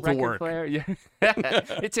got mule to record work. Player. Yeah.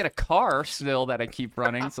 It's in a car still that I keep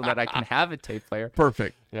running so that I can have a tape player.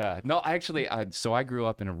 Perfect. Yeah. No, actually, so I grew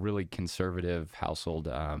up in a really conservative household.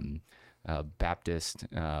 Baptist.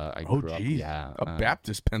 I grew up, geez. A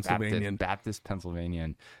Baptist Pennsylvanian. Baptist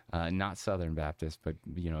Pennsylvanian, not Southern Baptist, but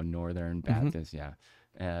Northern Baptist. Yeah.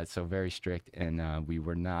 So very strict, and we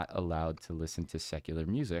were not allowed to listen to secular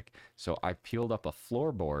music. So I peeled up a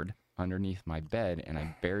floorboard underneath my bed, and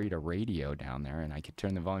I buried a radio down there, and I could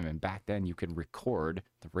turn the volume. And back then, you could record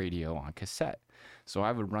the radio on cassette. So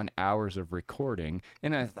I would run hours of recording,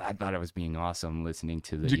 and I thought I was being awesome listening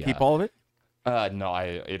to the. Did you keep all of it? No,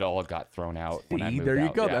 it all got thrown out when I moved there you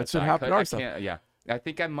out. go. Yeah, That's so what I happened to our can't- stuff. Yeah, I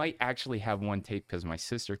think I might actually have one tape because my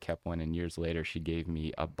sister kept one, and years later she gave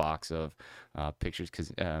me a box of pictures because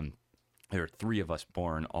there are 3 of us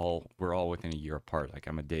born. We're all within a year apart. Like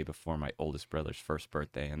I'm a day before my oldest brother's first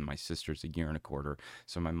birthday, and my sister's a year and a quarter.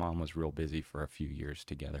 So my mom was real busy for a few years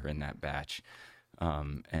together in that batch,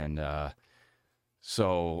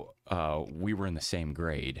 So we were in the same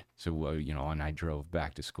grade. So, when I drove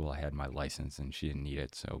back to school, I had my license and she didn't need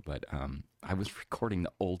it. So, but I was recording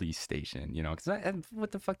the oldies station, because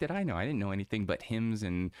what the fuck did I know? I didn't know anything but hymns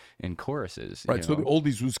and choruses. Right. So the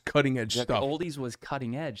oldies was cutting edge The stuff. oldies was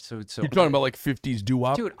cutting edge. So You're talking about like 50s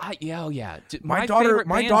doo-wop? Dude, yeah. My favorite daughter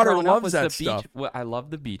band growing up loves was that the stuff. Well, I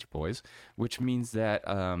love the Beach Boys, which means that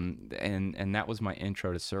and that was my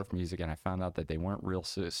intro to surf music, and I found out that they weren't real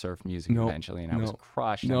surf music eventually, and I was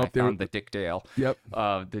crushed. And I found the Dick Dale. Yep.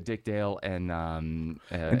 The Dick Dale and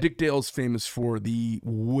Dick Dale's famous for the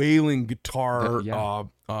wailing guitar.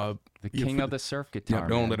 The king of the surf guitar.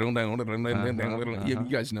 Yeah, you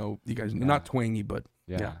guys know. Not twangy, but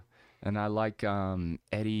yeah. And I like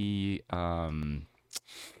Eddie.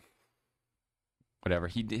 Whatever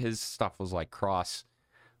his stuff was like cross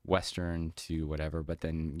Western to whatever, but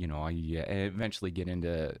then I eventually get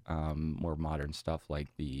into more modern stuff like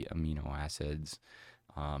the amino acids.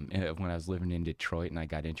 When I was living in Detroit and I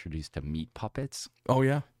got introduced to meat puppets. Oh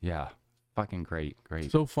yeah, yeah, fucking great.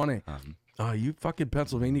 So funny. You fucking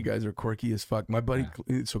Pennsylvania guys are quirky as fuck. My buddy,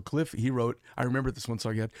 so Cliff, he wrote. I remember this one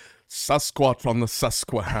song he had, "Sasquatch from the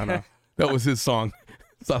Susquehanna." That was his song.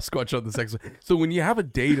 Sasquatch on the sex. So when you have a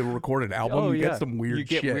day to record an album, you get some weird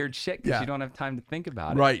shit. You get weird shit because you don't have time to think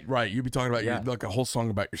about it. Right. You'd be talking about like a whole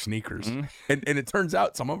song about your sneakers, and it turns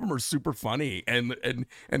out some of them are super funny, and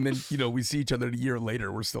then we see each other a year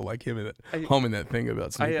later, we're still like humming that thing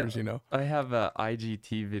about sneakers. I have a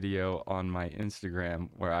IGT video on my Instagram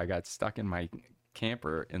where I got stuck in my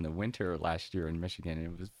camper in the winter last year in Michigan, and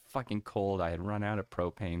it was fucking cold. I had run out of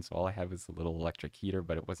propane, so all I had was a little electric heater,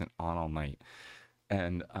 but it wasn't on all night.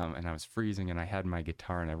 And I was freezing, and I had my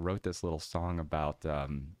guitar, and I wrote this little song about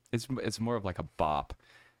it's more of like a bop,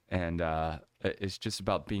 and it's just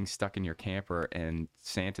about being stuck in your camper, and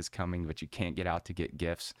Santa's coming, but you can't get out to get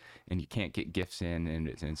gifts, and you can't get gifts in,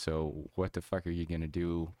 and so what the fuck are you gonna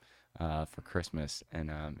do for Christmas? And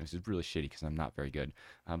it was just really shitty because I'm not very good.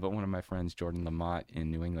 But one of my friends, Jordan Lamont in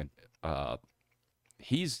New England,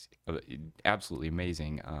 he's absolutely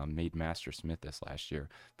amazing. Made Master Smith this last year,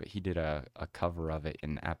 but he did a cover of it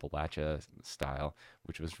in Appalachia style,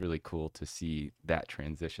 which was really cool to see that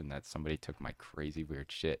transition, that somebody took my crazy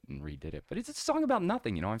weird shit and redid it. But it's a song about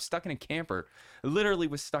nothing, you know. I'm stuck in a camper. I literally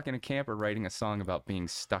was stuck in a camper writing a song about being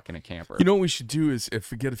stuck in a camper. You know what we should do is, if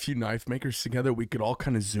we get a few knife makers together, we could all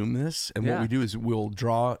kind of Zoom this, and what we do is we'll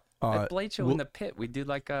draw. At Blade Show in the pit, we did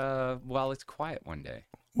like while it's quiet one day.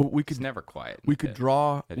 Well, we could It's never quiet. we could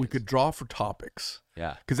draw It we is. could draw for topics,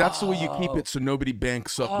 Yeah. because that's the way you keep it, so nobody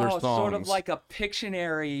banks up their songs. Sort of like a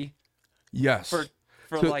Pictionary yes. for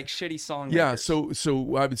So- like shitty song. Yeah, so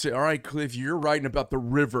I would say, all right, Cliff, you're writing about the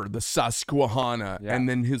river, the Susquehanna, Yeah. and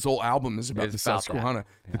then his whole album is about It's the about that. Susquehanna,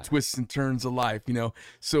 the Yeah. twists and turns of life, you know.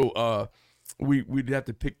 So we'd have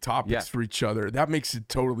to pick topics Yeah. for each other. That makes it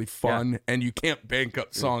totally fun, and you can't bank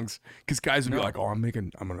up songs because guys would be No. like, "Oh, I'm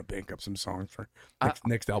gonna bank up some songs for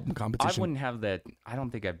next album I competition." wouldn't have that. I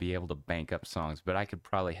don't think I'd be able to bank up songs, but I could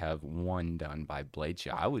probably have one done by Blade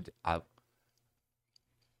Show.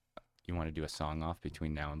 You want to do a song off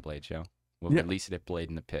between now and Blade Show? We'll Yeah. release it at Blade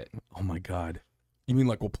in the Pit. Oh my god, you mean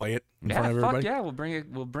like we'll play it in front of fuck everybody? yeah.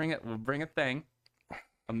 We'll bring a thing,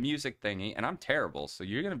 a music thingy, and I'm terrible, so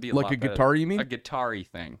you're gonna be Like lot a better- guitar, you mean? A guitar-y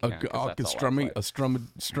thing. A yeah, 'cause that's all I play.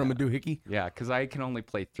 strumadoohickey. Yeah, because I can only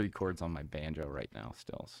play 3 chords on my banjo right now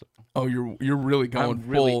still. So. Oh, you're really going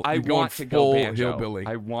I you're going want to go full banjo. hillbilly.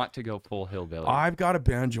 I want to go full hillbilly. I've got a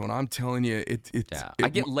banjo, and I'm telling you, I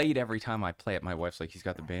get laid every time I play it. My wife's like, he's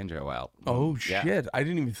got the banjo out. Oh Yeah. shit! I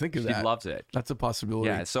didn't even think of She that. loves it. That's a possibility.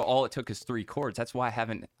 Yeah, so all it took is 3 chords. That's why I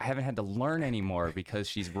haven't had to learn anymore, because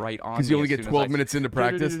she's right on. 'Cause you me only as get soon as 12 I minutes into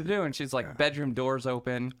practice? And she's like, bedroom doors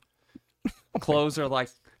open, clothes are like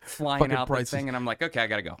flying Fucking out prices. the thing, and I'm like, okay, I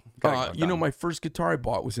gotta go. You know, my first guitar I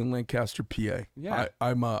bought was in Lancaster, PA. Yeah.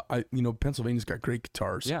 Pennsylvania's got great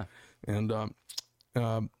guitars. Yeah. And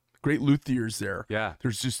great luthiers there. Yeah.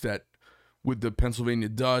 There's just that with the Pennsylvania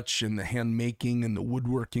Dutch and the hand making and the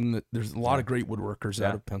woodworking. That there's a lot of great woodworkers out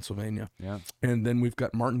Yeah. of Pennsylvania. Yeah. And then we've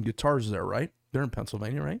got Martin Guitars there, right? They're in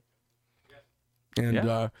Pennsylvania, right? Yeah.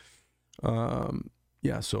 And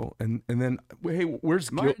yeah. So and then hey,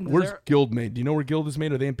 where's Martin, is where's there- Guild made? Do you know where Guild is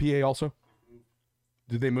made? Are they in PA also?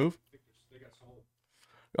 Did they move?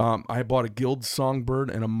 I bought a Guild Songbird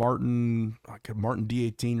and a Martin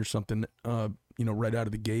D18 or something. Right out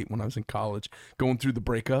of the gate when I was in college, going through the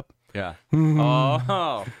breakup. Yeah.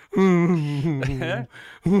 Oh.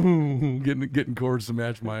 getting chords to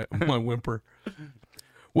match my whimper.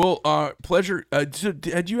 Well, pleasure. So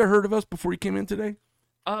had you heard of us before you came in today?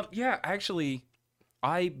 Yeah, actually,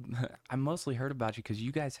 I mostly heard about you because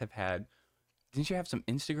you guys have had. Didn't you have some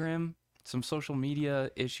Instagram, some social media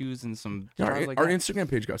issues, and some Our stuff like our that? Instagram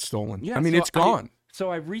page got stolen. Yeah, I mean, so it's gone. So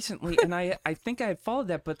I recently, and I think I had followed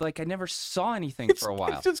that, but like I never saw anything for a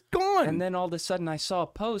while. It's just gone. And then all of a sudden I saw a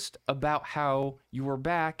post about how you were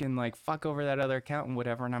back and like fuck over that other account and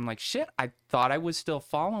whatever. And I'm like, shit, I thought I was still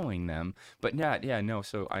following them. But no.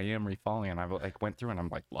 So I am refollowing, and I like went through and I'm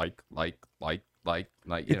like,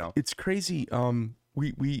 you know. It's crazy.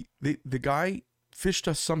 The guy fished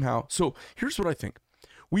us somehow. So here's what I think.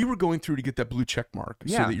 We were going through to get that blue check mark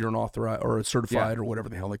so Yeah. that you're an authorized or a certified or whatever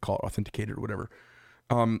the hell they call it, authenticated or whatever.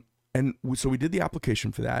 So we did the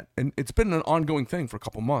application for that, and it's been an ongoing thing for a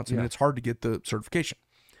couple months. I mean, it's hard to get the certification.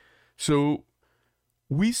 So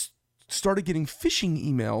we started getting phishing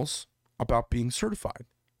emails about being certified.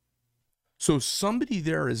 So somebody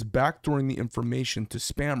there is backdooring the information to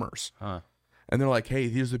spammers. Huh. And they're like, hey,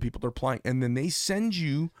 these are the people that are applying. And then they send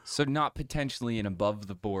you. So not potentially an above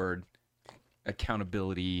the board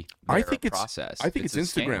accountability I think it's process. I think it's a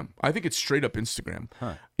Instagram. scam. I think it's straight up Instagram.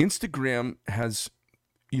 Huh. Instagram has,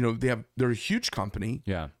 they're a huge company.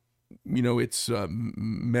 Yeah. It's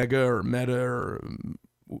Mega or Meta or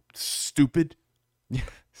stupid.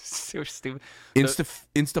 So stupid.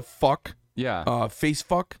 Insta fuck. Yeah. Face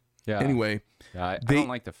fuck. Yeah. Anyway. Yeah, I they- don't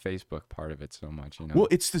like the Facebook part of it so much, Well,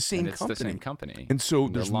 it's the same and it's company. the same company. And so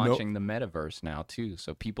they're there's launching the metaverse now too,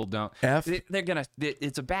 so people don't.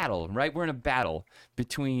 It's a battle, right? We're in a battle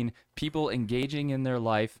between people engaging in their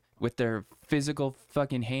life with their physical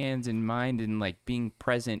fucking hands and mind and like being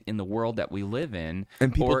present in the world that we live in,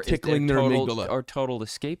 And people or is there tickling their amygdala. or total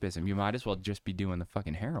escapism. You might as well just be doing the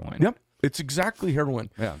fucking heroin. Yep, it's exactly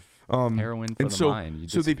heroin. Yeah. Heroin for And the so, mind. You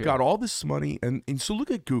so they've disappear. got all this money, and so look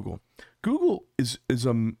at Google. Google is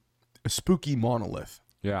a spooky monolith,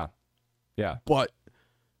 Yeah. Yeah. but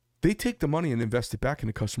they take the money and invest it back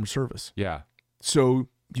into customer service. Yeah. So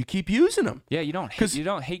you keep using them. Yeah, you don't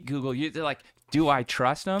hate Google. They're like, do I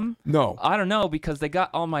trust them? No. I don't know, because they got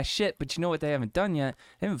all my shit, but you know what they haven't done yet?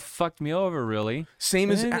 They haven't fucked me over really. Same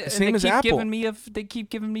as And same they as keep Apple. they keep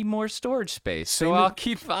giving me more storage space. So Same I'll as-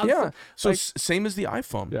 keep Yeah. So like, same as the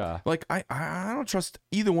iPhone. Yeah. Like I don't trust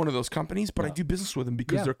either one of those companies, but I do business with them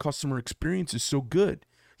because Yeah. their customer experience is so good.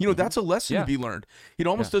 You know, that's a lesson Yeah. to be learned. It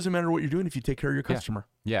almost doesn't matter what you're doing if you take care of your customer.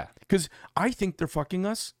 yeah. Because I think they're fucking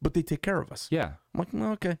us, but they take care of us. Yeah. I'm like,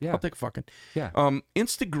 well, okay, Yeah. I'll take a fucking. Yeah.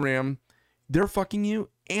 Instagram, they're fucking you,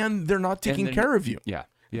 and they're not taking they're- care of you. Yeah.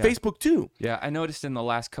 Yeah. Facebook too. Yeah, I noticed in the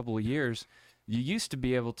last couple of years, you used to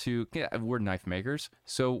be able to. Yeah, we're knife makers,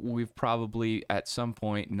 so we've probably at some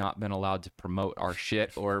point not been allowed to promote our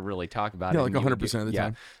shit or really talk about it. Yeah, like And you- 100% of the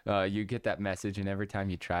time. You get that message, and every time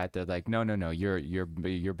you try it, they're like, "No,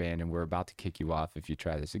 you're banned, and we're about to kick you off if you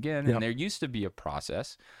try this again." Yep. And there used to be a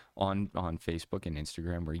process on Facebook and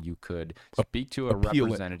Instagram where you could speak to a appeal it.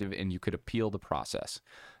 representative and you could appeal the process.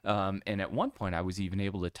 And at one point, I was even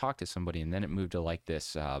able to talk to somebody, and then it moved to like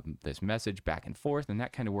this this message back and forth, and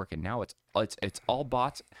that kind of work. And now it's all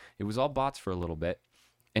bots. It was all bots for a little bit,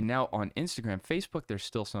 and now on Instagram, Facebook, there's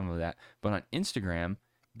still some of that, but on Instagram,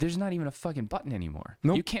 there's not even a fucking button anymore.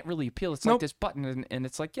 Nope. You can't really appeal. It's Nope. like this button, and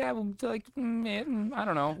it's like, yeah, well, like I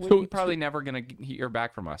don't know. So- We're probably never gonna hear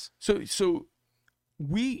back from us. So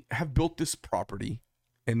we have built this property,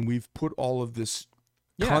 and we've put all of this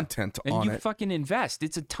content and on you it. fucking invest.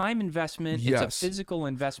 It's a time investment. Yes. It's a physical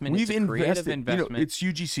investment. We've it's a creative invested, investment. it's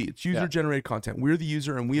UGC, it's user generated content. We're the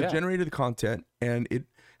user, and we have Yeah. generated the content, and it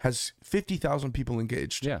has 50,000 people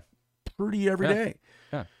engaged. Yeah. Pretty every Yeah. day.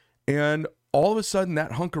 Yeah. And all of a sudden,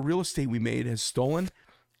 that hunk of real estate we made has stolen,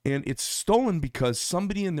 and it's stolen because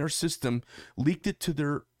somebody in their system leaked it to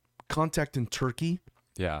their contact in Turkey,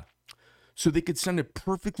 Yeah. so they could send a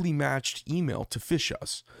perfectly matched email to phish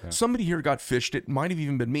us. Somebody here got phished. It might have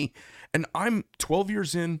even been me. And I'm 12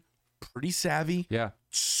 years in, pretty savvy, Yeah.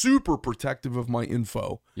 super protective of my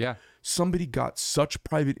info. Yeah. Somebody got such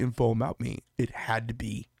private info about me, it had to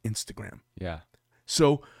be Instagram. Yeah.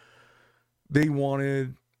 So they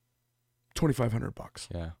wanted $2,500.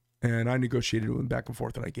 Yeah. And I negotiated with them back and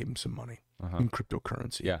forth, and I gave them some money in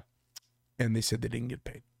cryptocurrency. Yeah. And they said they didn't get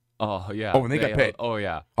paid. Oh yeah. Oh, and they got paid. Oh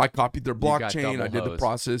yeah. I copied their got blockchain. I double did the hosed.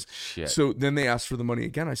 process. Shit. So then they asked for the money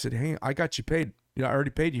again. I said, hey, I got you paid. Yeah, I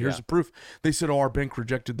already paid you. Here's Yeah. the proof. They said, oh, our bank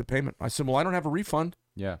rejected the payment. I said, well, I don't have a refund.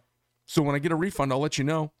 Yeah. So when I get a refund, I'll let you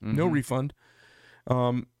know. No refund.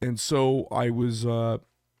 And so I was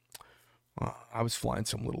flying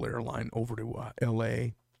some little airline over to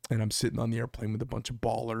L.A., and I'm sitting on the airplane with a bunch of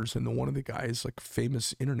ballers, and one of the guys, like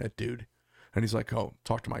famous internet dude, and he's like, oh,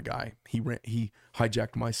 talk to my guy. He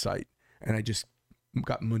hijacked my site, and I just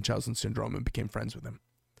got Munchausen syndrome and became friends with him.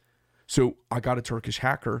 So I got a Turkish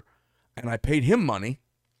hacker, and I paid him money,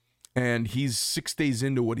 and he's 6 days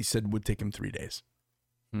into what he said would take him 3 days.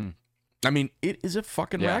 I mean, it is a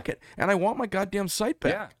fucking Yeah. racket, and I want my goddamn site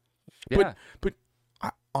back. Yeah. But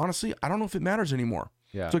honestly, I don't know if it matters anymore.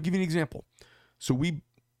 Yeah. So I'll give you an example. So we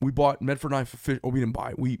bought Medford Knife Official. Oh, we didn't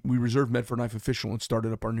buy it. We reserved Medford Knife Official and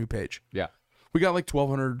started up our new page. Yeah. We got like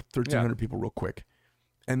 1,200, 1,300 people real quick.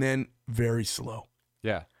 And then very slow.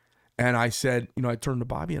 Yeah. And I said, I turned to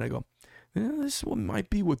Bobby and I go, this one might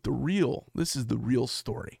be this is the real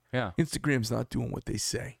story. Yeah. Instagram's not doing what they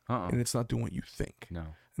say. Uh-uh. And it's not doing what you think. No.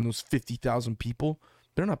 And those 50,000 people,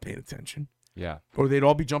 they're not paying attention. Yeah. Or they'd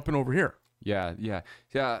all be jumping over here. Yeah. Yeah.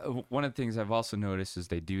 Yeah. One of the things I've also noticed is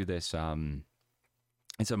they do this.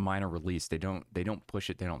 It's a minor release. They don't push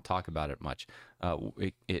it. They don't talk about it much.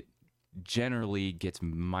 It generally gets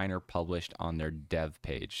minor published on their dev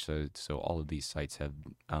page. So all of these sites have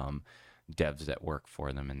devs that work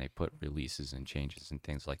for them, and they put releases and changes and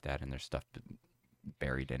things like that, and there's stuff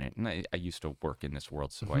buried in it. And I used to work in this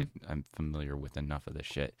world, so I'm familiar with enough of this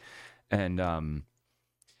shit. And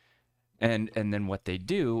then what they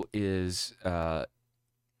do is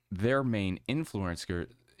their main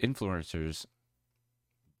influencers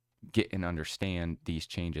get and understand these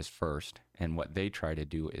changes first, and what they try to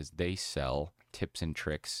do is they sell tips and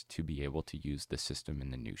tricks to be able to use the system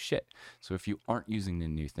and the new shit. So if you aren't using the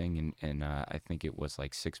new thing, and I think it was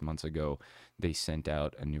like 6 months ago, they sent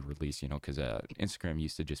out a new release, because Instagram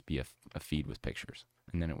used to just be a feed with pictures.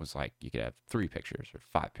 And then it was like you could have 3 pictures or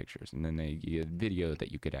 5 pictures. And then you had video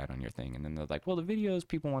that you could add on your thing. And then they're like, well, the videos,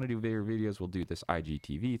 people want to do bigger videos. We'll do this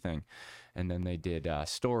IGTV thing. And then they did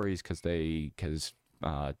stories because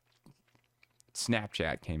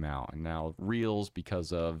Snapchat came out, and now Reels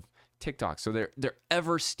because of TikTok. So they're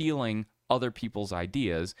ever stealing other people's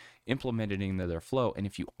ideas, implementing into their flow. And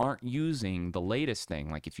if you aren't using the latest thing,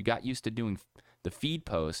 like if you got used to doing the feed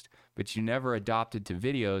post, but you never adopted to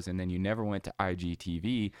videos, and then you never went to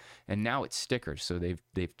IGTV, and now it's stickers. So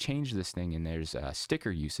they've changed this thing, and there's sticker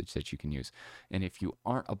usage that you can use. And if you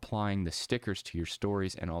aren't applying the stickers to your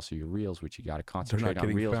stories and also your Reels, which you got to concentrate on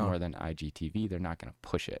Reels more than IGTV, they're not going to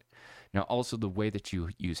push it. Now, also the way that you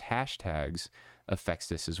use hashtags affects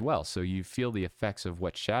this as well. So you feel the effects of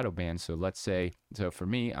what shadow bans. So let's say, for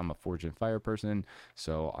me, I'm a Forge and Fire person.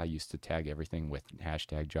 So I used to tag everything with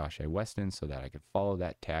hashtag Josh Weston so that I could follow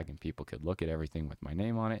that tag and people could look at everything with my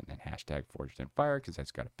name on it, and then hashtag Forged and Fire because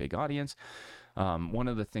that's got a big audience. One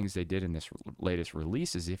of the things they did in this latest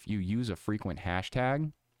release is if you use a frequent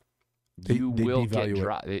hashtag, you will get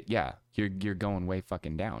dropped. Yeah, you're going way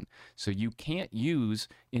fucking down. So you can't use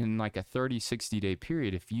in like a 30, 60-day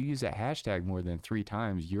period. If you use that hashtag more than 3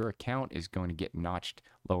 times, your account is going to get notched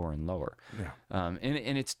lower and lower. Yeah.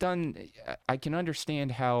 And it's done. I can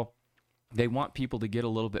understand how they want people to get a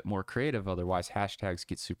little bit more creative. Otherwise, hashtags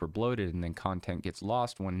get super bloated, and then content gets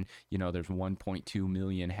lost when, there's 1.2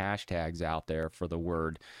 million hashtags out there for the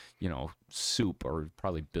word, soup, or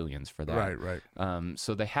probably billions for that. Right.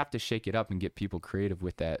 So they have to shake it up and get people creative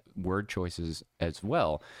with that word choices as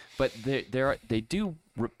well. But they do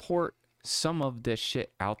report some of this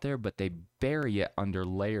shit out there, but they bury it under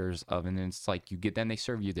layers of, and then it's like then they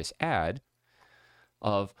serve you this ad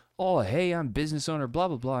of, oh, hey, I'm business owner, blah,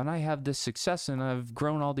 blah, blah, and I have this success, and I've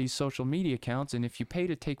grown all these social media accounts, and if you pay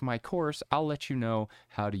to take my course, I'll let you know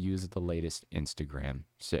how to use the latest Instagram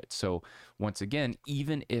shit. So once again,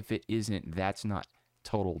 even if that's not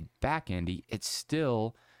total back-endy, it's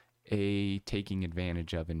still a taking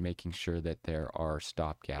advantage of and making sure that there are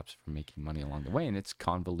stopgaps for making money along the way, and it's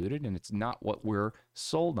convoluted, and it's not what we're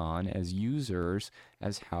sold on as users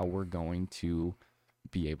as how we're going to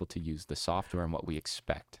be able to use the software and what we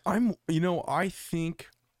expect. I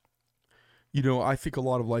think a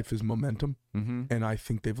lot of life is momentum, and I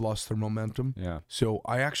think they've lost their momentum. Yeah. So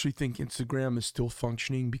I actually think Instagram is still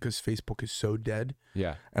functioning because Facebook is so dead.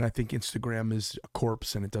 Yeah. And I think Instagram is a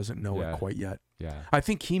corpse and it doesn't know it quite yet. Yeah. I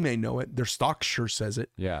think he may know it. Their stock sure says it.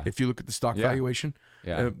 Yeah. If you look at the stock valuation,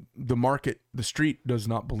 the market, the street does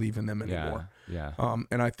not believe in them anymore. Yeah.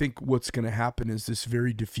 And I think what's going to happen is this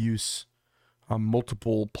very diffuse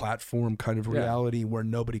multiple platform kind of reality where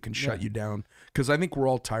nobody can shut you down. Because I think we're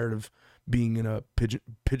all tired of being in a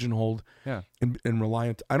pigeonholed and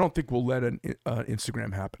reliant. I don't think we'll let an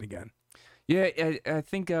Instagram happen again. Yeah, I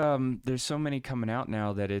think there's so many coming out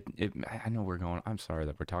now that I know we're going. I'm sorry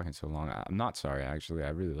that we're talking so long. I'm not sorry, actually. I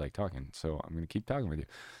really like talking, so I'm going to keep talking with you.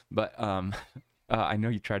 But I know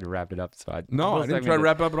you tried to wrap it up, so I didn't try to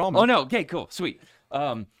wrap it up at all, man. Oh no, okay, cool, sweet.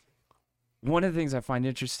 One of the things I find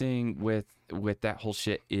interesting with that whole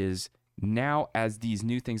shit is now as these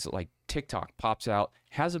new things like TikTok pops out,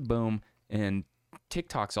 has a boom, and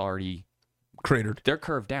TikTok's already cratered. They're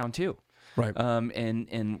curved down too. Right.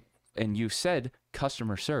 And you said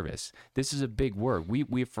customer service. This is a big word.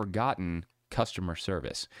 We've forgotten customer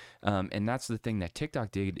service. And that's the thing that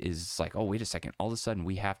TikTok did is like, oh, wait a second. All of a sudden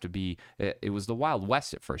we have to be, it was the Wild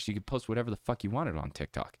West at first. You could post whatever the fuck you wanted on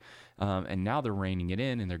TikTok. And now they're reining it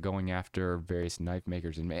in and they're going after various knife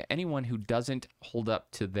makers and anyone who doesn't hold up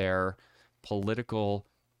to their political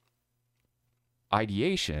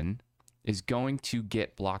ideation is going to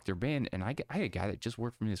get blocked or banned. And I had a guy that just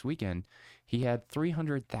worked for me this weekend. He had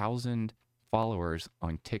 300,000 followers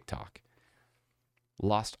on TikTok.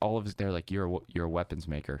 Lost all of his, they're like, you're a weapons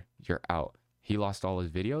maker. You're out. He lost all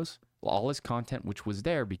his videos, all his content, which was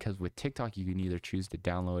there because with TikTok, you can either choose to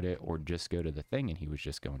download it or just go to the thing. And he was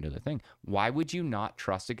just going to the thing. Why would you not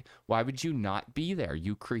trust it? Why would you not be there?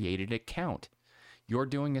 You created an account. You're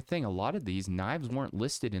doing a thing. A lot of these knives weren't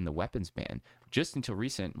listed in the weapons ban just until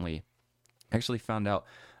recently. I actually found out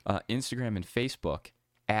Instagram and Facebook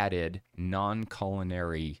added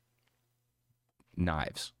non-culinary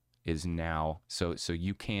knives is now so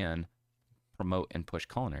you can promote and push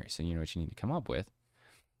culinary. So you know what you need to come up with?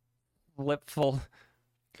 Lip full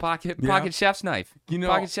pocket chef's knife.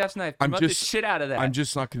 Pocket chef's knife. Promote the shit out of that. I'm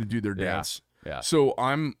just not going to do their dance. Yeah. So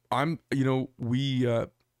I'm we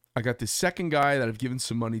I got this second guy that I've given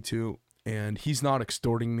some money to, and he's not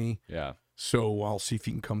extorting me. Yeah. So I'll see if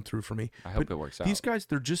he can come through for me. I hope it works out. These guys,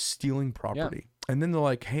 they're just stealing property. And then they're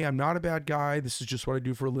like, hey, I'm not a bad guy. This is just what I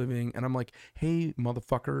do for a living. And I'm like, hey,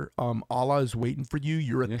 motherfucker, Allah is waiting for you.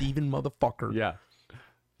 You're a thieving motherfucker. Yeah.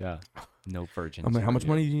 Yeah. No virgins. I'm like, how much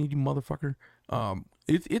money do you need, you motherfucker? And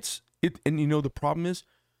you know, the problem is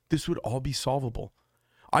this would all be solvable.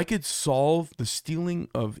 I could solve the stealing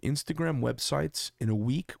of Instagram websites in a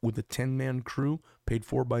week with a 10-man crew paid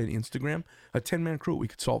for by an Instagram. A 10-man crew, we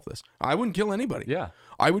could solve this. I wouldn't kill anybody. Yeah.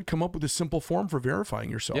 I would come up with a simple form for verifying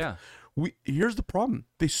yourself. Yeah. Here's the problem.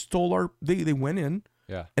 They stole they went in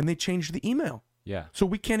and they changed the email. Yeah. So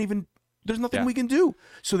we can't even, there's nothing we can do.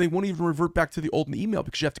 So they won't even revert back to the old email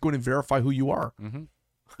because you have to go in and verify who you are. Mm-hmm.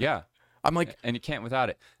 Yeah. I'm like, and you can't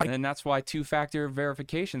without it. And then that's why two-factor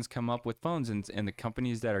verifications come up with phones and the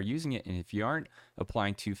companies that are using it. And if you aren't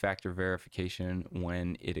applying two-factor verification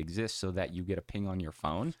when it exists so that you get a ping on your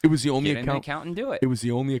phone, it was the only get an account and do it. It was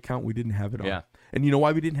the only account we didn't have it on. Yeah. And you know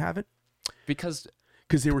why we didn't have it? Because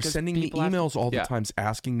they were sending me emails all the yeah. times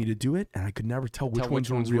asking me to do it, and I could never tell which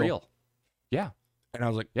ones were real. Yeah. And I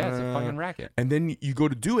was like, yeah, it's a fucking racket. And then you go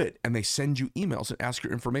to do it, and they send you emails and ask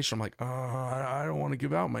your information. I'm like, I don't want to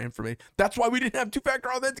give out my information. That's why we didn't have two-factor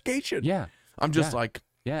authentication. Yeah. I'm just like,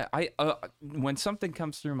 yeah, when something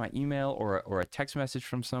comes through my email or a text message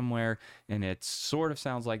from somewhere and it sort of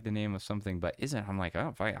sounds like the name of something but isn't, I'm like,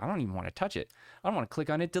 I don't even want to touch it. I don't want to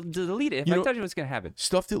click on it to delete it. If I touch it, what's gonna happen?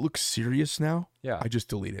 Stuff that looks serious now, I just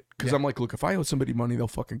delete it because I'm like, look, if I owe somebody money, they'll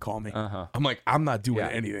fucking call me. I'm like, I'm not doing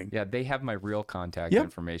anything. Yeah, they have my real contact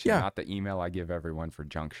information, not the email I give everyone for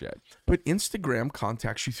junk shit. But Instagram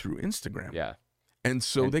contacts you through Instagram. Yeah, and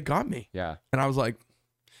so they got me. Yeah, and I was like,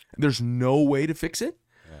 there's no way to fix it.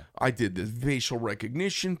 I did the facial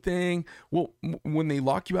recognition thing. Well, when they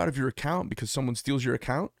lock you out of your account because someone steals your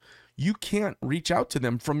account, you can't reach out to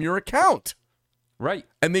them from your account. Right.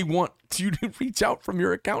 And they want you to reach out from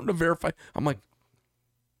your account to verify. I'm like,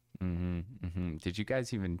 Did you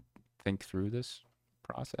guys even think through this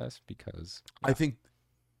process? Because I think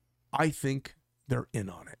they're in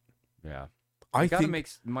on it. Yeah. I gotta think make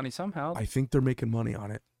money somehow. I think they're making money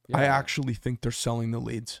on it. Yeah. I actually think they're selling the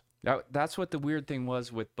leads. That's what the weird thing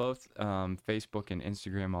was with both Facebook and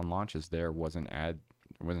Instagram on launches. There was an ad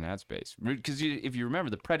space because if you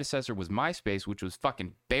remember, the predecessor was MySpace, which was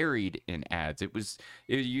fucking buried in ads.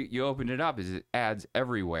 You opened it up, is ads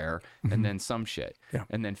everywhere, and then some shit. Yeah.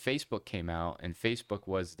 And then Facebook came out, and Facebook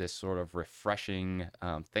was this sort of refreshing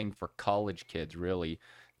thing for college kids, really,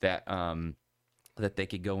 that they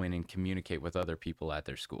could go in and communicate with other people at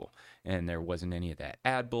their school. And there wasn't any of that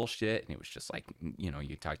ad bullshit. And it was just like,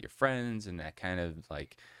 you talk to your friends and that kind of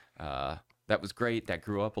like, that was great. That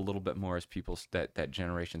grew up a little bit more as people, that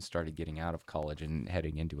generation started getting out of college and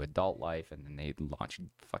heading into adult life. And then they launched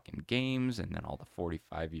fucking games, and then all the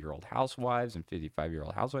 45-year-old housewives and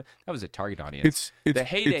 55-year-old housewives. That was a target audience. It's the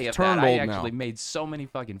heyday of that. turned I old actually now. made so many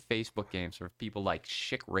fucking Facebook games for people like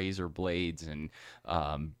Schick Razor Blades and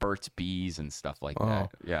Burt's Bees and stuff like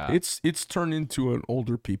that. Yeah. It's turned into an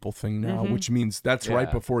older people thing now, which means that's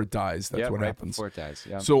right before it dies. That's what right happens. Before it dies.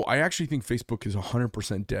 Yeah. So I actually think Facebook is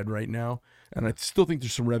 100% dead right now. And I still think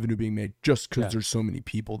there's some revenue being made just because there's so many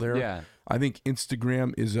people there. Yeah. I think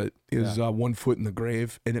Instagram is 1 foot in the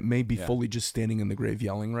grave, and it may be fully just standing in the grave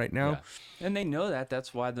yelling right now. Yeah. And they know that.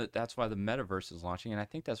 That's why the metaverse is launching, and I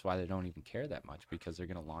think that's why they don't even care that much, because they're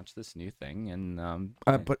going to launch this new thing. And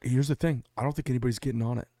but here's the thing: I don't think anybody's getting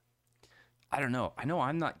on it. I don't know. I know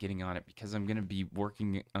I'm not getting on it because I'm going to be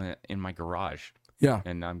working in my garage. Yeah.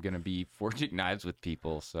 And I'm going to be forging knives with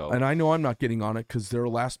people. So. And I know I'm not getting on it because their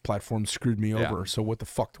last platform screwed me over. So what the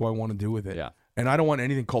fuck do I want to do with it? Yeah. And I don't want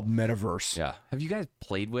anything called metaverse. Yeah. Have you guys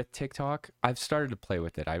played with TikTok? I've started to play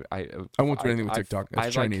with it. I won't do anything with TikTok.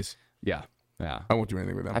 It's Chinese. Yeah. Yeah. I won't do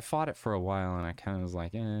anything with them. I fought it for a while, and I kind of was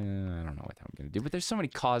like, I don't know what I'm going to do. But there's so many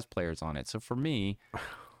cosplayers on it. So for me,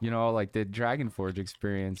 like the Dragon Forge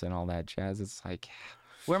experience and all that jazz, it's like,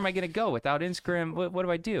 where am I going to go without Instagram? What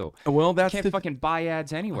do I do? Well, I can't fucking buy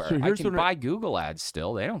ads anywhere. So I can buy Google ads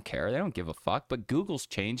still. They don't care. They don't give a fuck. But Google's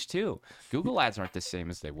changed too. Google ads aren't the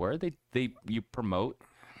same as they were. You promote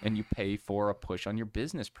and you pay for a push on your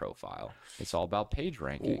business profile. It's all about page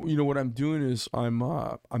ranking. You know what I'm doing is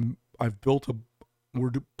I've built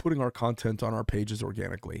putting our content on our pages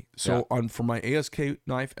organically. So for my ASK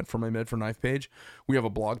knife and for my Med for Knife page, we have a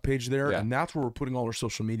blog page there, and that's where we're putting all our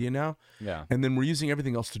social media now. Yeah. And then we're using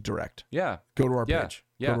everything else to direct. Yeah. Go to our page.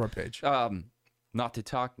 Go to our page. Not to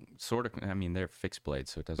talk they're fixed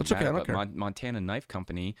blades, so it doesn't matter. But Montana Knife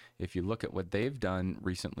Company, if you look at what they've done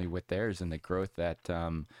recently with theirs and the growth that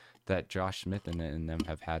that Josh Smith and them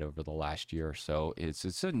have had over the last year or so.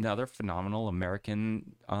 It's another phenomenal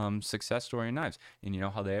American success story in knives. And you know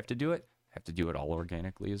how they have to do it? Have to do it all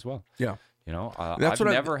organically as well. Yeah. You know, That's I've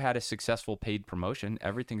what never had a successful paid promotion.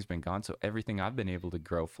 Everything's been gone. So everything I've been able to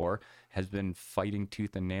grow for has been fighting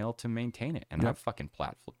tooth and nail to maintain it. And I've fucking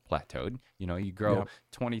plateaued. You know, you grow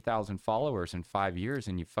 20,000 followers in 5 years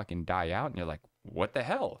and you fucking die out and you're like, what the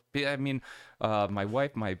hell? I mean, my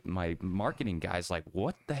wife, my marketing guy's like,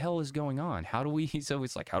 what the hell is going on? How do we, he's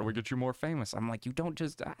always like, how do we get you more famous? I'm like, you don't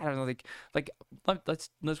just, I don't know, like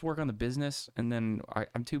let's work on the business. And then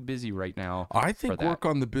I'm too busy right now. I think work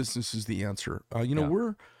on the business is the answer. You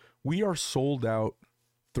know, we are sold out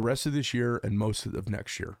the rest of this year and most of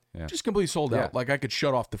next year. Yeah. Just completely sold out. Like I could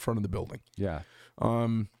shut off the front of the building. Yeah.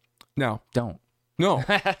 Now, Don't. No,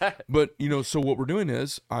 but you know, so what we're doing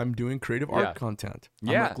is I'm doing creative art content.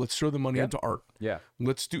 I'm like, let's throw the money into art. Yeah.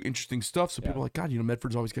 Let's do interesting stuff. So people are like, God, you know,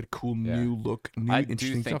 Medford's always got a cool new look, new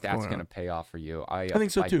interesting stuff. I do think that's going to pay off for you. I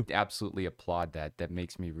think so too. I absolutely applaud that. That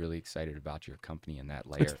makes me really excited about your company in that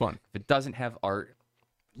layer. It's fun. If it doesn't have art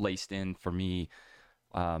laced in for me,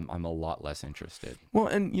 I'm a lot less interested. Well,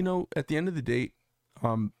 and you know, at the end of the day,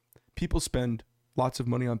 people spend lots of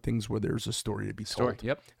money on things where there's a story to be told.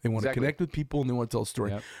 Yep. They want to connect with people and they want to tell a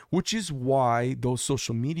story, which is why those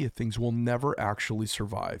social media things will never actually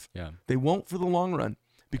survive. Yeah. They won't for the long run,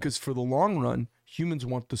 because for the long run, humans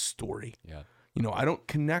want the story. Yeah. You know, I don't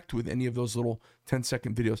connect with any of those little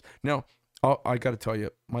 10-second videos. Now, I got to tell you,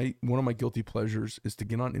 one of my guilty pleasures is to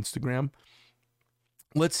get on Instagram.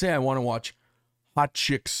 Let's say I want to watch hot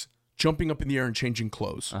chicks jumping up in the air and changing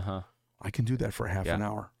clothes. I can do that for half an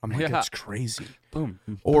hour. I'm like, that's crazy. Boom.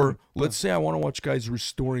 Or let's say I want to watch guys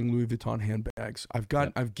restoring Louis Vuitton handbags. I've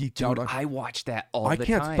geeked out on. I watch that all the time. I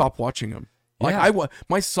can't stop watching them. Like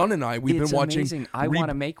my son and I, we've been watching. Amazing. I want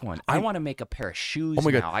to make one. I want to make a pair of shoes. Oh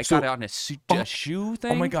my God. Now. I got it on a shoe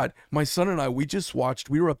thing. Oh my God. My son and I, we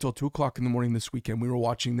were up till 2:00 in the morning this weekend. We were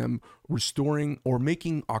watching them restoring or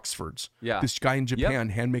making Oxfords. Yeah. This guy in Japan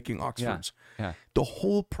hand making Oxfords. Yeah. The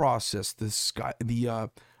whole process, the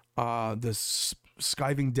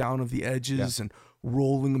skiving down of the edges and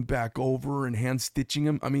rolling them back over and hand stitching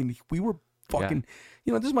them. I mean, we were fucking,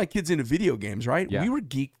 you know, this is my kids into video games, right? We were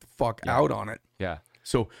geeked the fuck out on it. Yeah.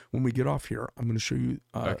 So when we get off here, I'm going to show you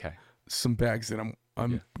some bags that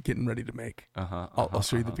I'm getting ready to make. I'll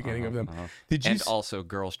show you the beginning of them. And also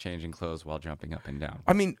girls changing clothes while jumping up and down.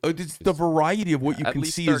 I mean, the variety of what you can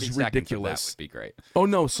see is ridiculous. That would be great. Oh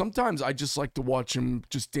no, sometimes I just like to watch them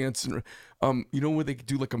just dancing. You know where they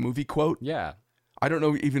do like a movie quote? Yeah. I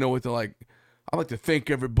don't even know what they're like. I like to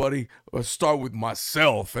thank everybody. Start with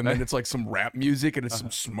myself, and then it's like some rap music, and it's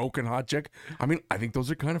some smoking hot chick. I mean, I think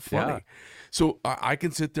those are kind of funny. Yeah. So I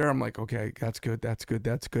can sit there. I'm like, okay, that's good,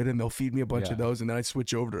 and they'll feed me a bunch of those, and then I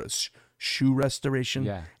switch over to shoe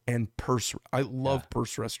restoration and purse. I love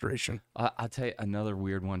purse restoration. I'll tell you another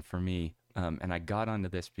weird one for me, and I got onto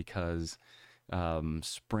this because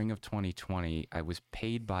spring of 2020, I was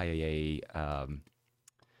paid by a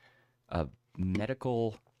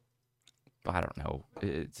medical. I don't know.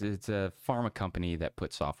 It's a pharma company that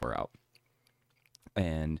puts software out,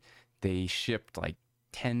 and they shipped like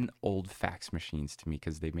 10 old fax machines to me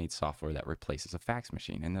because they made software that replaces a fax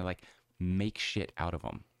machine, and they're like, make shit out of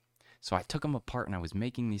them. So I took them apart and I was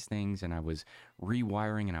making these things and I was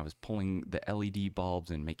rewiring and I was pulling the LED bulbs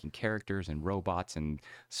and making characters and robots and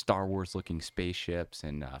Star Wars looking spaceships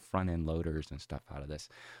and front end loaders and stuff out of this.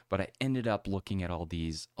 But I ended up looking at all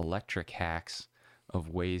these electric hacks of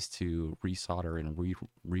ways to resolder and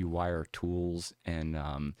rewire tools and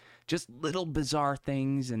just little bizarre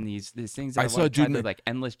things and these things that I saw like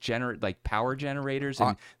endless power generators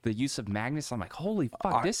and the use of magnets. I'm like, holy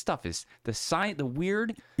fuck, this stuff is the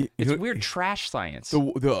weird. It's weird trash science.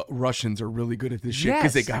 The Russians are really good at this shit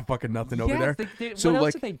because they got fucking nothing over there. So what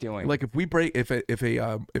else are they doing? Like if we break if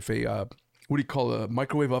a what do you call a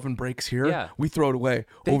microwave oven breaks here, we throw it away.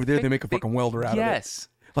 Over there, they make a fucking welder out of it.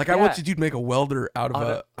 Like I watched a dude make a welder out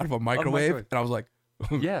of a microwave, and I was like,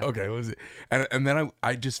 okay, what is it? And then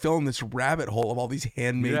I just fell in this rabbit hole of all these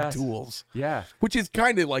handmade tools. Yeah. Which is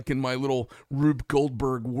kind of like in my little Rube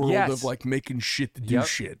Goldberg world of like making shit to do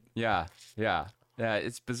shit. Yeah.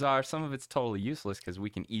 It's bizarre. Some of it's totally useless because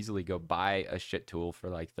we can easily go buy a shit tool for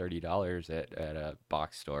like $30 at a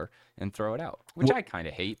box store and throw it out, which I kind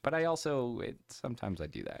of hate, but I also sometimes I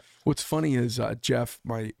do that. What's funny is Jeff,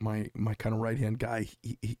 my kind of right hand guy,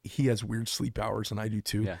 he has weird sleep hours and I do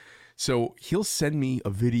too. Yeah. So he'll send me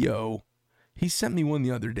a video. He sent me one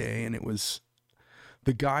the other day, and it was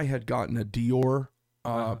the guy had gotten a Dior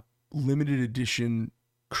limited edition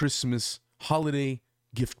Christmas holiday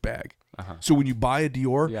gift bag. So when you buy a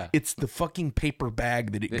Dior, Yeah. it's the fucking paper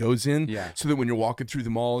bag that it goes in. Yeah. So that when you're walking through the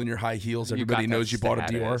mall in your high heels, everybody got that knows you bought a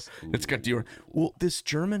Dior. status. It's got Dior. Well, this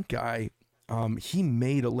German guy, he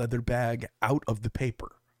made a leather bag out of the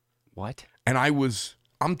paper. What? And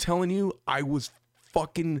I'm telling you, I've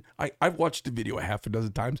watched the video a half a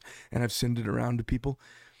dozen times and I've sent it around to people.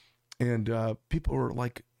 And people are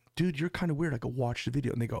like, dude, you're kind of weird. I go, watch the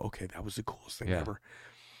video. And they go, okay, that was the coolest thing ever.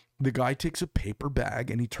 The guy takes a paper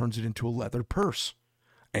bag and he turns it into a leather purse.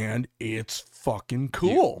 And it's fucking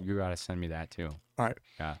cool. You gotta send me that too. All right.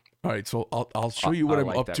 Yeah. All right. So I'll show you what I'm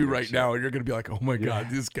like up that to weird right shit. now. And you're going to be like, oh my God,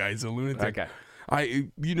 this guy's a lunatic. Okay.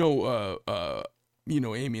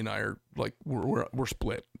 Amy and I are like, we're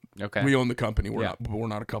split. Okay. We own the company. We're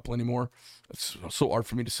not a couple anymore. It's so hard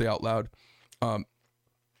for me to say out loud.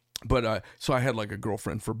 But so I had like a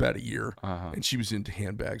girlfriend for about a year, and she was into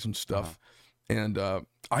handbags and stuff. And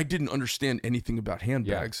I didn't understand anything about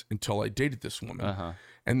handbags until I dated this woman.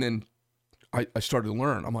 And then I started to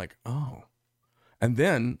learn. I'm like, oh. And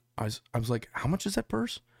then I was like, how much is that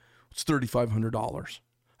purse? It's $3,500.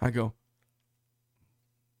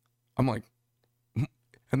 I'm like,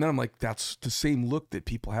 and then I'm like, that's the same look that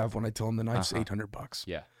people have when I tell them the knife's $800.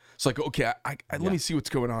 Yeah. It's like, okay, I let me see what's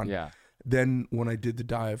going on. Yeah. Then when I did the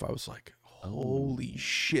dive, I was like, holy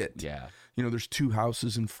shit. Yeah. There's 2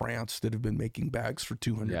 houses in France that have been making bags for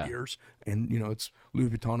 200 years. And, it's Louis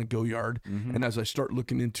Vuitton and Goyard. And as I start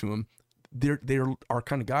looking into them, they're our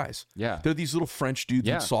kind of guys. Yeah. They're these little French dudes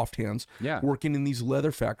with soft hands working in these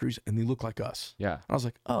leather factories, and they look like us. Yeah. And I was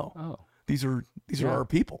like, oh. These are our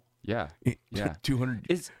people. Yeah. 200.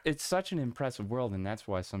 It's such an impressive world, and that's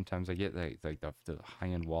why sometimes I get like the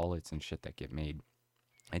high-end wallets and shit that get made.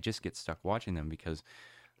 I just get stuck watching them because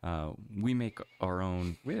we make our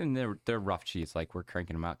own, and they're rough sheets. Like we're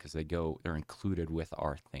cranking them out because they're included with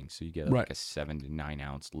our thing. So you get like a 7 to 9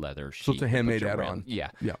 ounce leather sheet. So it's a handmade add-on.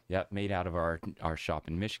 Yeah. Made out of our shop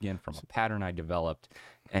in Michigan from a pattern I developed.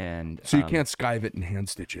 And so you can't skive it and hand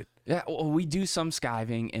stitch it. Yeah, well, we do some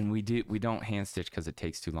skiving, and we don't hand stitch because it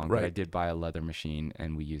takes too long. Right. But I did buy a leather machine,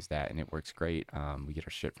 and we use that, and it works great. We get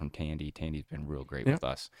our shit from Tandy. Tandy's been real great with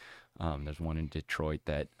us. There's one in Detroit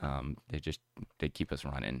that they keep us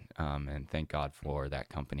running, and thank God for that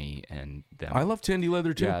company and them. I love Tandy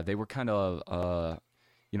leather too. Yeah, they were kind of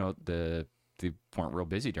they weren't real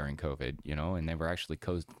busy during COVID, and they were actually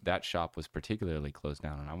closed. That shop was particularly closed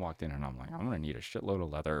down, and I walked in and I'm like, I'm gonna need a shitload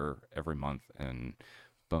of leather every month, and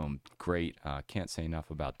boom, great. Can't say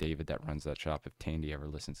enough about David that runs that shop if Tandy ever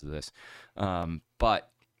listens to this.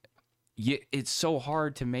 But it's so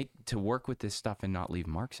hard to work with this stuff and not leave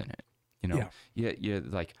marks in it.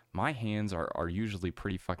 Like my hands are usually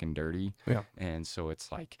pretty fucking dirty. Yeah. And so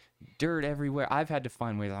it's like dirt everywhere. I've had to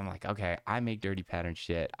find ways. I'm like, okay, I make dirty pattern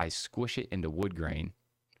shit. I squish it into wood grain.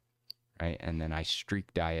 Right. And then I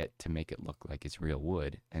streak dye it to make it look like it's real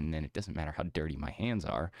wood. And then it doesn't matter how dirty my hands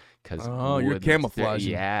are because you're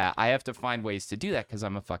camouflaging. Yeah. I have to find ways to do that because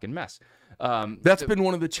I'm a fucking mess. That's been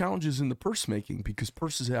one of the challenges in the purse making because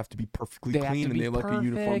purses have to be perfectly clean and they like a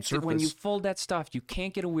uniform surface. When you fold that stuff, you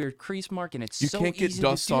can't get a weird crease mark, and it's so easy to do. You can't get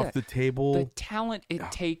dust off the table. The talent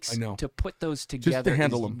it takes to put those together just to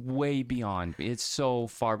handle is them. Way beyond. It's so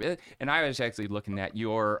far. And I was actually looking at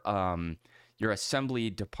your assembly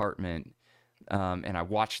department, and I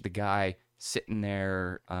watched the guy sitting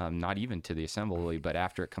there, not even to the assembly, but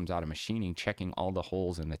after it comes out of machining, checking all the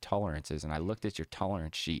holes and the tolerances. And I looked at your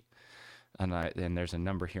tolerance sheet. And there's a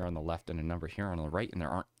number here on the left and a number here on the right, and there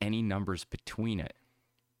aren't any numbers between it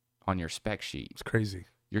on your spec sheet. It's crazy.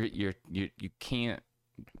 You can't.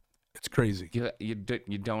 It's crazy. You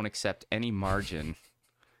don't accept any margin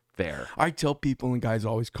there. I tell people, and guys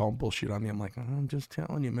always call bullshit on me. I'm like, I'm just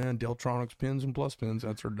telling you, man. Deltronics pins and plus pins.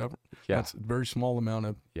 That's that's a very small amount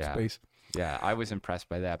of space. Yeah, I was impressed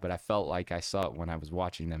by that, but I felt like I saw it when I was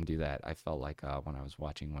watching them do that. I felt like when I was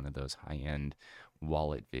watching one of those high-end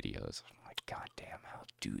wallet videos. I'm like, God damn, how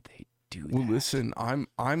do they do that? Well, listen,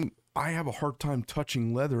 I have a hard time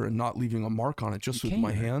touching leather and not leaving a mark on it just with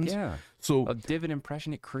my hands. Yeah. So a divot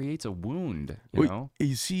impression, it creates a wound. You know.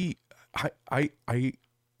 You see, I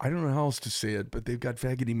don't know how else to say it, but they've got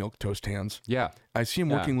faggoty milk toast hands. Yeah. I see them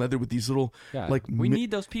working leather with these little we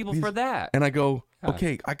need those people for that. And I go,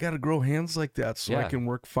 okay, I got to grow hands like that so I can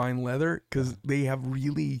work fine leather because they have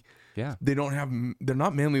really. Yeah, they're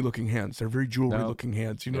not manly looking hands. They're very jewelry looking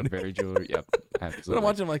hands. You know, what I mean? Very jewelry. Yep, absolutely. So I'm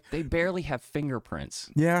watching like they barely have fingerprints.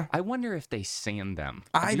 Yeah, I wonder if they sand them.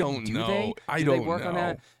 I don't know. Do they work on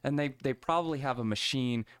that? And they probably have a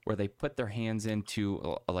machine where they put their hands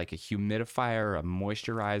into like a humidifier, a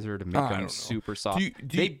moisturizer to make them super soft.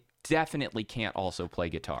 definitely can't also play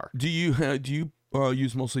guitar. Do you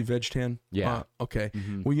use mostly veg tan? Yeah. Okay.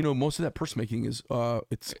 Well, most of that purse making is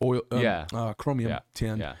it's oil, chromium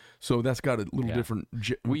tan. Yeah. So that's got a little different.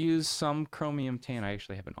 We use some chromium tan. I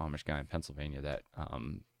actually have an Amish guy in Pennsylvania that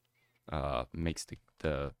makes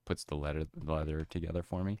puts the leather together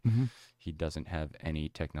for me. He doesn't have any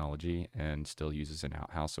technology and still uses an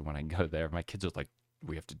outhouse. So when I go there, my kids are like,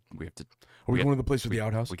 we have to. Are we going to the place with the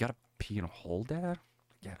outhouse? We gotta pee in a hole, Dad.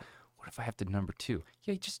 Yeah. What if I have to number 2?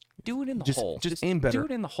 Yeah, just do it in the hole. Just aim better. Do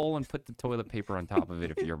it in the hole and put the toilet paper on top of it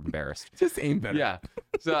if you're embarrassed. Just aim better. Yeah.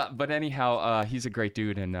 So, but anyhow, he's a great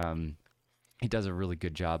dude and he does a really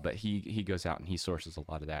good job. But he goes out and he sources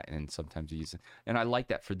a lot of that, and sometimes and I like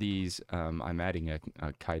that for these. I'm adding a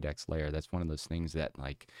Kydex layer. That's one of those things that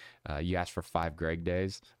like you ask for 5 Greg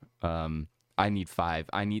days. I need 5.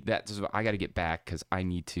 I need that. I got to get back because I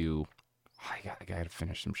need to. I got to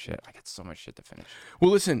finish some shit. I got so much shit to finish. Well,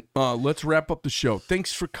 listen, let's wrap up the show.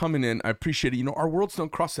 Thanks for coming in. I appreciate it. Our worlds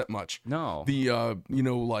don't cross that much. No.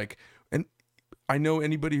 And I know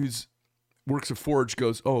anybody who's works at Forge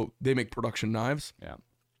goes, oh, they make production knives. Yeah.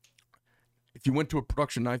 If you went to a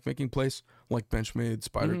production knife making place like Benchmade,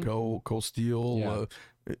 Spyderco, Cold Steel,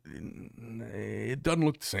 it doesn't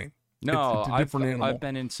look the same. No, it's a different animal. I've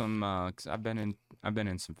been in some. I've been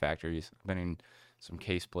in some factories. I've been in some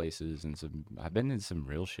case places and I've been in some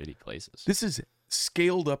real shitty places. This is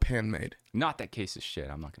scaled up handmade. Not that case is shit.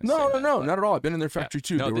 I'm not going to say that. No, not at all. I've been in their factory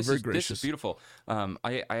too. No, they were very gracious. This is beautiful.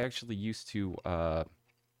 I actually used to.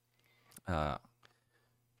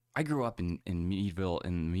 I grew up in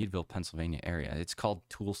Meadville, Pennsylvania area. It's called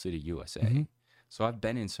Tool City, USA. So I've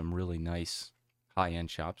been in some really nice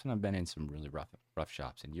high-end shops, and I've been in some really rough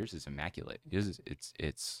shops. And yours is immaculate.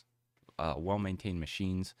 It's well-maintained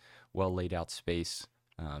machines, well-laid-out space.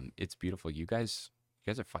 It's beautiful. You guys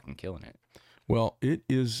are fucking killing it. Well, it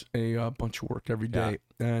is a bunch of work every day,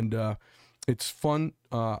 and it's fun.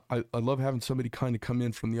 I love having somebody kind of come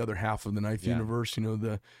in from the other half of the knife universe.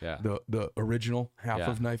 The original half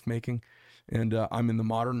of knife making, and I'm in the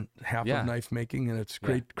modern half of knife making, and it's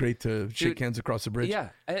great to shake hands across the bridge. Yeah,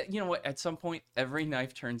 you know what? At some point, every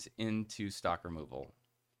knife turns into stock removal.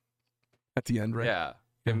 At the end, right? Yeah.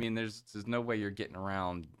 I mean, there's no way you're getting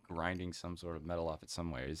around grinding some sort of metal off it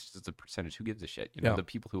some way. It's just a percentage. Who gives a shit? The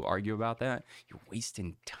people who argue about that, you're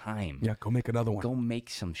wasting time. Yeah, go make another one. Go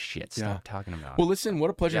make some shit. Stop talking about it. Well, listen,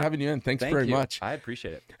 what a pleasure having you in. Thank very much. I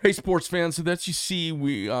appreciate it. Hey, sports fans, so that's, you see,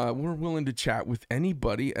 we're willing to chat with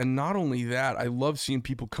anybody. And not only that, I love seeing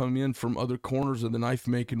people come in from other corners of the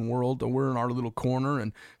knife-making world. We're in our little corner,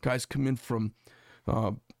 and guys come in from,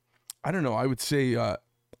 I don't know, I would say...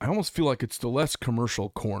 I almost feel like it's the less commercial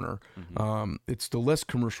corner. It's the less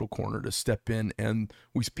commercial corner to step in, and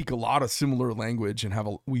we speak a lot of similar language and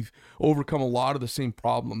we've overcome a lot of the same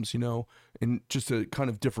problems, in just a kind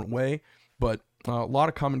of different way, but a lot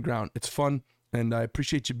of common ground. It's fun, and I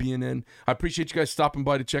appreciate you being in. I appreciate you guys stopping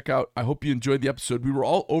by to check out. I hope you enjoyed the episode. We were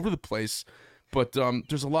all over the place, but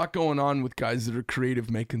there's a lot going on with guys that are creative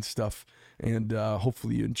making stuff, and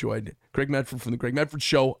hopefully you enjoyed it. Greg Medford from The Greg Medford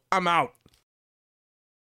Show. I'm out.